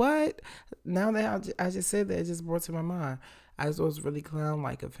 Duh, what? Now that I just said that, it just brought to my mind. I just thought it was really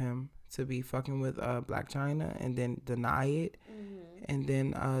clown-like of him to be fucking with Black China and then deny it. And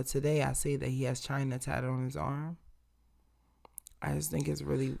then today I see that he has China tatted on his arm. I just think it's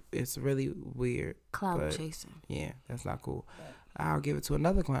really weird. Cloud but, chasing. Yeah, that's not cool. I'll give it to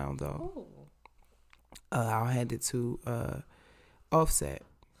another clown though. Ooh. I'll hand it to Offset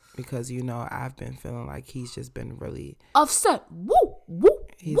because I've been feeling like he's just been really Offset. Woo, woo.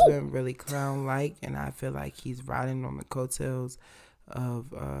 He's been really clown-like, and I feel like he's riding on the coattails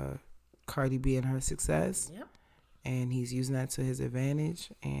of Cardi B and her success. Yep. And he's using that to his advantage,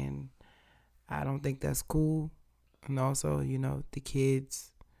 and I don't think that's cool. And also, the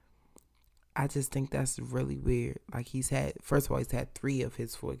kids, I just think that's really weird. Like, first of all, he's had 3 of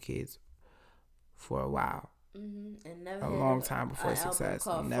his 4 kids for a while. Mm-hmm. And never A had long time before success.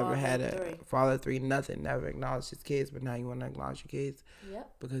 Never had a Father 3, nothing. Never acknowledged his kids, but now you want to acknowledge your kids. Yep.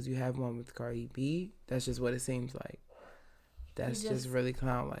 Because you have one with Cardi B. That's just what it seems like. That's just really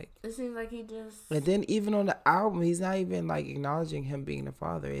clown-like. It seems like he just... And then even on the album, he's not even, like, acknowledging him being the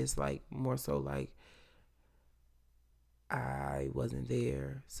father. It's, like, more so, like, I wasn't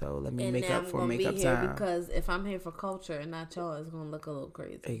there, so let me make up for makeup time. Because if I'm here for culture and not y'all, it's going to look a little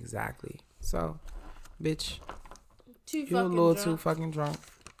crazy. Exactly. So, bitch, You're a little too fucking drunk.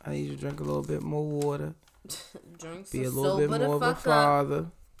 I need you to drink a little bit more water. Be a little bit more of a father.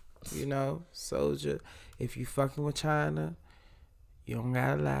 Soldier. If you fucking with China, you don't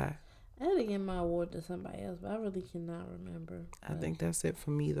gotta lie. I had to give my award to somebody else, but I really cannot remember. I think that's it for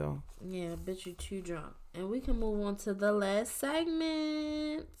me, though. Yeah, bitch, you too drunk. And we can move on to the last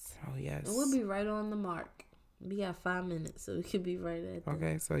segment. Oh, yes. And we'll be right on the mark. We got 5 minutes, so we could be right at that.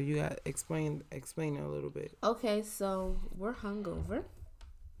 Okay, so you got explain it a little bit. Okay, so we're hungover.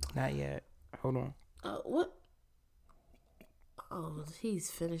 Not yet. Hold on. What? Oh, he's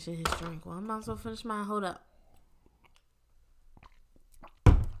finishing his drink. Well, I'm not supposed to finish mine. Hold up.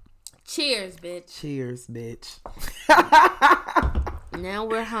 Cheers, bitch. Cheers, bitch. Now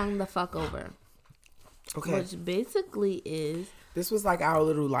we're hung the fuck over. Okay. Which basically is... This was like our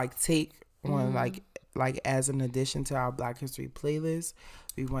little take on like as an addition to our Black History playlist.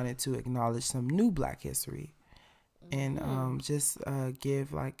 We wanted to acknowledge some new Black history. And just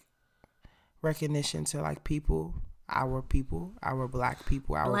give like recognition to like our black people, our black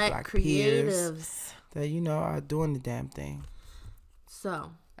peers creatives that, you know, are doing the damn thing.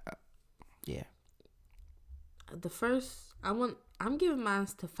 So Yeah. the first, I'm giving mine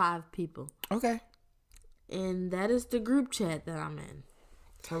to 5 people, Okay. and that is the group chat that I'm in.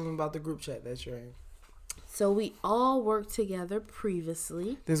 Tell them about the group chat that you're in. So we all worked together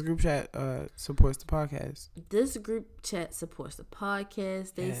previously. This group chat supports the podcast. This group chat supports the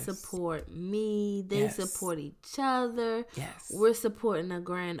podcast. They Yes. support me. They Yes. support each other. Yes. We're supporting the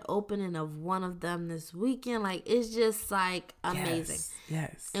grand opening of one of them this weekend. Like, it's just like amazing.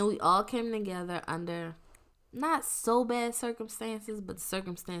 Yes. And we all came together under not so bad circumstances, but the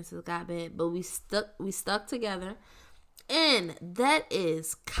circumstances got bad. But we stuck together. And that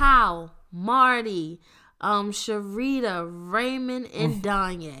is Kyle, Marty, Sharita, Raymond, and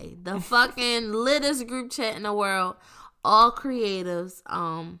Danye. The fucking littest group chat in the world. All creatives.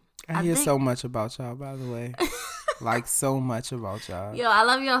 I hear so much about y'all, by the way. Like, so much about y'all. Yo, I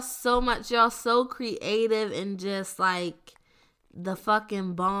love y'all so much. Y'all so creative and just like the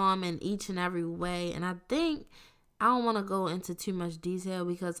fucking bomb in each and every way. And I think I don't want to go into too much detail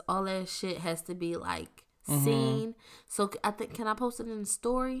because all that shit has to be like seen. So I think, can I post it in the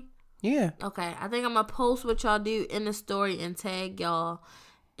story? Yeah. Okay, I think I'm gonna post what y'all do in the story and tag y'all,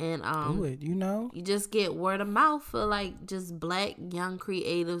 and Do it, you know? you just get word of mouth for like just black young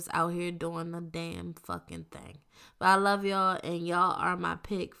creatives out here doing the damn fucking thing. But I love y'all, and y'all are my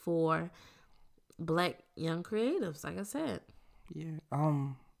pick for black young creatives. Like I said, Yeah.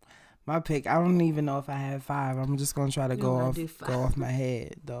 My pick, I don't even know if I have 5. I'm just gonna try to go off my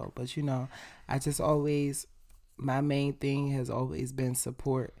head though. But you know, I just always, my main thing has always been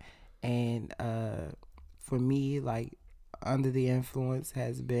support. And for me, like, Under the Influence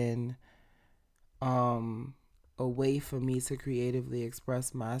has been a way for me to creatively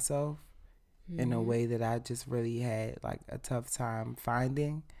express myself in a way that I just really had like a tough time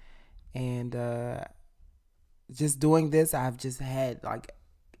finding. And just doing this, I've just had like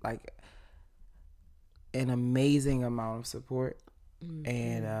an amazing amount of support.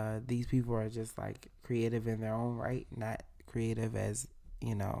 And these people are just like creative in their own right, not creative as,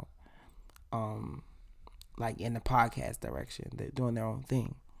 you know, like in the podcast direction. They're doing their own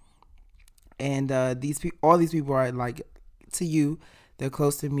thing. And all these people are like, to you, they're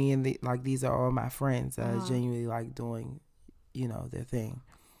close to me, and these are all my friends that are genuinely like doing, you know, their thing.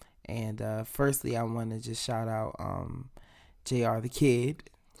 And firstly, I want to just shout out JR the Kid.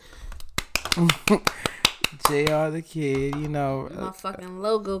 JR the Kid, you know, my fucking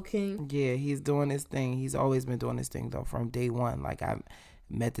logo king. Yeah, he's doing his thing. He's always been doing his thing though from day one. Like, I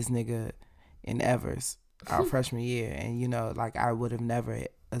met this nigga in Evers our freshman year, and you know, like, I would have never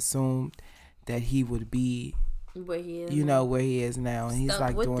assumed that he would be where he is, you know, where he is now, and he's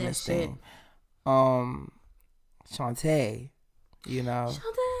like doing his thing. Shantae, you know,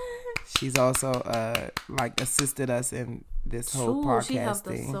 she's also like assisted us in this whole podcast she helped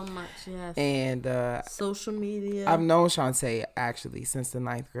thing. us so much, yes. And social media. I've known Shantae actually since the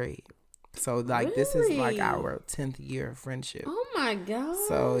 9th grade. So like this is like our 10th year of friendship. Oh my god.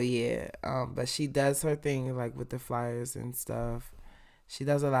 So yeah, but she does her thing like with the flyers and stuff. She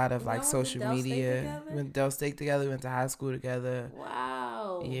does a lot of like social media. We went to Del State together. We went to high school together.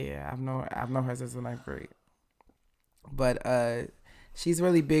 Wow. Yeah, I've known her since the 9th grade. But she's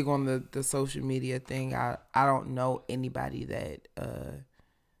really big on the social media thing. I don't know anybody that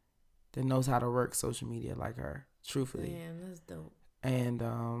knows how to work social media like her. Truthfully. Man, that's dope. And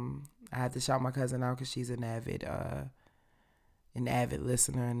I had to shout my cousin out because she's an avid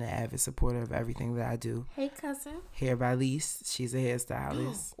listener and an avid supporter of everything that I do. Hey, cousin. Hair by Lise. She's a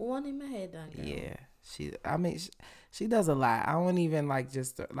hairstylist. Wanting my hair done, girl. Yeah. She does a lot. I won't even like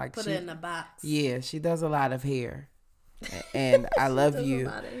just like put it in a box. Yeah, she does a lot of hair. And I love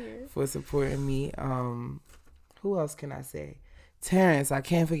you for supporting me. Who else can I say? Terrence. I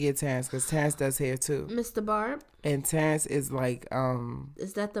can't forget Terrence because Terrence does hair too. Mr. Barb. And Terrence is like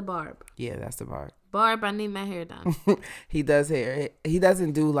Is that the Barb? Yeah, that's the Barb. Barb, I need my hair done. He does hair. He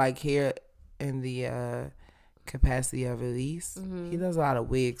doesn't do like hair in the capacity of Elise. He does a lot of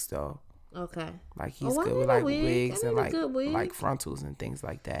wigs though. Okay. Like he's good with like wigs and like frontals and things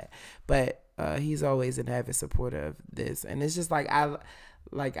like that. But he's always an avid supporter of this, and it's just like I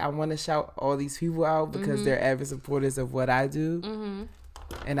want to shout all these people out because they're avid supporters of what I do,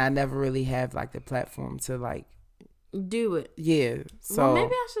 and I never really have like the platform to like do it. Yeah, so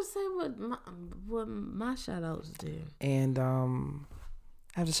maybe I should say what my shout outs do. And I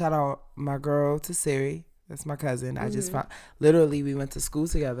have to shout out my girl to Siri. That's my cousin. I just found, literally we went to school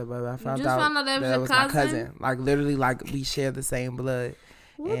together, but I found out that was my cousin. Like literally, like we share the same blood.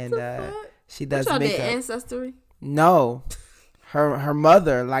 What the fuck? She does What y'all did, makeup. Ancestry? No, her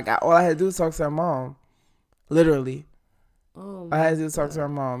mother. Like all I had to do was talk to her mom. Literally, Oh, I had to do was talk to her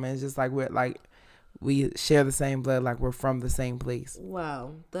mom, and it's just like we share the same blood. Like we're from the same place.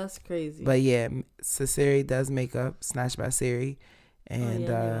 wow, that's crazy. But yeah, Siri does makeup. Snatched by Siri, and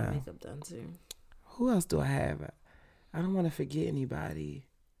oh, yeah, I makeup done too. who else do I have? I don't want to forget anybody.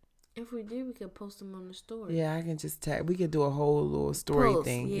 If we do, we could post them on the story. Yeah, I can just tag. We could do a whole little story Post,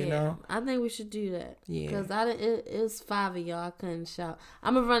 thing, yeah. you know? I think we should do that. Yeah. Because it's 5 of y'all. I couldn't shout.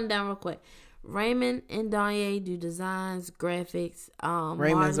 I'm going to run down real quick. Raymond and Danye do designs, graphics.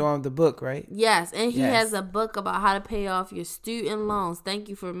 Raymond's Martin, on the book, right? yes, and he Yes. has a book about how to pay off your student loans. Thank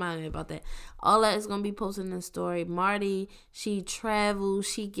you for reminding me about that. All that is going to be posted in the story. Marty, she travels.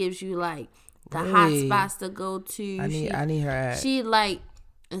 She gives you, like, the hot Really? spots to go to. I need her at. She like,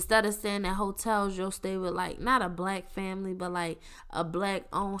 instead of staying at hotels, you'll stay with like not a black family, but like a black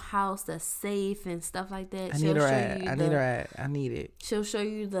owned house that's safe and stuff like that. I need her at. I need it. She'll show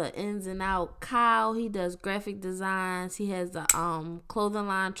you the ins and out. Kyle, he does graphic designs. He has the clothing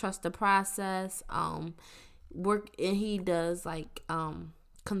line, Trust the Process. Work, and he does like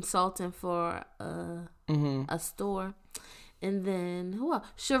consulting for a store. And then who else?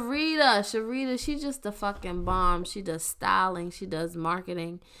 Sharita, she's just a fucking bomb. She does styling, she does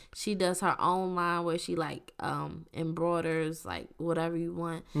marketing, she does her own line where she like embroiders like whatever you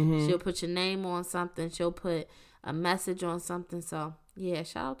want. She'll put your name on something, she'll put a message on something. So yeah,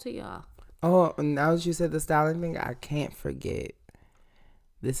 shout out to y'all. Oh, now that you said the styling thing, I can't forget.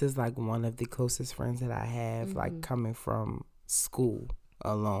 This is like one of the closest friends that I have, like coming from school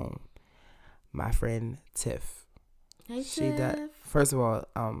alone. My friend Tiff. Hey, She does. Tiff. First of all,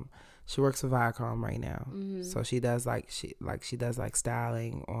 she works for Viacom right now, so she does she does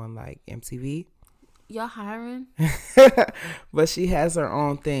styling on like MTV. Y'all hiring? But she has her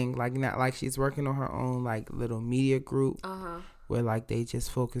own thing, like not like she's working on her own like little media group where like they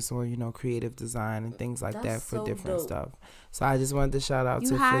just focus on creative design and things like That's that for so different dope. stuff. So I just wanted to shout out You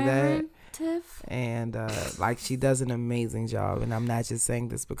Tiff for that. hiring, Tiff? And like she does an amazing job, and I'm not just saying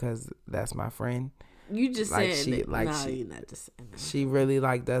this because that's my friend. You just Like saying she- that. like no, she- you're not just saying that. She really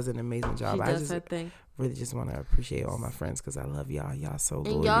like does an amazing job. She I does just her thing. really just want to appreciate all my friends because I love y'all. Y'all so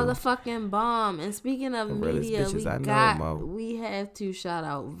loyal. And y'all the fucking bomb. And speaking of The realest media, bitches I know, Mo. we have to shout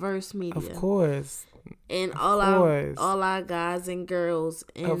out Verse Media. Of course. And Of course. all our guys and girls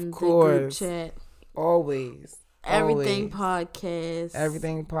in Of the group course. chat. Always. Everything Always. podcast.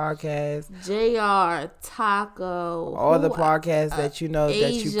 Everything podcast. JR, Taco. All the who- podcasts that you know that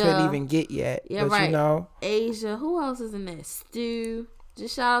you Asia. couldn't even get yet. Yeah, but right. you know. Asia. Who else is in that? Stu.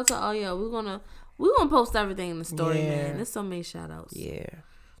 Just shout out to all y'all. We're gonna post everything in the story, Yeah. man. There's so many shout outs. Yeah.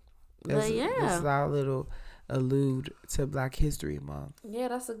 But This yeah. is our little allude to Black History Month. Yeah,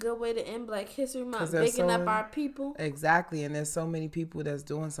 that's a good way to end Black History Month. 'Cause there's Bigging so- up our people. Exactly. And there's so many people that's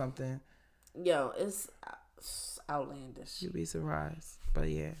doing something. Yo, it's outlandish. You'd be surprised. But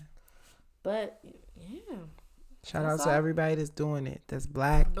yeah. But yeah. Shout That's out to all. everybody that's doing it. That's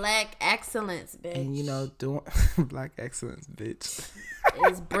black. Black excellence, bitch. And doing black excellence, bitch.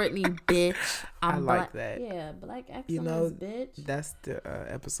 It's Brittany, bitch. I like black. that. Yeah, black excellence, bitch. That's the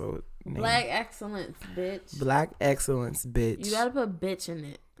episode name. Black excellence, bitch. Black excellence, bitch. You gotta put bitch in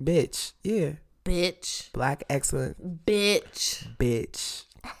it. Bitch. Yeah. Bitch. Black excellence, Bitch. bitch.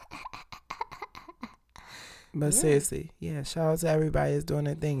 But seriously, yeah, shout out to everybody that's doing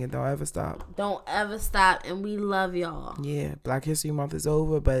their thing and don't ever stop. Don't ever stop, and we love y'all. Yeah, Black History Month is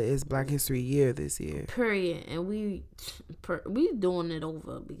over, but it's Black History Year this year. Period. And we doing it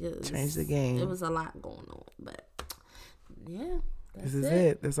over because Change the game. It was a lot going on, but yeah, that's This is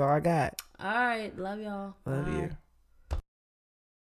it. That's all I got. All right, love y'all. Love Bye. you.